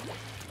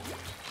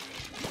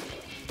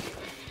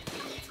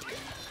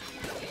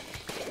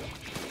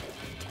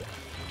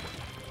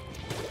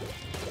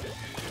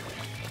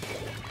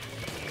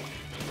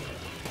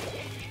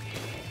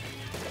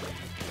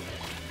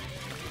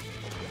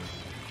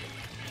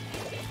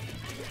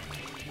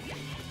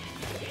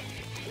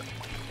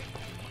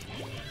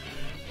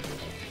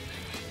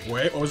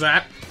 Wait, what was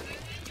that?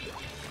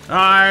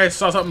 I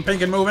saw something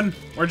pink and moving.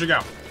 Where'd you go?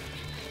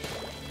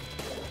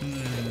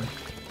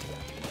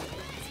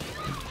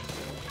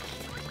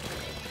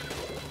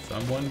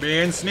 Someone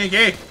being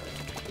sneaky.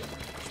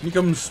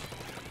 Sneakums.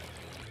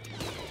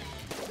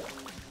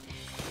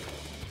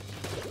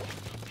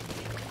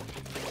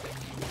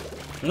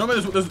 You know,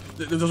 this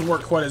doesn't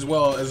work quite as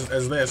well as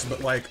this,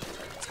 but like,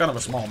 it's kind of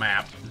a small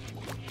map.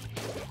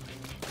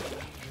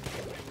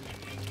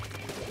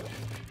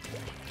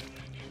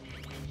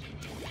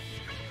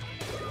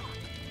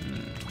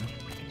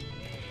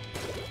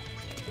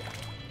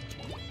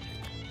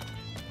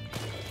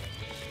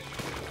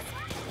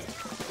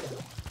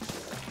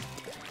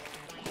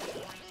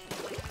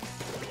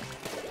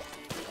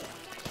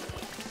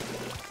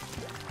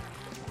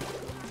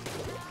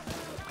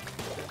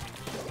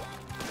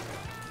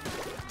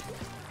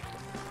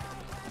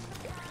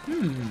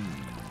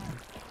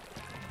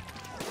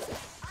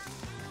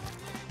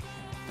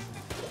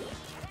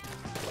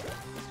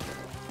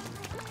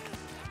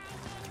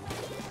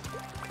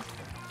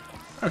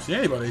 I don't see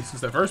anybody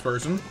since that first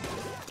person.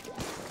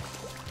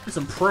 Get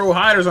some pro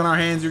hiders on our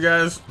hands, you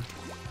guys.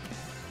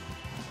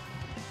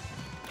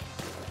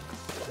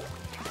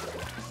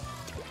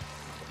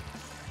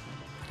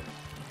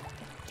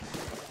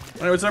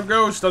 Hey, what's up,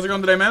 Ghost? How's it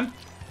going today, man?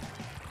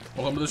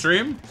 Welcome to the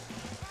stream.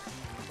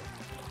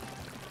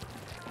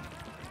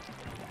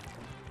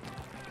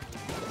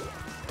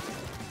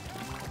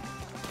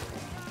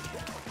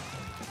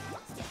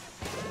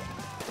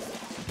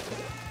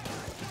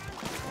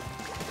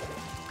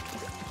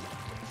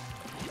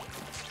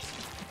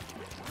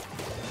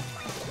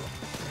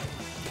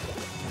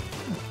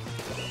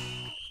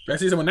 I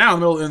see someone now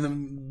in the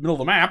middle of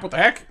the map. What the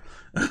heck?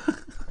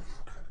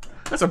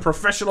 That's a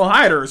professional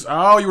hiders.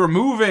 Oh, you were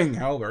moving.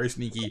 Oh, very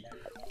sneaky.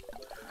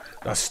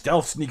 A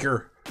stealth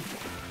sneaker.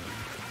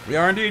 We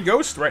are indeed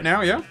Ghost right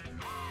now, yeah.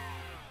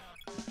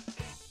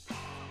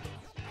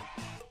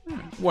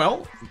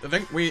 Well, I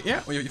think we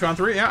found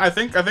 3. Yeah, I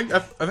think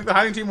the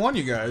hiding team won,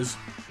 you guys.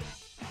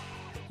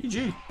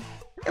 GG.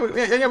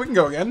 Yeah, we can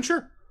go again,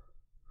 sure.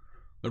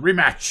 The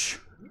rematch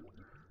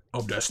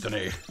of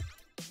Destiny.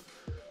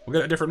 We'll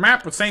get a different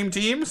map with same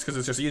teams, because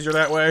it's just easier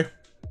that way.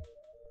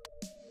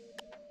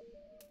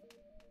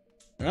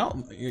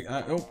 Well,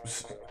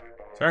 oops.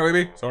 Sorry,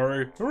 baby.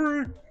 Sorry.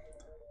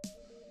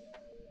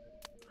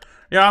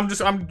 Yeah, I'm just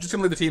gonna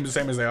leave the teams the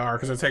same as they are,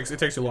 because it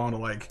takes too long to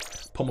like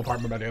pull them apart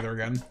one by the other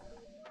again.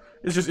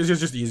 It's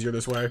just easier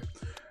this way.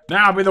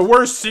 Now I'll be the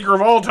worst seeker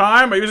of all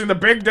time by using the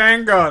big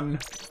dang gun.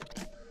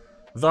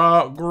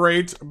 The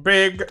great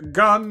big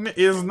gun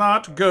is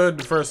not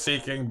good for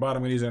seeking, but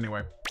I'm gonna use it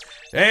anyway.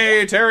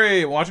 Hey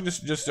Terry, watching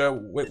just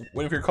waiting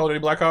for your Call of Duty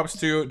Black Ops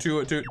to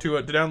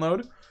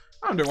download.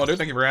 I'm doing well, dude.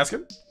 Thank you for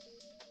asking.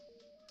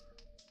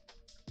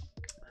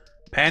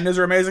 Pandas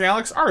are amazing,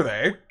 Alex. Are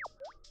they?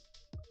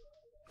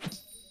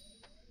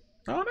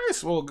 Oh,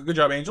 nice. Well, good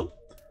job, Angel.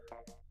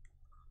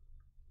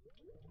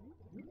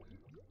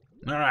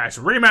 All right,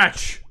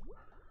 rematch.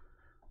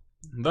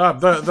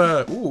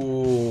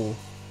 Ooh,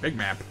 big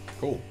map.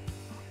 Cool.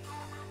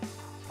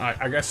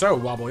 I guess so,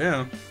 Wobble.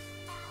 Yeah.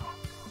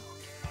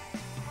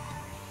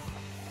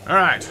 All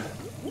right,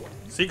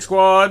 Seek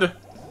Squad,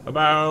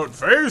 about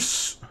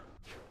face.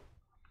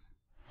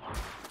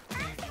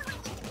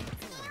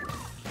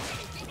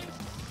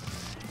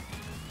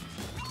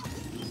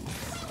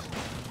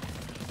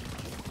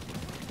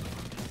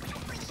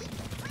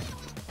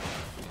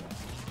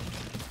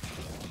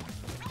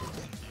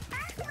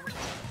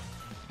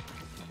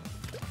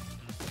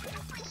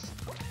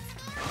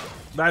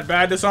 That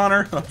bad,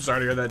 Dishonor? I'm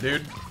sorry to hear that,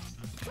 dude.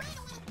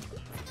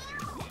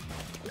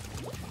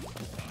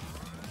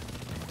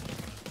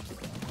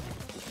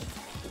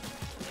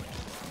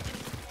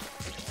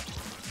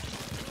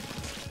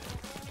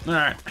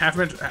 Alright, half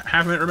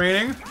a minute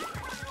remaining.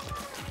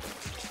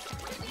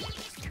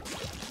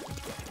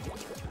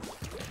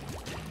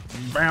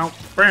 Bow,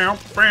 bow,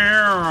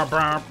 bow,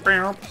 bow,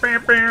 bow, bow,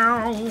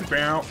 bow,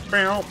 bow,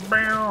 bow,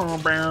 bow,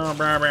 bow,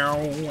 bow,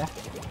 bow.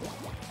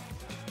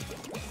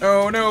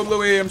 Oh no,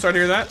 Bluey, I'm sorry to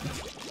hear that.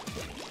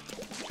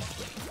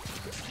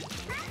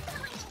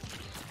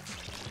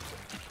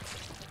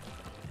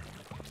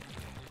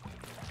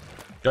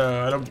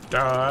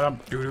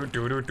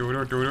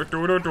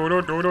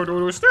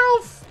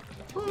 Stealth!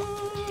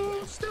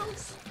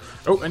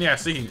 Stealth! Oh, and yeah,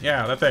 see,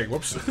 yeah, that thing.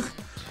 Whoops.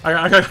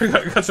 I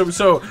got so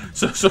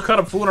kind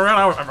of fooling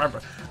around.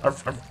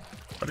 I've got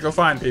to go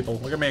find people.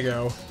 Look at me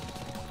go.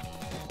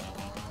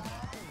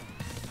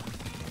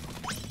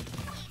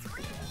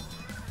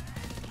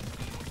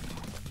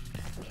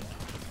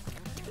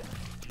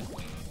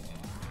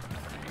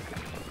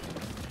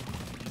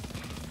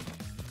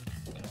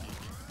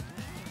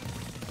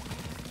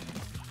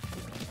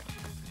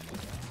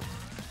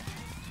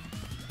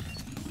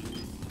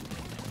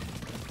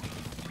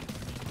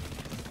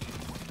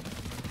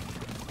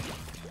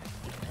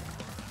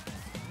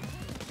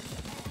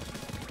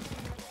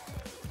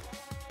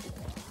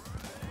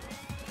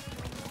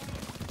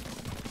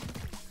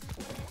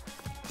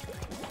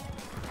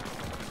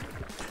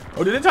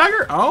 Oh, did it,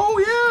 Tiger?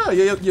 Oh, yeah.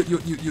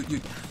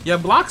 You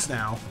have blocks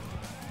now.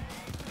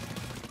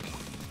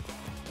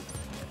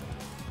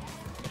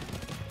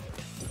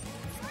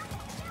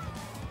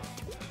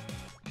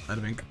 Out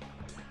of ink.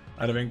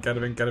 Out of ink, out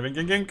of ink, out of ink,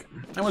 ink, ink.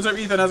 And what's up,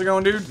 Ethan? How's it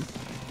going, dude?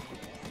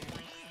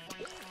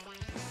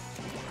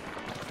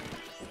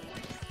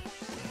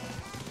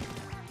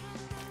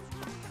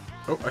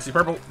 Oh, I see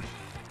purple.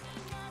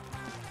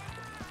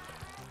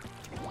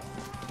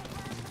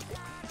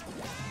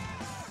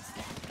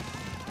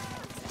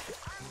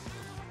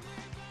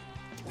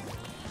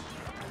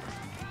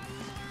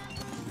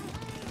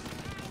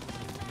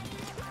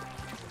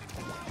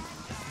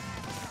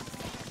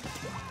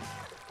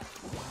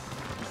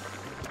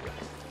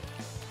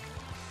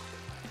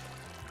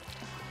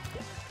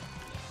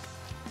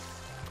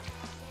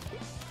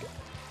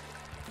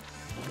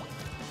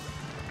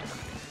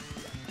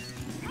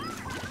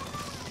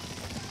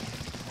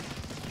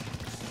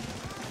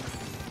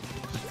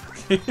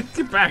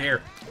 Get back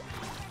here.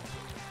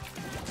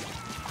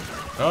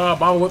 Oh,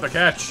 Bobble with the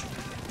catch.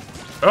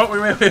 Oh,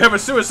 we have a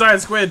suicide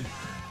squid.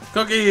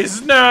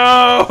 Cookies,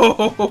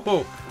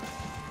 no!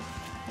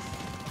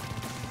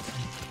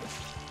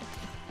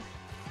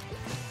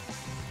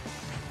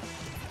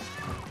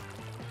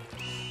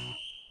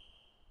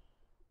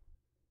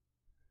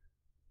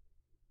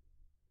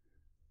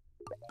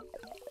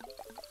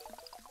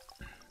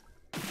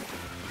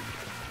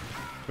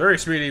 Very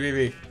speedy,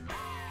 BB.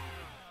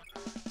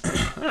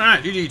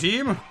 Alright, GG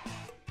team.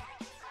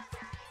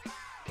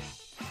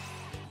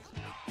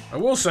 I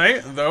will say,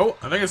 though,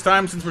 I think it's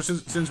time,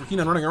 since we're keen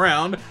on running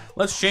around,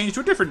 let's change to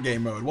a different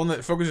game mode. One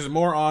that focuses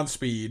more on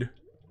speed.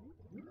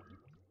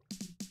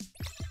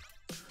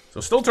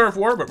 So still Turf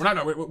War, but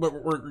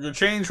we're gonna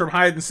change from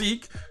hide and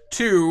seek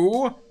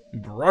to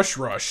Brush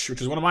Rush,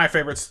 which is one of my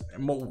favorites,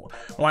 one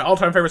of my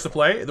all-time favorites to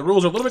play. The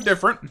rules are a little bit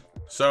different,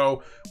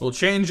 so we'll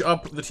change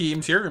up the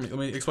teams here. Let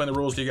me explain the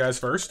rules to you guys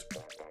first.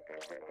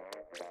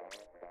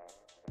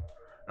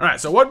 Alright,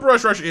 so what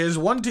Brush Rush is,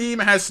 one team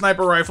has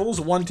sniper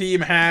rifles, one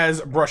team has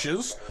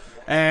brushes,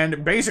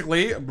 and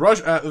basically,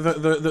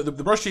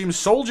 the brush team's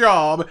sole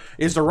job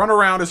is to run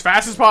around as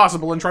fast as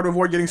possible and try to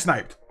avoid getting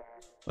sniped.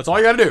 That's all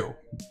you gotta do.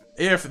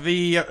 If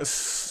the,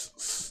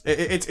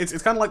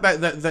 it's kind of like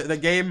the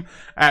game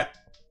at,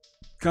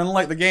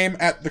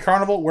 the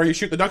carnival where you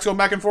shoot the ducks going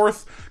back and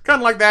forth, kind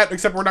of like that,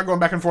 except we're not going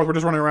back and forth, we're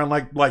just running around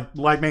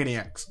like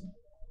maniacs.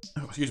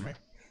 Oh, excuse me.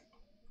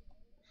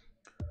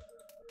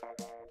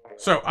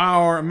 So,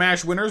 our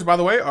MASH winners, by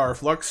the way, are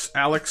Flux,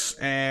 Alex,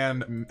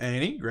 and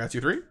Annie. Grats, you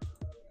three.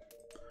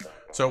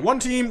 So, one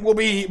team will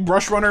be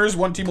brush runners,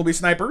 one team will be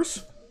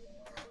snipers.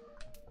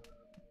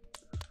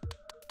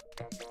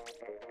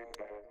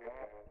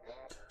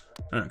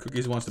 Alright,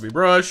 Cookies wants to be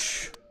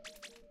brush.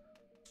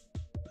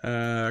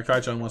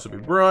 Kai-chan wants to be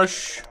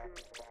brush.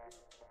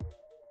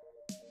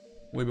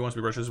 Weeby wants to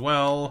be brush as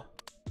well.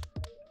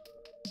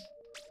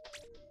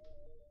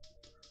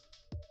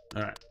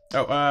 Alright.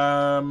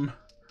 Oh,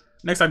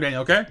 next time,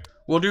 Daniel, okay?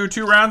 We'll do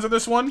 2 rounds of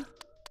this one.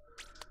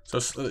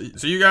 So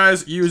you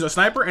guys use a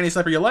sniper, any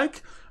sniper you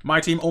like. My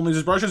team only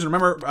uses brushes.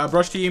 Remember,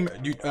 brush team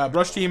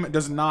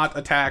does not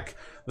attack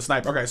the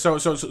sniper. Okay, so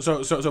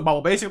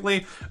Bubble,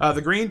 basically,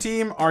 the green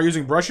team are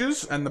using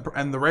brushes, and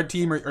the red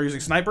team are using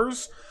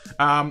snipers.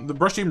 The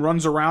brush team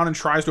runs around and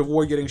tries to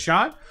avoid getting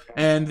shot,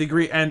 and the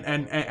green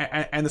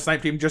and the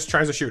snipe team just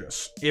tries to shoot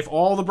us. If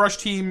all the brush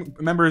team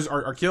members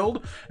are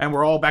killed and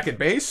we're all back at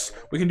base,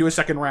 we can do a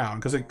second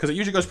round because it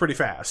usually goes pretty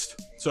fast.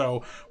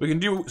 So we can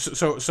do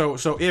so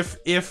if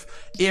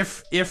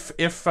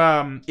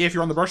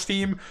you're on the brush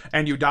team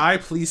and you die,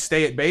 please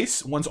stay at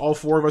base. Once all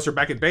 4 of us are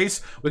back at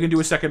base, we can do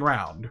a second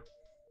round.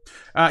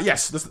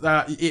 Yes, this,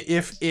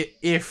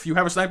 if you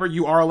have a sniper,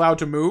 you are allowed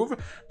to move,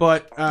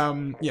 but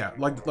yeah,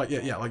 like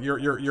you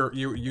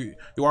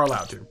are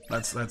allowed to.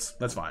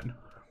 That's fine.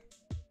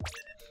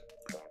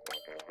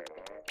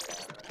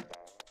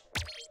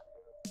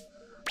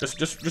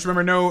 Just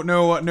remember,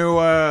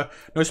 no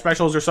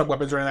specials or sub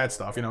weapons or any of that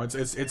stuff. You know,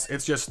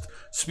 it's just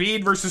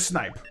speed versus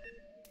snipe.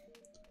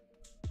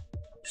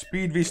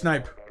 Speed v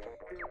snipe.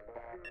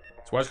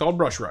 That's why it's called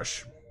Brush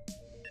Rush.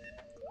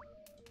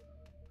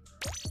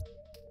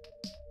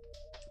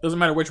 Doesn't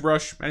matter which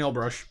brush, any old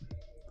brush.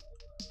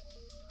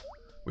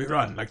 We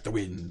run like the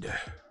wind.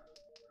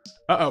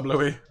 Uh-oh,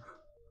 Bluey.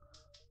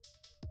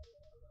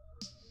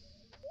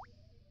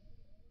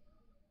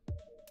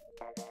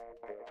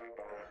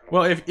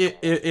 Well, if you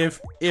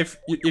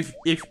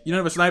don't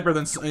have a sniper,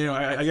 then you know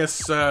I guess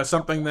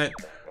something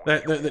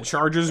that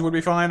charges would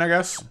be fine. I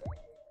guess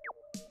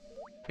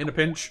in a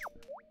pinch.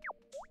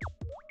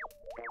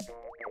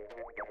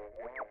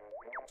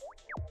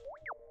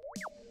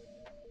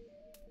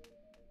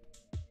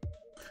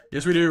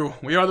 Yes, we do.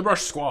 We are the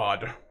Brush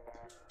Squad.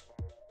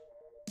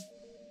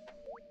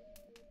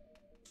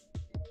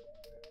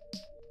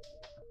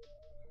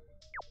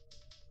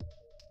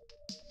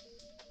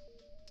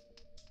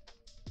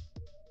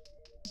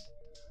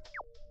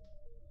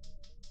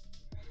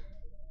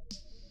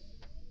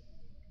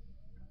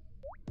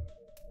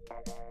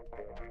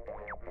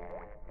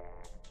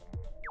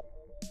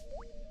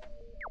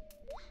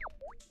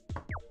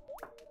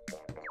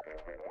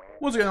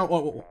 once again, I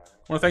want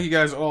to thank you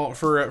guys all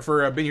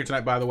for being here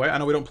tonight, by the way. I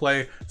know we don't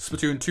play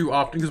Splatoon too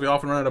often because we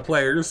often run out of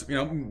players, you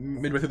know,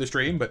 midway through the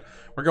stream, but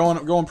we're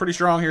going pretty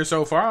strong here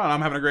so far, and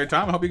I'm having a great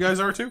time. I hope you guys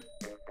are too.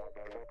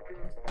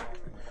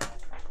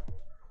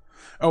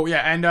 Oh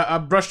yeah,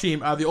 and Brush Team.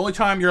 The only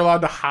time you're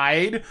allowed to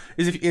hide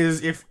is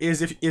if you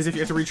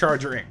have to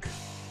recharge your ink.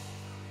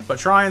 But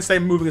try and stay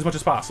moving as much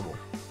as possible.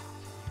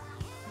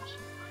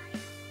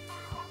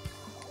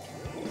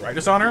 Right,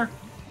 Dishonor?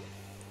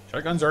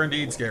 Shotguns are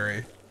indeed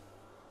scary.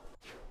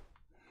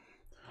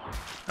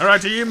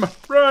 Alright, team,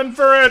 run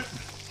for it!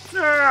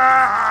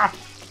 Ah!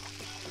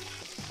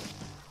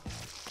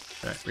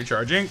 Okay,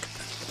 recharge ink.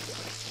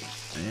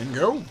 And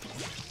go.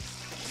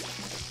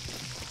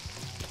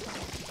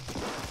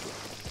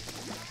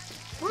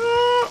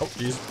 Oh,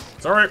 jeez.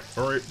 Sorry.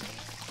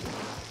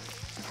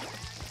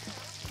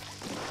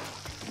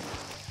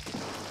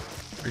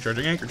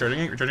 Recharging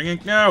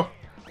ink. No!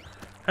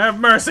 Have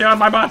mercy on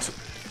my butt!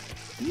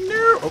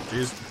 No! Oh,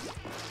 jeez.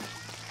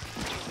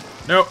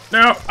 No,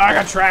 I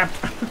got trapped!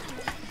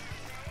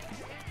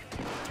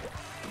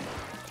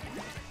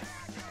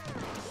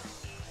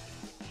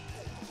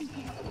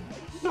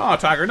 No,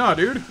 Tiger, no,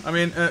 dude. I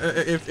mean,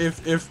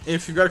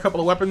 if you've got a couple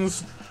of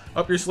weapons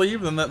up your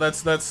sleeve, then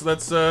that's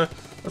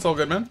all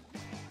good, man.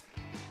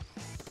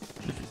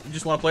 If you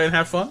just want to play and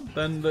have fun,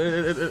 then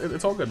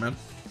it's all good, man.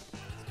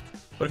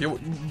 But if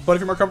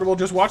you're more comfortable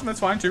just watching,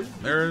 that's fine too.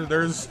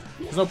 There's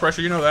no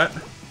pressure, you know that.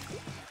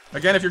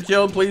 Again, if you're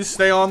killed, please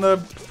stay on the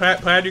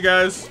pad, you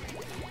guys.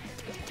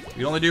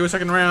 You only do a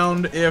second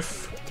round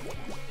if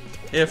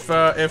you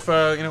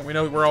know, we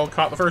know we're all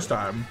caught the first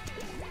time.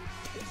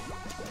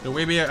 So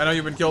Weeby, I know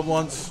you've been killed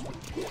once.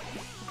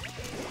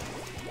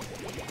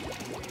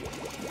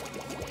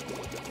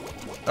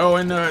 Oh,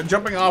 and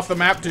jumping off the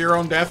map to your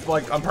own death,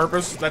 like on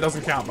purpose, that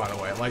doesn't count, by the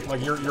way. Like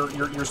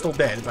you're still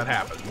dead if that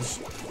happens.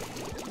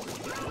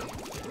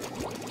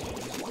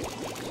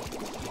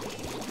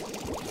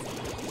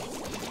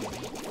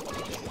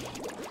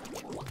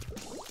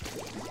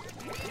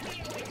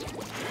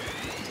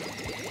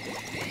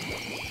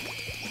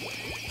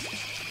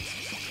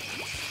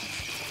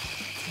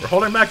 We're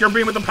holding back your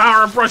beam with the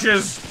power of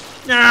brushes.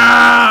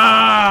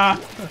 Ah!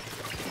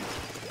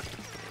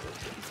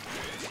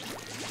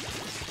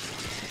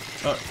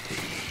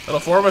 Little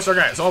four of us.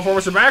 Okay, so all four of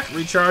us are back.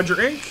 Recharge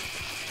your ink,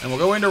 and we'll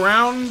go into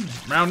round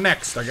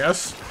next, I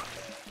guess.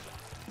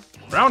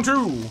 Round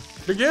 2,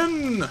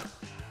 begin.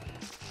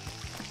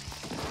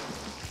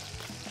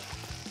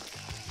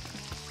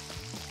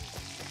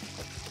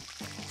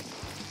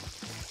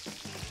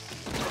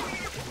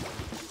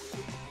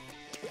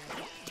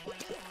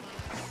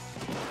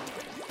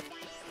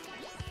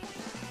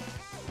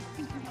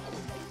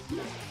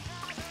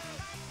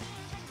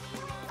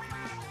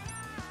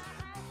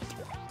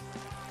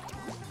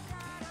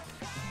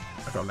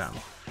 I fell down.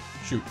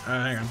 Shoot.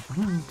 Hang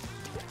on.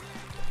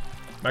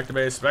 Back to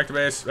base.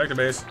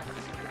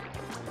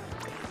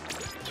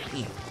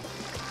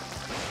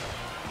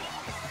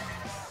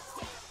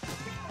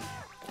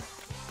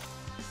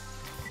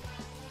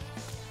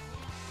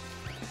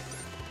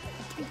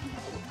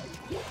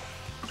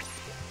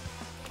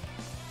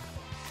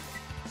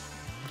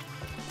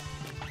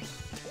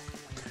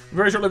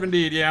 Very short-lived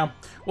indeed, yeah.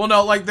 Well,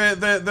 no, like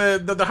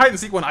the hide and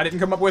seek one I didn't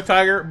come up with,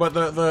 Tiger, but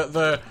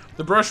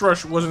the brush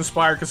rush was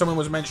inspired because someone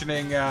was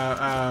mentioning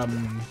I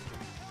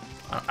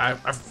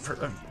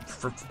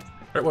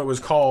forget what it was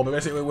called, but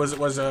basically it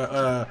was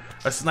a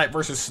snipe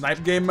versus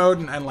snipe game mode,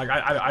 and like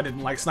I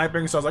didn't like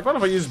sniping, so I was like, what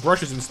if I use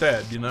brushes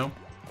instead, you know?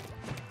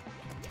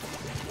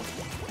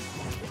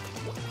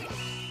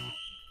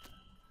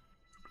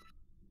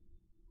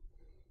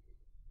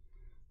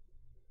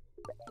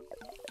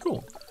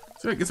 Cool.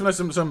 So get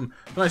some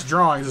nice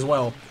drawings as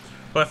well.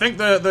 But I think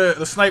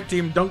the snipe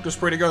team dunked us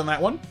pretty good on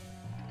that one.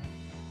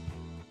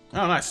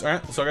 Oh, nice. All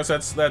right. So I guess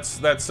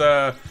that's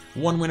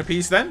 1 win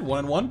apiece then.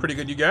 1-1. Pretty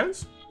good, you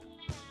guys.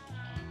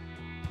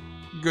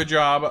 Good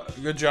job.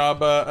 Good job,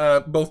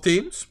 both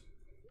teams.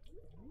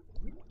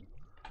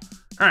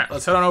 All right.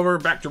 Let's head on over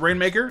back to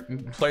Rainmaker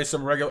and play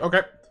some regular.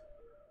 Okay.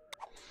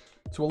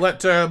 So we'll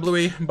let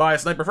Bluey buy a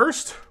sniper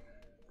first.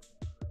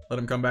 Let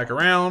him come back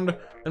around.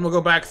 Then we'll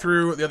go back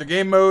through the other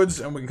game modes,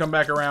 and we can come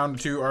back around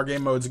to our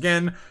game modes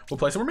again. We'll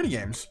play some more mini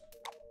games.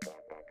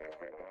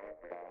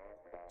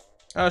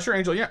 Sure,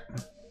 Angel. Yeah.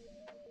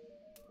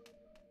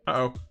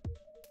 Uh-oh.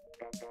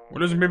 We're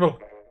losing people.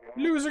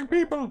 Losing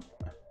people.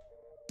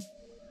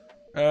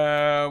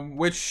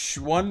 Which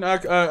one?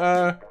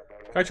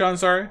 Kai-chan,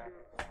 sorry.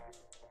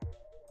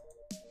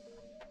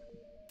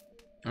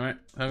 Alright.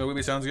 Having a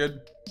Weeby sounds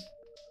good.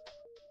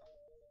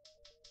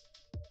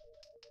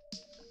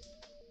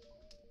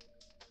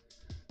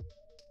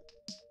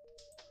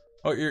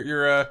 Oh,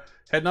 you're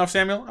heading off,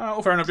 Samuel?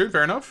 Oh, fair enough, dude.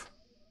 Fair enough.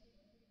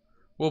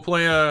 We'll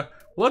play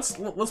let's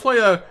play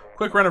a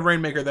quick round of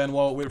Rainmaker then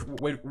while we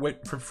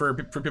wait for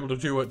people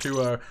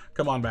to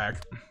come on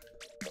back.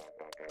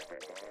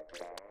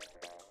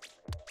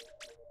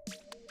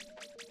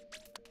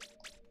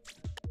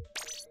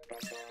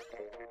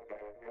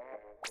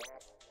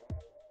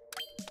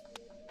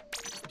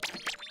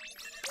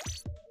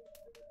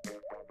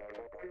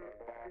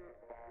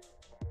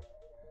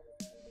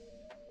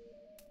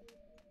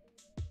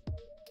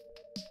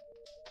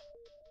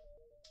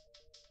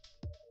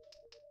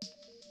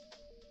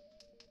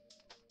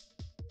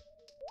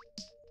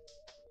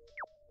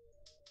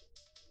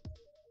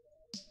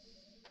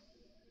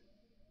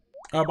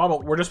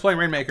 Bobble, we're just playing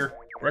Rainmaker.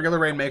 Regular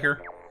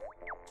Rainmaker.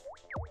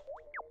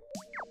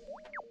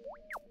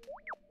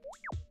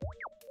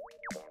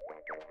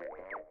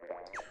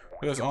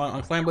 Because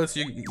on Clan Blitz,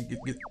 you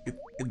get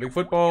the big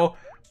football.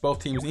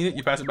 Both teams need it.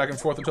 You pass it back and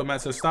forth until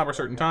Matt says stop a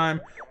certain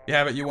time. You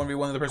have it, you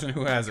 1v1 the person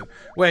who has it.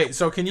 Wait,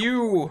 so can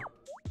you...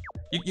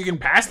 You can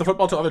pass the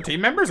football to other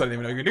team members? I didn't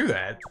even know you could do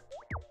that.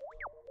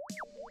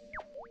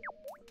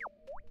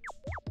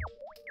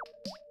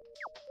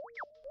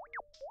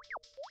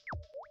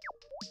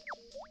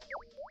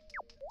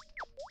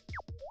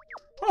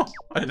 Oh,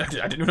 I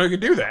didn't even know you could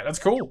do that. That's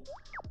cool.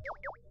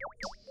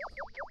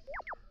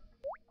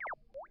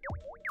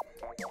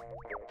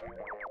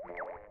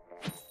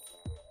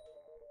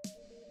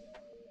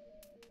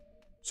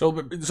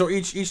 So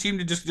each team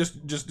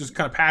just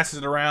kind of passes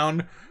it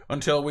around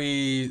until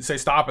we say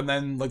stop, and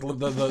then like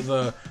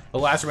the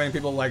last remaining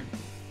people like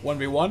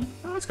 1v1.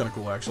 Oh, that's kind of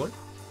cool actually.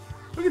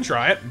 We can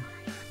try it.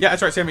 Yeah,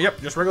 that's right, Sammy.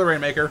 Yep, just regular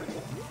Rainmaker.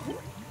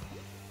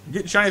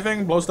 Get shiny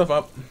thing, blow stuff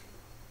up.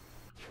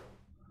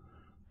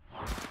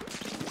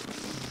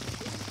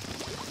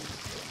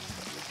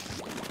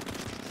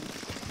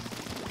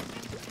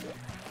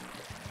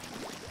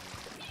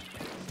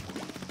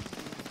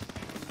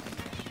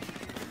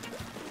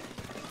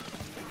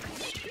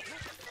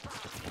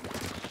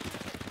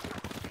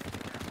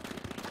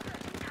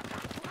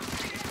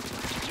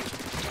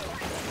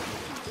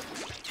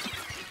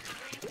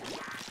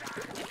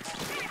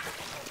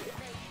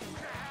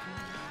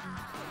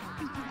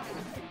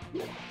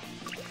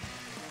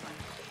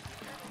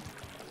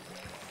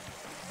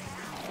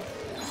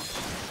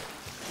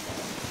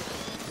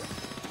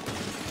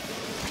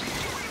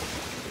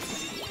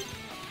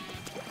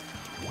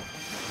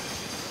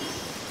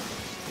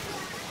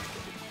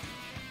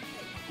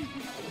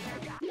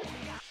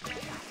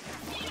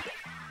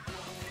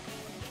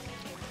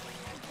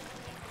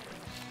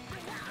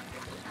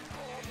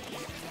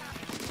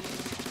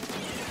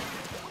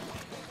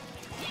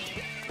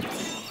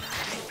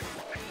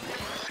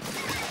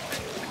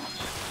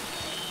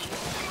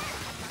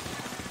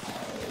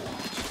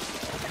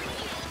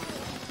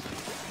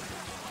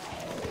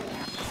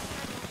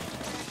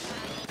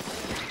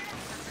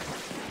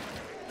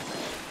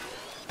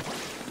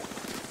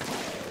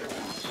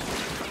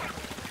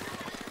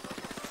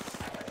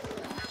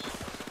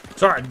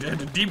 Sorry,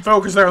 deep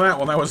focus there on that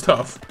one. That was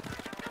tough.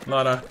 A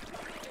lot of...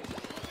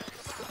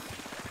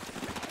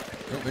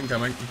 Oh,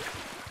 incoming.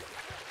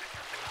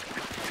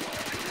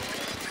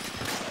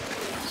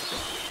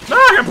 No,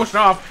 I got pushed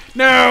off.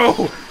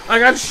 No! I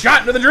got shot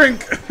into the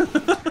drink.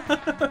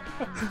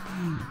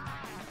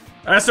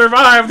 I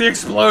survived the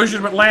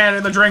explosion, but landed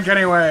in the drink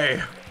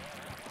anyway.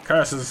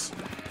 Curses.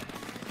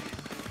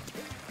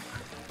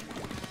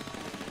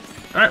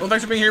 Alright, well,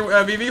 thanks for being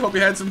here, Vivi. Hope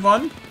you had some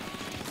fun.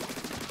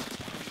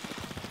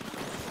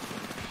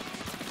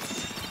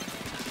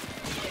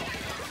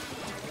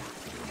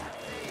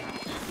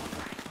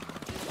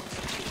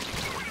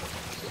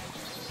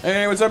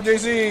 Hey, what's up,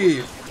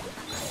 JC?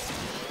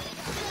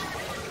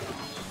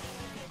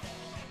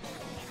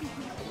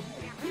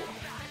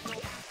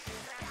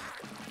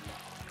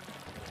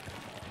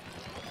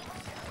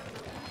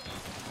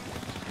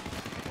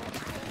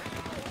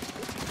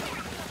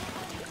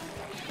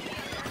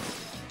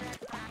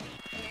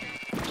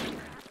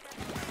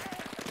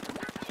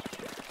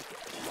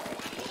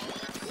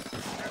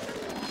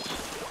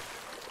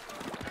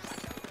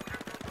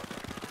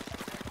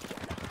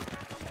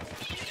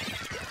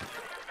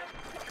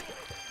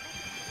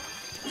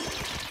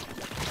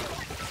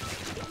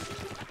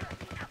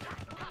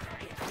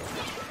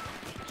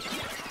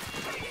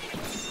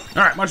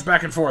 Alright, much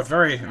back and forth.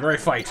 Very, very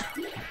fight.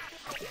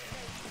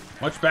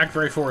 Much back,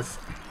 very forth.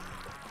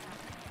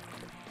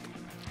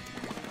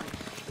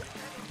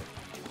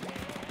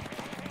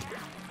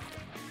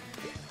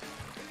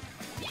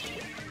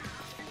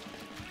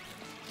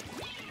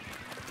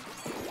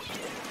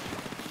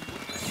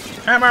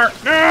 Hammer!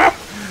 No!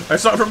 I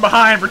saw it from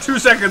behind for 2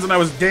 seconds and I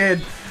was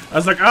dead. I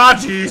was like, ah,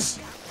 jeez.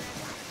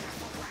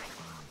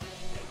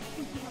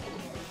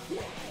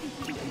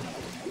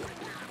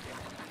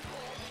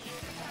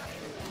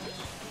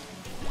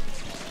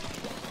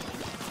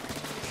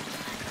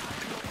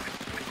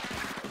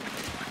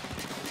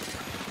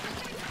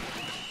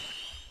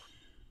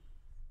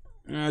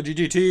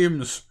 GG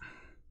teams.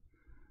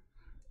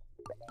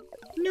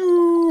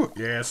 No.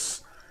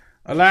 Yes.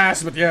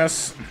 Alas, but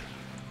yes.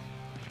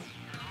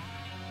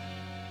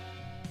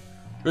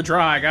 Good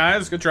try,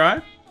 guys. Good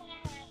try.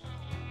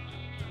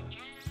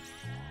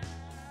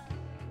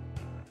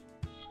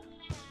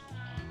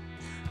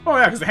 Oh,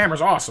 yeah, because the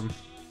hammer's awesome.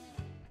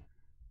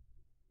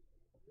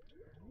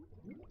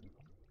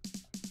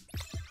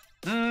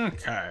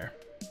 Okay.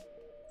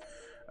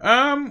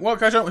 Well,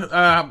 guys,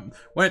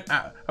 when,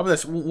 how about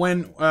this?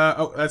 When,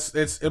 oh,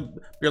 it's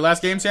your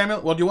last game,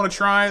 Samuel. Well, do you want to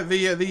try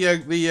the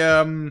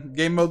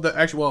game mode that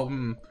actually, well,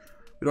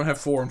 we don't have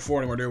 4 and 4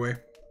 anymore, do we?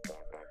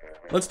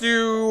 Let's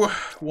do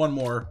one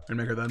more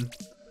Rainmaker then.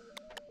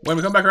 When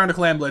we come back around to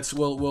Clan Blitz,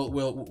 we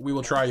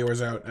will try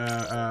yours out.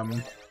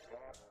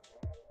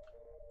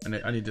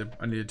 I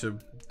needed to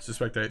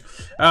spectate.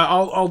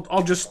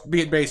 I'll just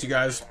be at base, you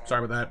guys.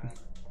 Sorry about that.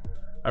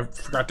 I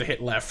forgot to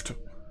hit left.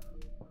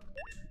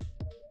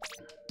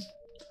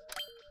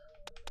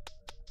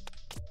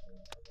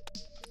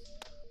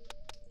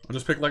 I'll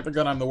just pick like the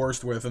gun I'm the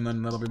worst with, and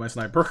then that'll be my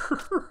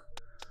sniper.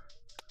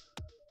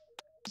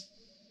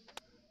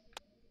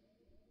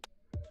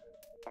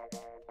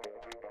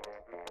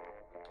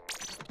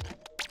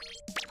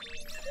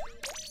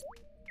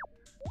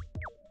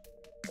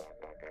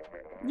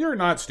 You're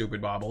not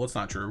stupid, Bobble. It's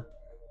not true.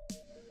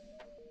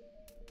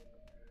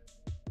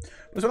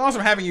 It's been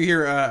awesome having you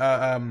here.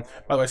 By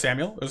the way,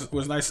 Samuel, it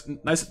was nice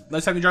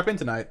having you drop in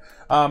tonight.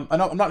 I'm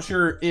not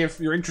sure if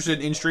you're interested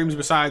in streams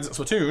besides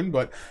Splatoon,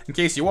 but in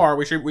case you are,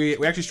 we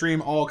actually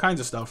stream all kinds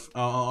of stuff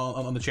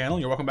on the channel.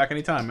 You're welcome back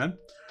anytime, man.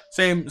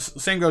 Same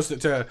goes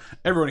to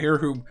everyone here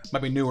who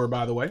might be newer.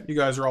 By the way, you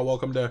guys are all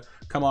welcome to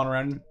come on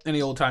around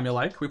any old time you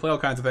like. We play all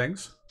kinds of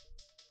things.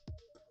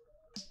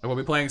 We'll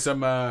be playing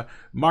some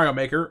Mario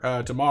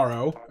Maker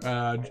tomorrow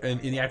in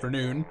the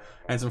afternoon,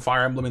 and some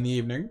Fire Emblem in the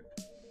evening.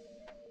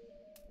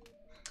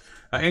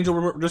 Angel,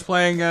 we're just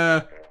playing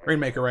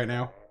Rainmaker right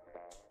now.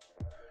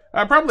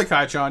 Probably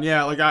Kai-chan,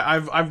 yeah. Like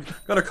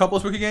I've got a couple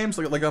of spooky games.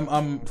 Like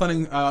I'm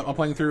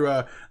playing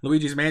through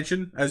Luigi's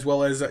Mansion as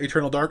well as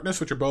Eternal Darkness,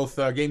 which are both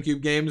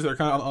GameCube games that are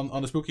kind of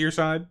on the spookier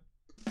side.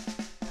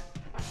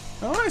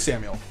 All right,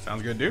 Samuel,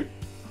 sounds good, dude.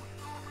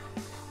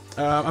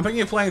 I'm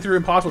thinking of playing through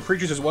Impossible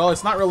Creatures as well.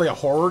 It's not really a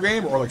horror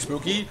game or like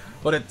spooky,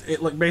 but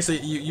it like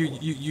basically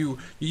you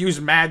use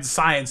mad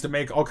science to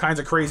make all kinds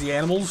of crazy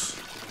animals.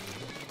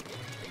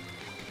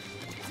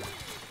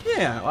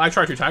 Yeah, I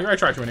try to, Tiger. I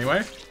try to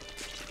anyway.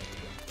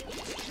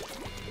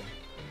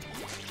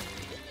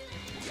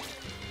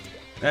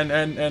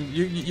 And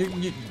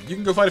you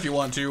can go fight if you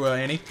want to,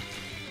 Annie.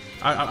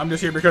 I'm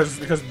just here because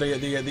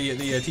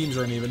the teams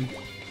are uneven.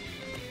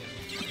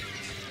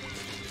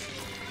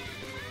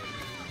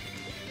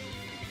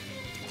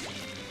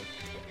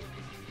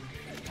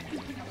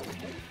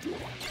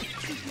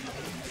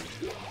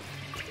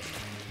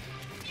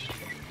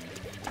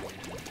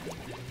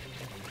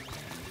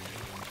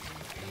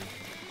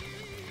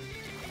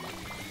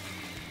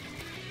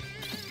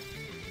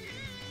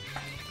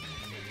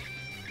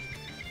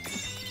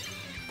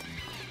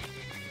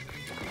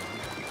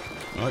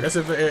 Well, I guess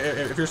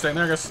if you're staying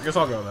there, I guess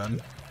I'll go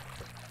then.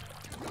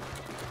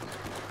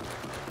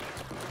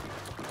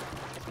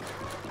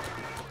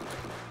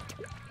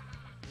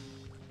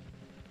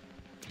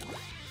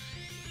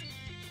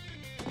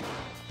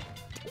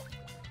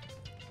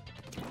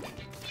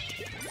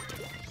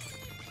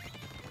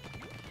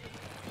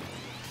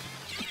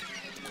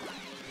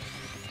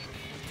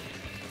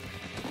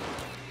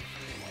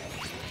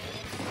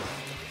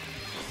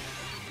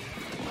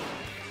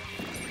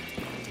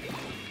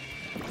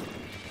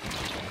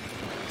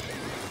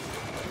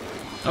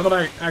 Not that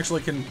I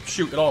actually can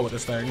shoot at all with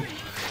this thing.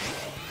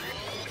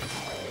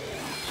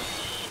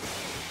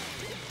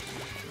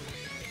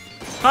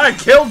 I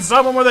killed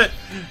someone with it!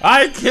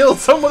 I killed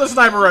someone with a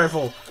sniper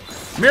rifle!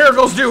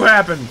 Miracles do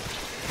happen!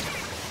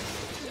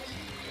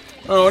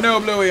 Oh no,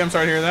 Bluey, I'm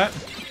sorry to hear that.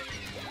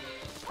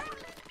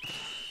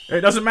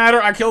 It doesn't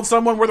matter, I killed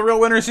someone, we're the real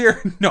winners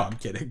here. No, I'm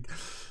kidding.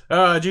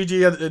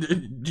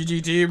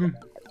 GG team.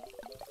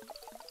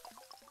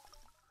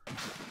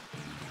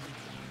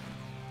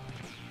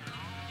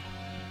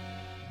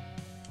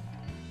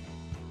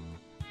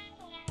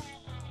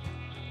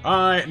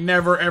 I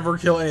never ever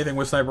kill anything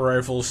with sniper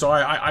rifles, so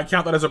I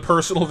count that as a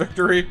personal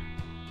victory.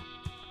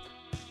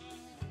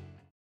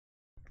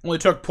 Only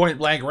took point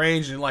blank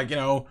range and, like, you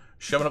know,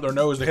 shoving up their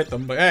nose to hit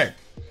them, but hey.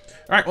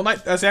 Alright,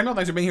 well, Samuel,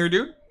 thanks for being here,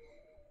 dude.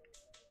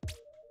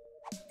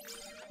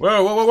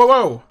 Whoa, whoa, whoa, whoa,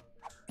 whoa.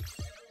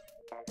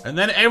 And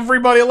then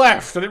everybody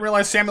left. I didn't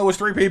realize Samuel was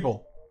 3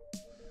 people.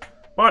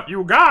 But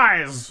you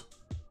guys!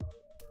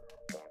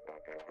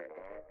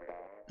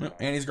 Oh,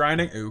 and he's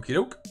grinding. Okie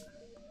doke.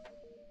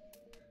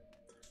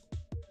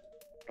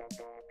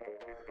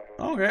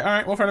 Okay,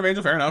 alright, well, Friend of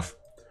Angel, fair enough.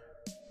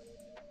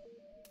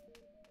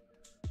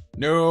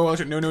 No,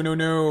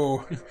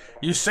 no.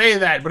 You say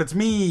that, but it's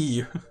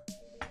me.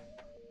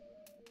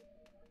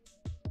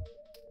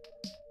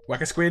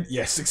 Whack a squid?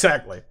 Yes,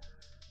 exactly.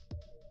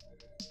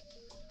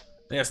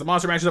 Yes, the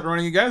monster match is up and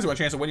running, you guys. You want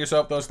a chance to win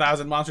yourself those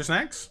 1,000 monster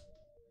snacks?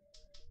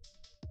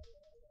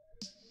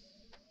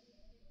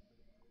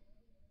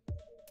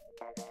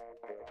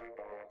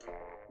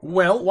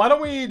 Well, why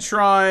don't we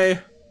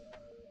try...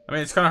 I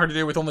mean, it's kind of hard to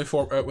do with only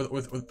 4,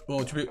 with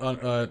only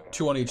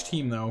 2 on each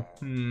team, though.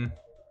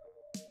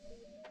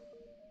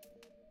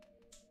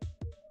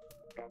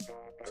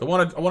 So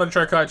I wanted to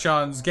try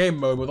Kai-chan's game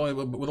mode with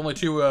only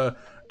 2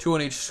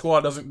 on each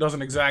squad. Doesn't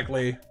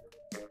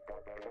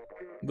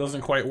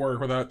quite work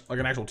without like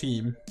an actual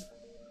team.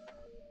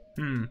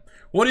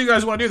 What do you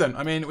guys want to do then?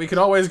 I mean, we could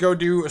always go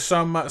do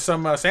some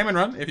salmon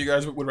run if you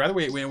guys would rather.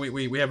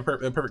 We have a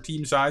perfect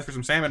team size for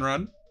some salmon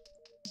run.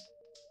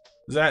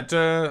 Does that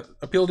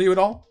appeal to you at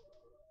all?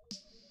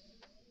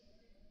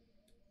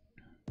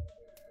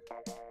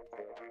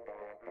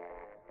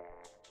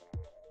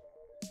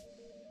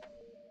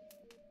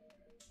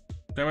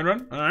 Salmon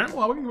run? Alright,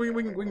 well, we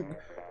can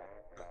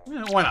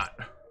yeah, why not?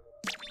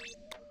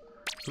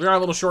 So we are a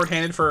little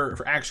short-handed for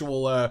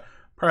actual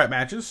private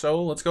matches,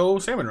 so let's go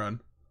salmon run.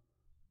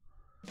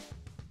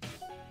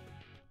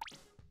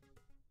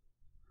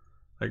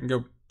 I can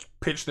go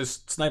pitch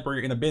this sniper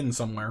in a bin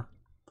somewhere.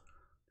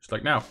 Just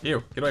like, no,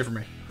 you, get away from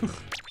me.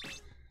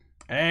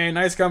 Hey,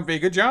 nice comfy,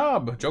 good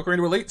job. Joker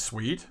into elite,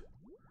 sweet.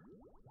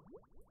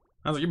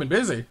 Sounds like you've been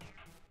busy.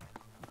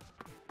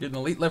 Getting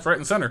elite left, right,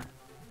 and center.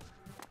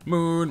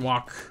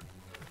 Moonwalk.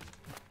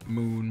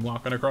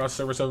 Moonwalking across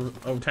surface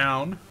of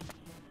town.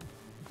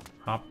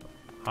 Hop,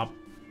 hop,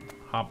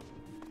 hop,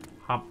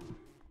 hop.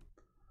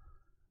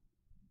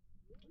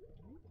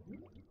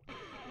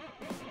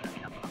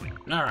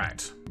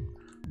 Alright.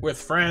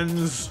 With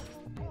friends.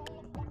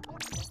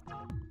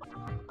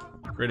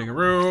 Creating a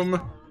room.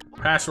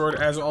 Password,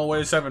 as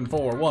always,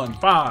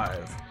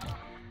 7415.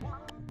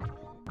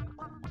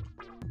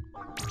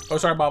 Oh,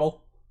 sorry,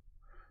 Bobble.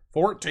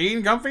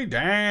 14 comfy?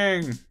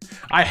 Dang.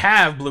 I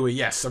have Bluey,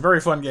 yes. A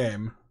very fun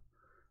game.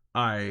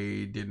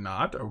 I did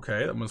not.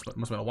 Okay, that must have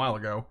been a while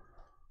ago.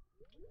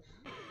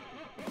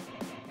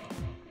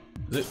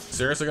 Is it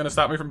seriously going to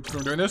stop me from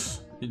doing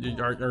this?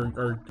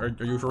 Are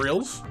you for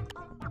reals?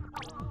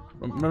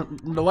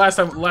 The last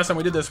time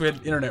we did this, we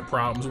had internet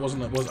problems.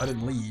 I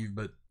didn't leave,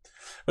 but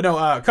no.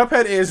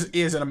 Cuphead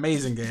is an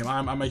amazing game.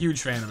 I'm a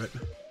huge fan of it.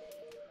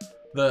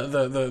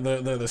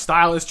 The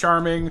style is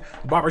charming.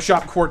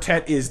 Barbershop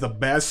Quartet is the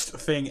best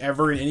thing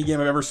ever in any game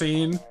I've ever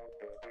seen.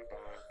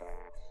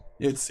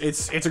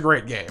 It's a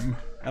great game,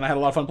 and I had a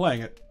lot of fun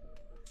playing it.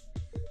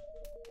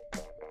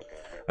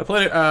 I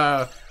played it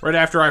right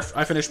after I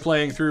finished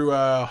playing through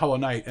Hollow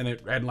Knight, and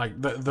it had like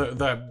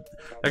that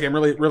game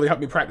really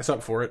helped me practice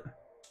up for it.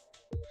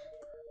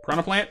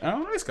 Piranha Plant?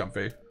 Oh, nice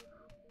comfy.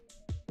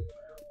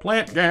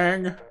 Plant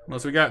gang.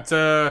 Unless we got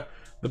the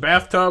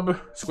bathtub,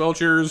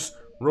 squelchers,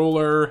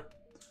 roller,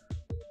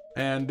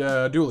 and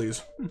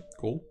dualies.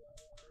 Cool.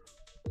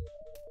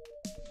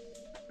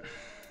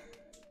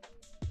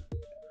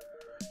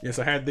 Yes,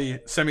 I had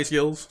the semi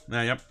skills.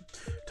 Yep.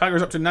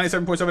 Tiger's up to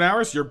 97.7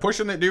 hours. You're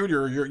pushing it, dude.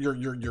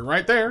 You're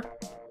right there.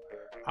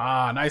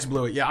 Ah, nice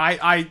Bluey. Yeah,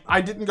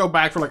 I didn't go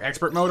back for like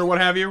expert mode or what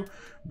have you,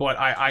 but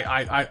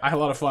I had a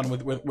lot of fun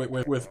with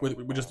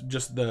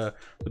just the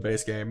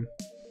base game.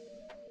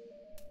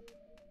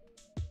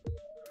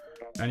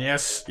 And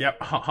yes,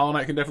 yep, Hollow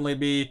Knight can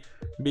definitely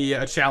be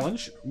a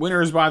challenge.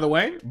 Winners, by the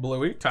way,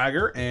 Bluey,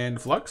 Tiger, and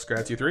Flux.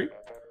 Congrats, you three.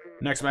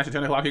 Next match at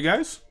 10 o'clock, you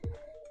guys.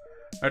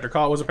 After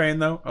call was a pain,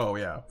 though. Oh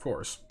yeah, of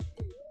course.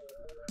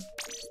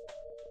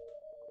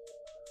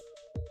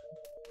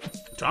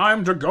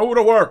 Time to go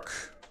to work.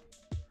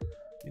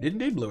 You did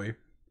indeed, Bluey.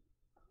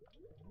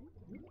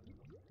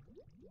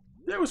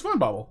 Yeah, it was fun,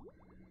 Bobble.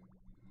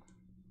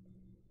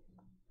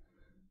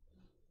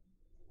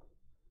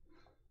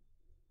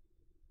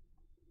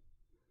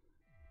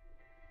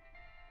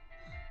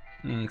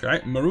 Okay,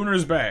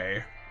 Marooner's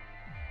Bay.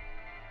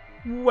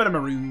 What a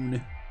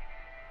maroon.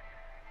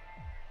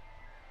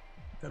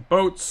 Got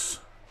boats.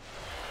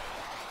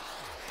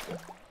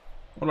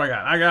 What do I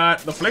got? I got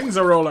the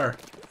Flingza Roller.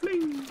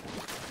 Fling.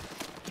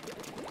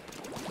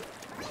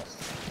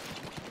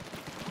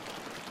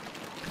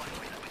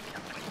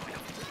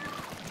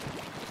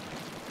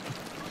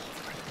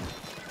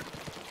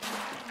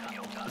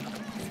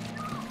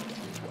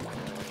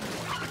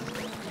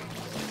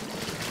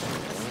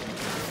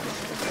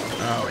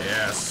 Oh,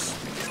 yes.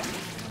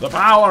 The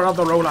power of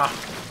the roller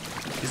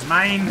is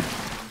mine.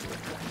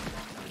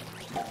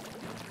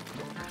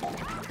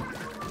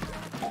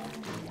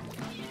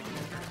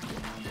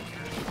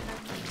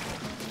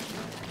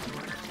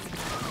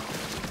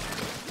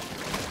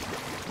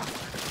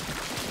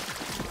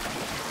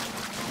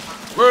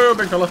 Whoa,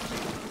 big fella.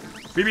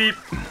 Beep beep.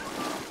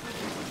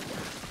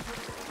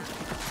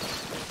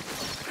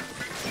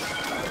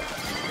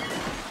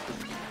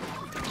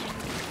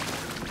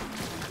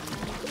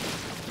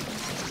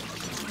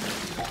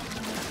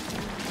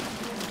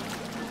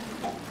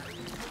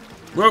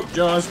 Whoa,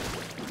 Jaws.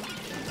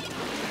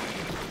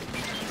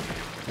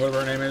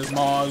 Whatever her name is,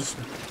 Moz.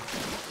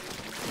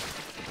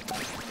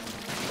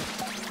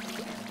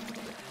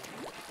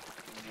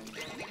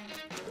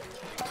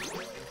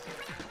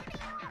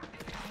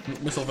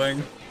 Missile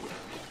thing.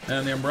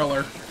 And the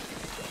umbrella.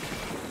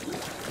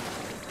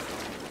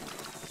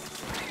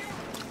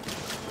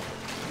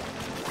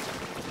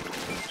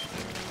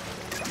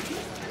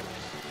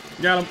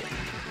 Got him.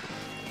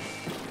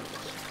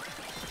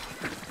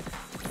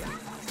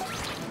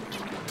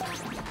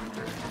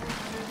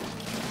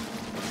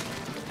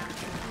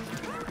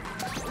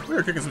 We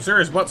were kicking some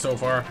serious butt so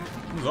far.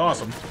 This is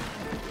awesome.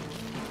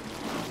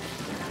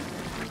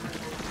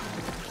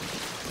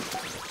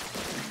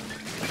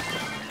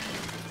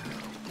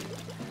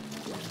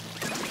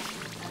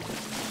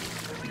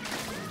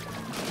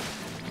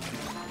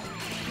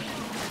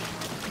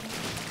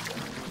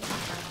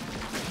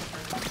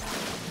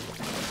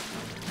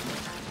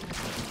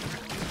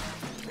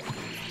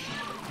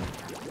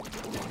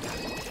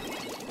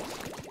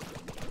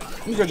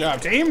 Good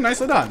job, team.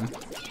 Nicely done.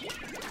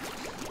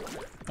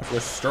 to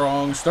a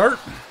strong start.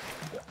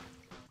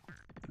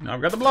 Now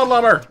I've got the blood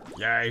lubber.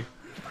 Yay.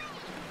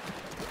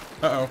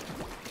 Uh-oh. I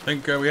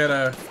think we had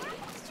an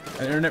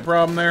internet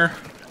problem there.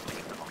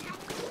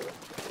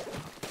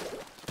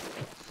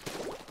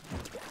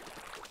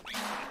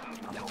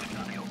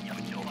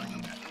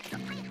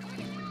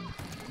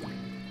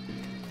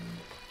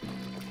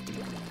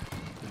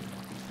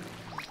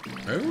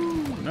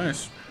 Oh,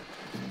 nice.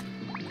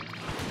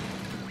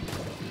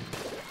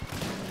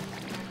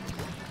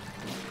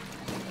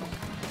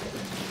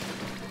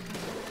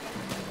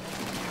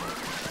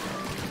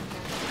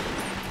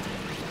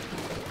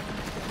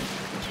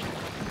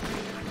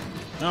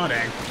 Oh,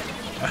 dang.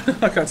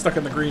 I got stuck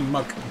in the green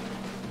muck.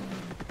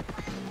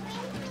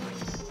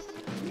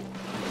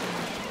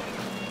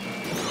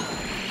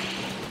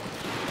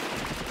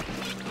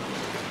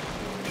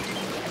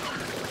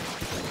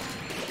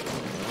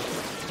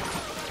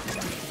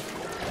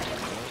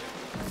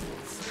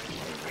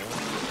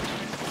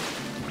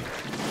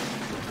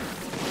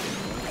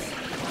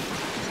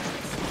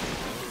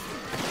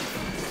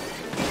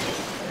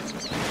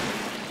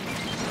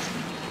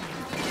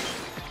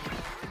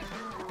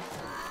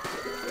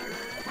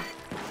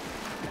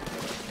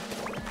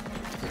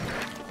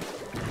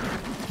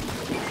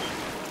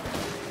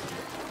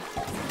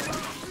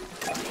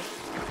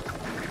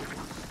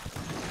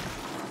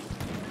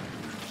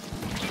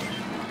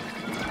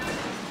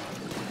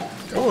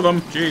 Go with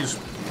them, jeez.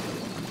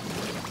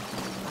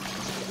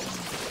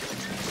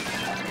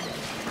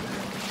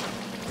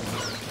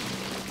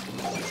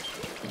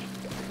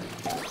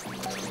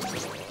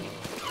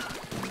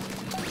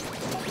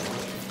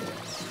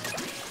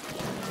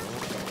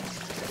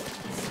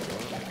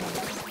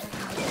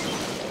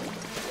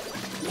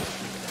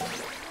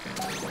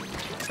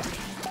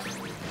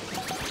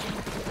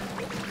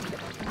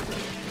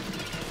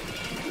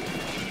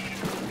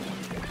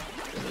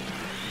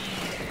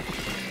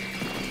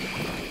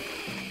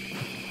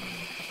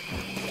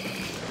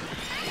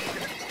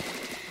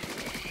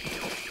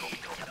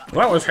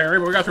 Well, that was hairy,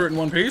 but we got through it in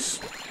one piece.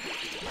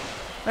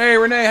 Hey,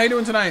 Renee, how you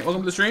doing tonight?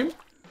 Welcome to the stream.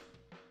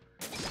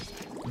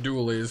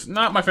 Dualies.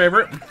 Not my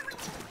favorite.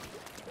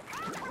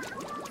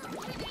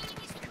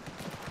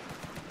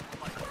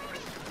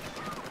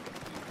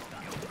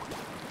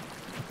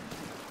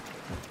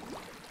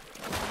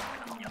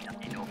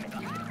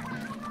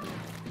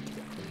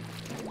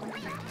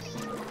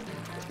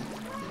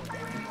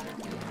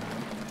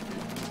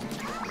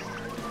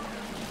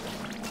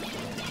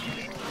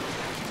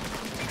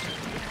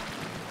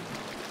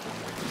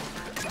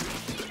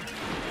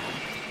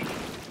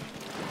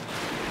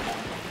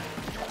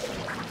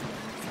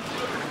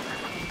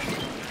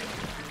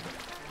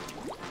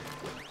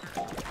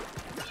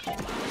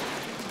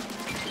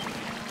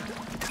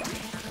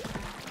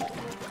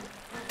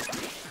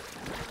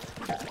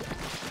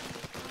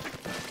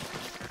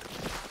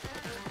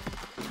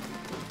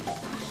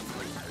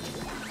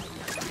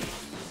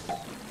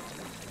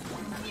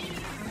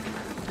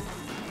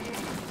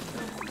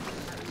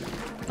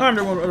 I'm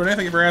doing Renee,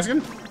 thank you for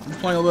asking. I'm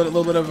playing a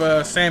little bit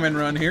of salmon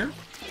run here.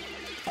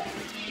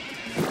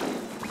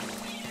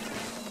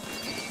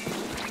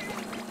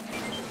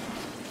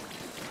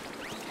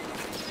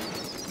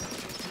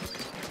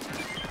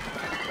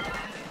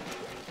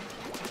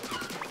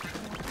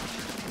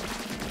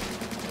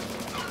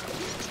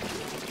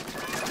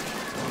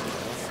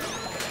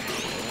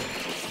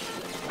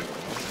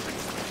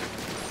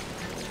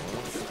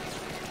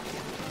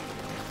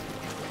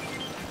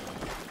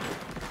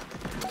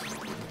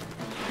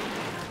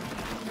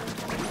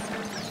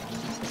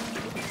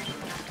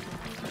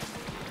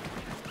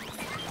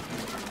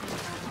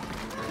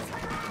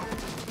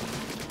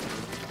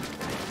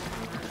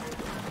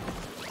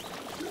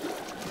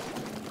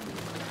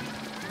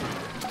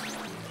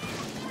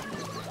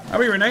 How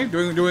are you, Renee?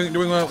 Doing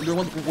well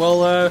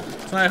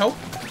tonight, I hope.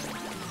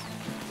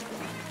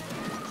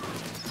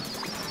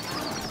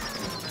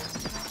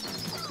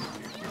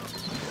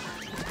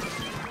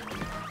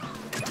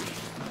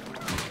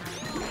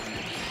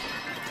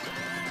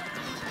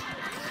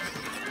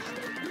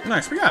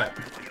 Nice, we got it.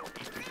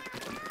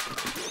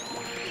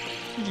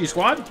 GG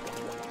squad.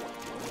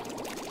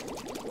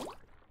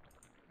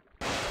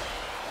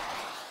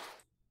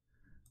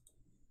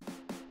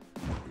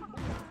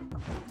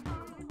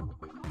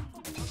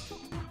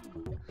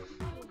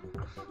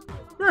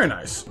 Very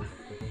nice.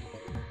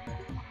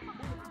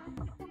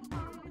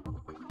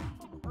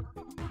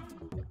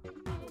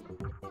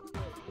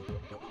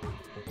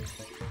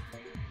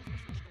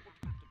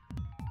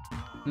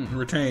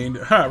 Retained.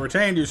 Ha,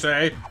 retained, you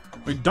say?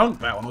 We dunked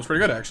that one. That was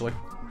pretty good, actually.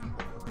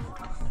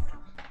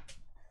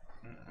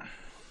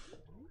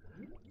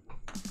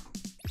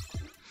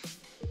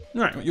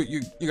 Alright,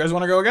 you guys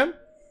want to go again?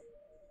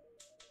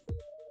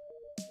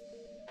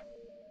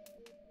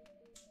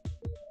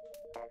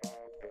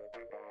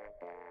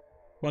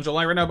 Bunch of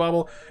light right now,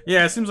 Bubble.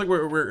 Yeah, it seems like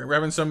we're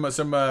having some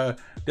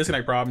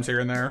disconnect problems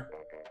here and there.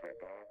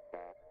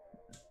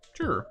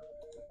 Sure.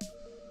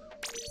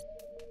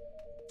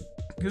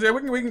 Because yeah,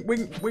 we can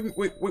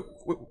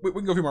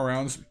go a few more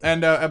rounds.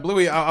 And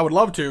Bluey, I would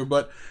love to,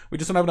 but we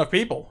just don't have enough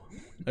people.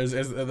 Is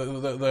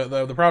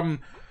the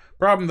problem?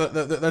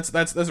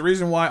 That's the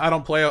reason why I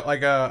don't play like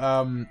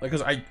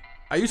because I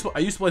used to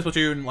play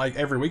Splatoon like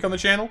every week on the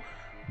channel,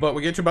 but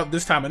we get to about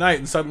this time of night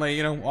and suddenly,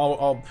 you know,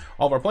 all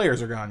of our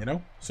players are gone, you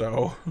know.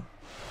 So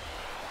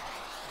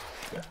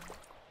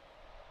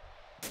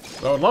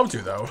I would love to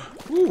though.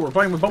 Ooh, we're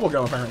playing with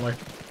bubblegum apparently.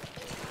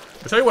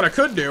 I'll tell you what I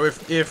could do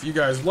if you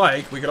guys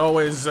like. We could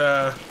always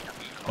well,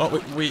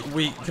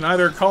 we can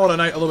either call it a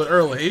night a little bit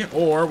early,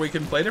 or we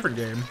can play a different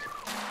game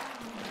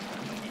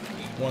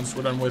once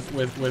we're done with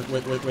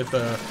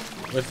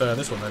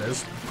this one, that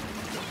is.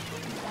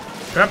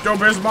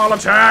 Pepto-Bismol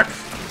attack!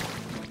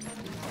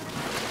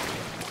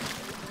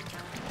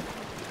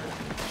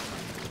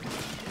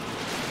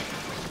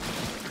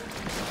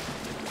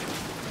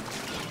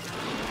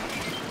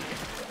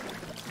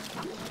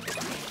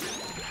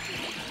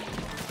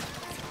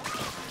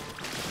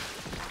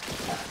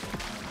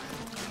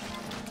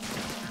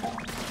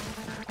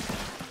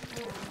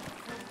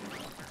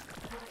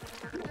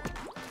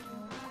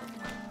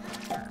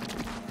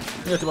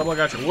 Yes, the bubble, I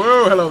got you.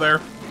 Whoa, hello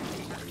there.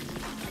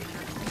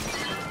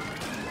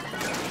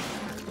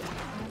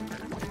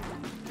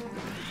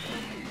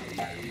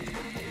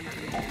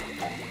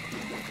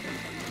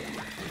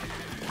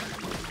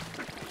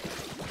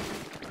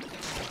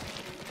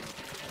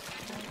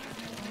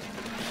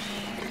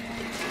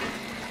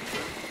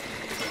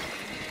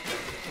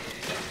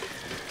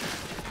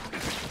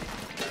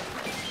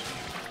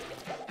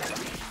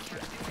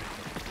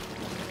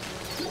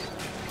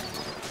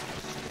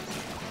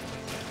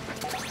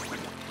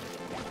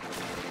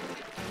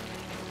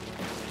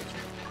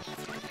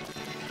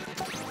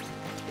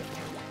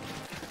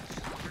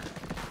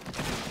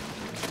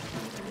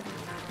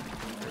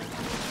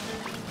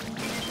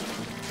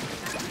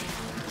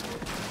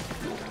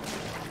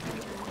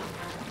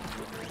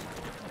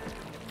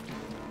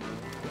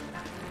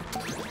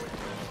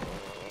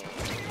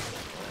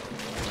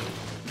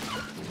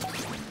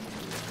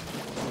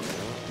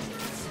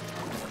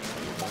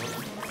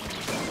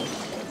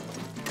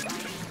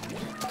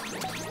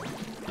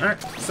 Alright,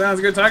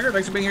 sounds good, Tiger.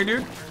 Thanks for being here,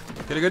 dude.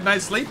 Get a good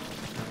night's sleep.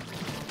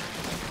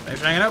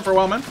 Thanks for hanging out for a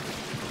while, man.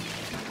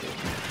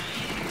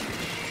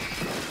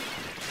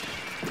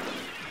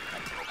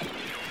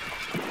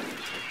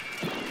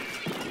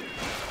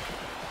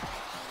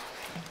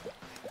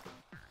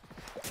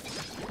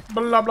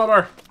 Blah, blah,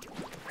 blah.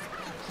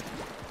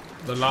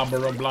 The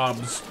lobber of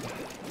blobs.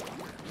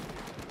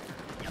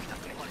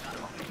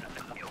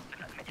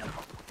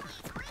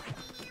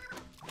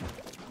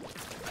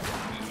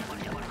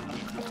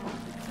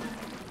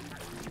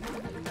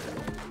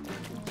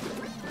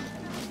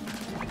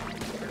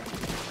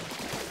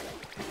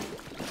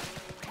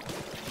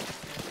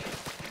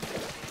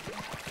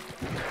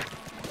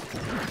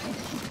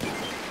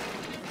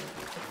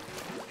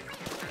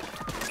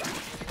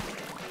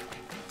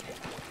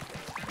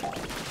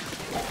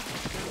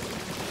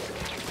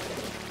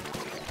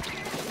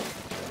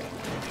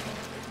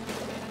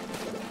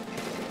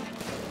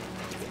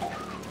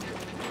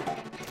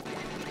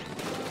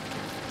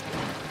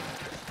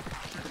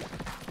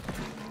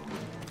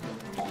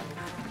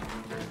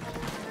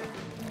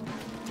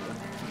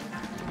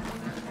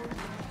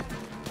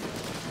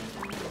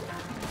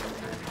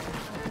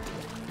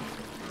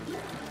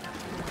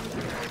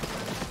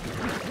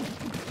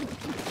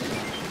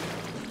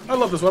 I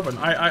love this weapon.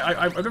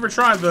 I've never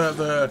tried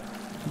the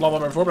blah blah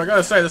before, but I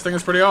gotta say this thing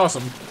is pretty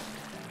awesome.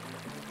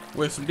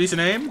 With some decent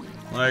aim,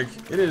 like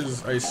it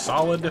is a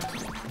solid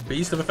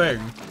beast of a thing.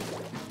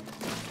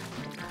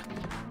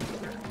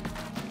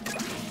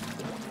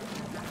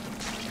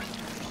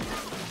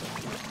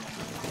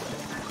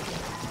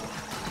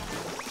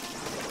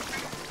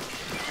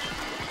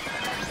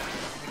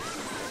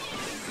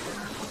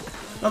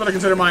 Not that I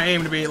consider my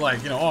aim to be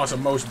like, you know,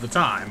 awesome most of the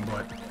time,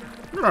 but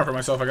I'm not for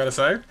myself, I gotta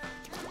say.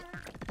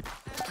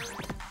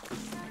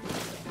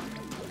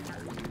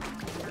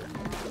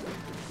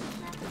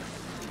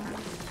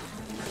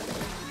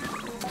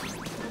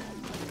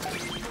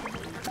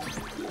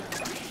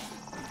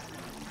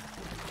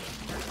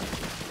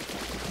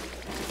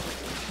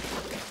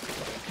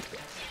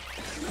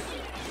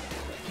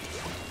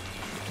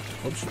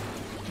 Oops.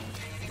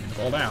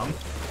 Fall down.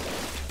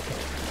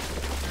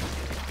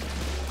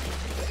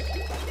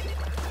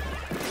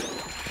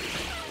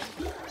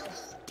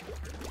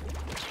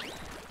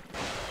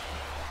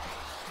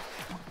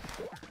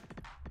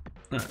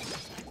 Alright.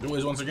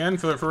 Dualies once again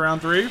for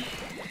round 3.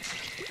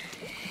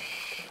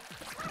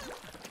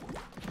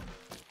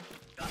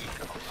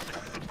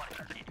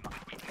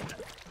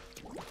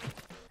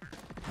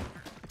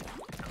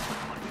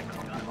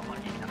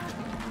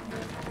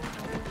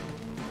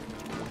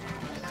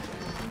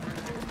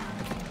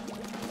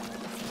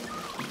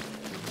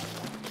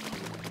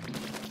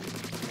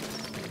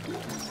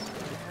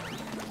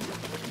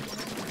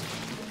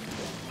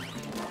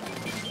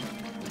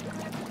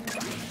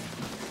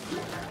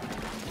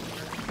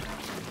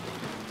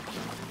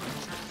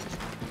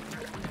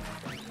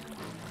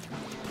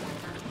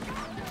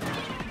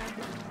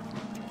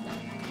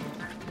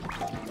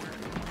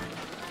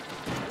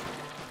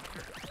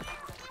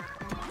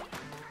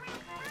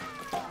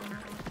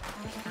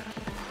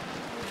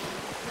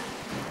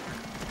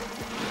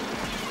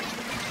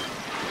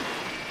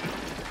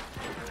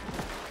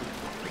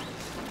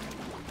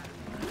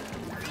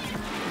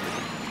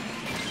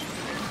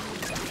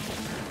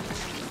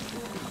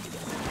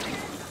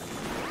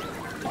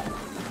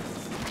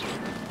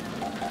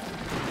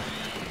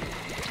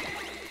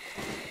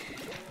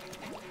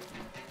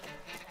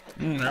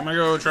 I'm gonna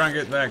go try and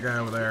get that guy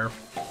over there.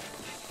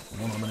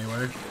 One of them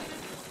anyway.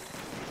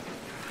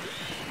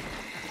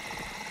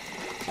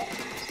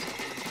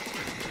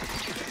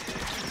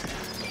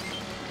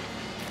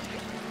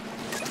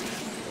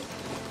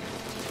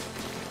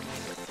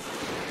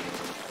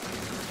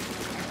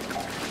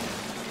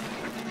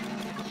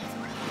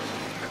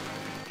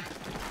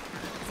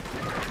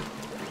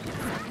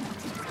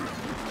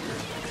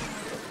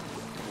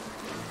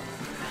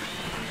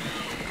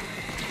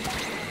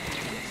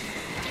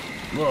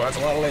 Whoa, that's a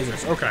lot of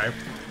lasers. Okay.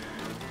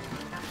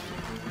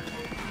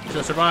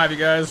 Just survive, you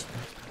guys.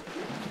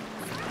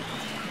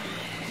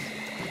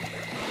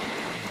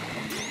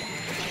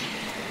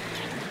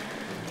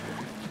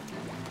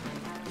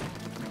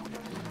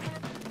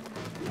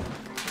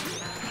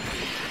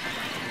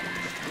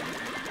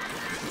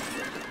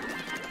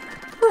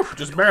 Whew,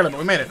 just barely, but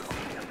we made it.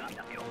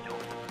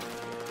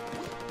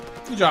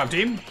 Good job,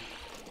 team.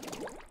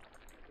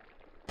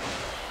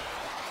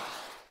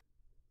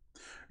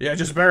 Yeah,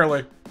 just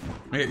barely.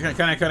 It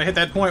kind of hit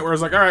that point where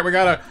it's like, all right, we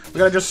gotta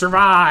just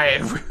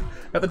survive.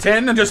 Got the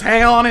 10 and just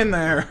hang on in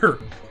there.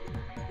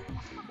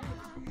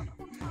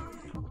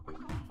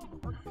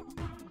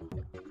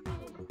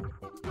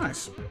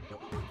 Nice.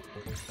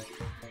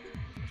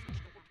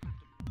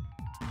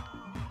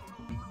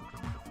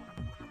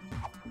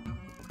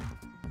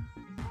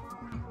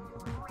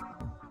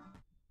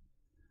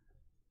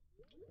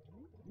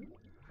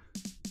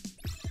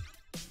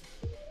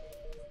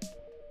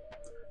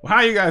 Well, how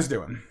are you guys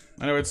doing?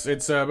 I know it's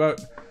about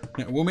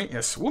Woomy.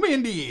 Yes, Woomy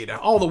indeed.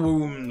 All the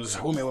wombs.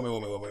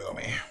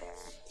 Woomy.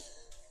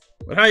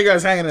 But how are you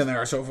guys hanging in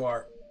there so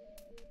far?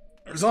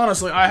 Because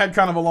honestly, I had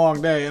kind of a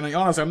long day, and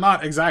honestly, I'm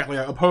not exactly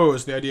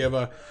opposed to the idea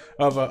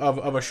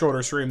of a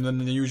shorter stream than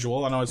the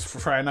usual. I know it's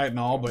Friday night and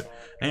all, but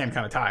I am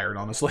kind of tired,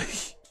 honestly.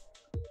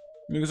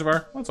 You so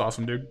far? That's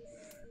awesome, dude.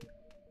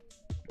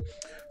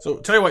 So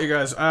tell you what, you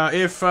guys,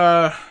 if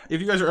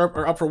you guys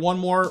are up for one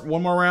more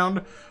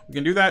round, we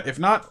can do that. If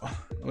not,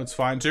 it's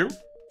fine too.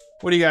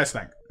 What do you guys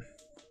think?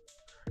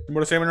 More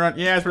to salmon run?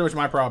 Yeah, it's pretty much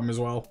my problem as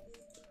well.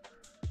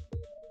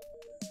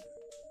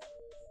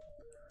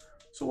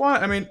 So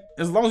what? I mean,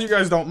 as long as you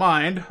guys don't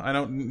mind, I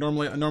don't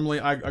normally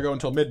I go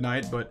until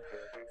midnight, but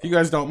if you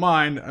guys don't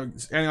mind,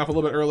 ending off a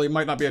little bit early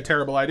might not be a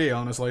terrible idea,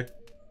 honestly.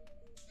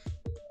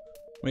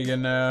 We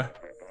can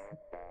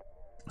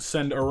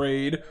send a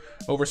raid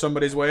over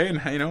somebody's way, and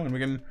and we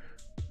can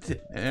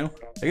take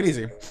it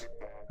easy.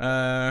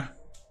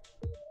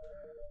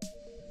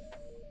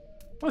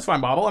 That's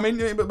fine, Bobble. I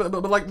mean, but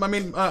like, I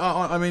mean,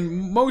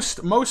 most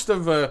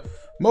of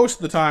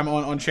the time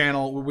on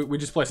channel, we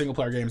just play single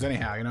player games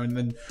anyhow, and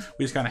then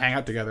we just kind of hang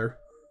out together.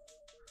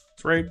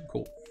 It's raid,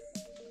 cool.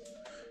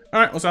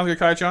 All right, well, sounds good,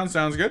 Kai-chan.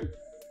 Sounds good.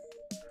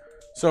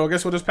 So I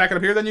guess we'll just pack it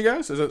up here then, you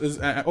guys.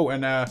 Oh,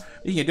 and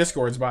speaking of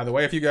Discords, by the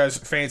way, if you guys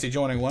fancy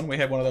joining one, we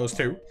have one of those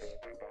too,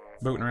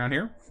 booting around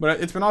here. But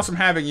it's been awesome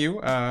having you,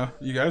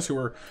 you guys who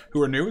are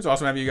new. It's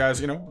awesome having you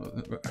guys,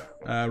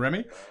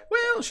 Remy.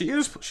 Well, she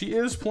is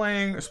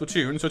playing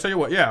Splatoon. So I tell you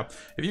what, yeah,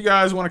 if you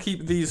guys want to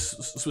keep these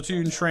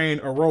Splatoon train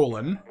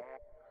rolling,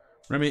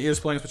 Remy is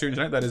playing Splatoon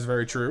tonight. That is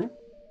very true.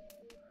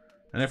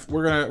 And if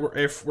we're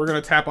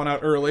gonna tap on out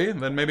early,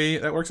 then maybe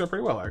that works out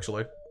pretty well,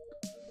 actually.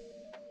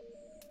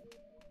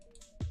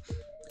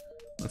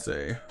 Let's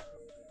see.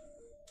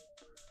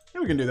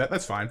 Yeah, we can do that.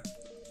 That's fine.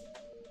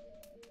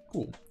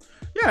 Cool.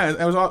 Yeah,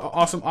 that was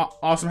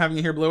awesome having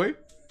you here, Bluey.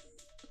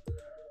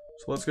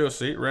 So let's go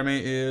see.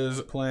 Remy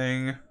is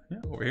playing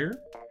over here.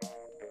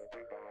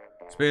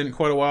 It's been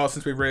quite a while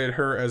since we've raided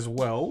her as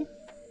well.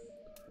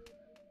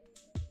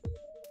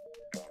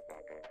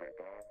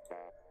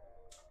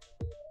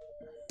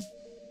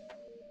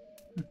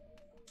 So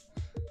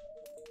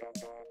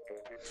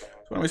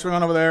why don't we swing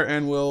on over there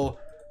and we'll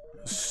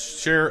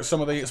share some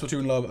of the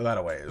Splatoon love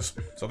that ways.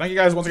 So thank you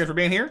guys once again for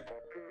being here.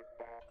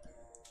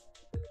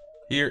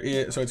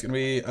 So it's gonna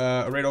be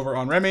a raid over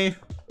on Remy. And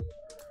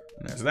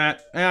there's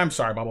that. And I'm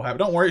sorry, Bobblehat,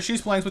 don't worry,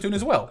 she's playing Splatoon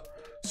as well.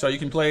 So you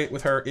can play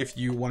with her if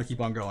you want to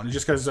keep on going.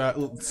 Just because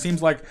it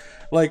seems like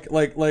Bluey,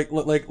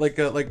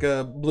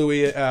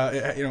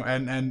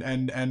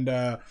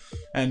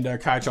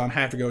 and Kai-chan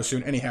have to go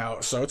soon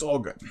anyhow. So it's all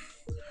good.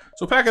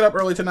 So pack it up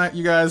early tonight,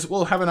 you guys.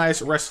 We'll have a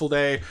nice, restful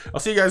day. I'll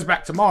see you guys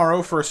back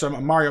tomorrow for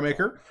some Mario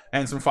Maker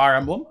and some Fire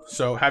Emblem.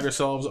 So have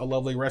yourselves a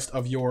lovely rest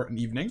of your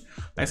evening.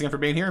 Thanks again for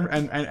being here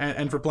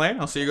and for playing.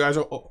 I'll see you guys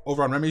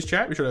over on Remy's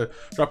chat. Be sure to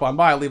drop on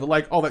by, leave a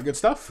like, all that good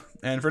stuff.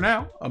 And for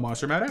now, I'm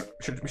MonsterMatt out.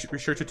 Be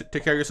sure to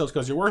take care of yourselves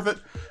because you're worth it.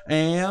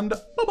 And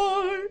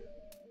bye-bye.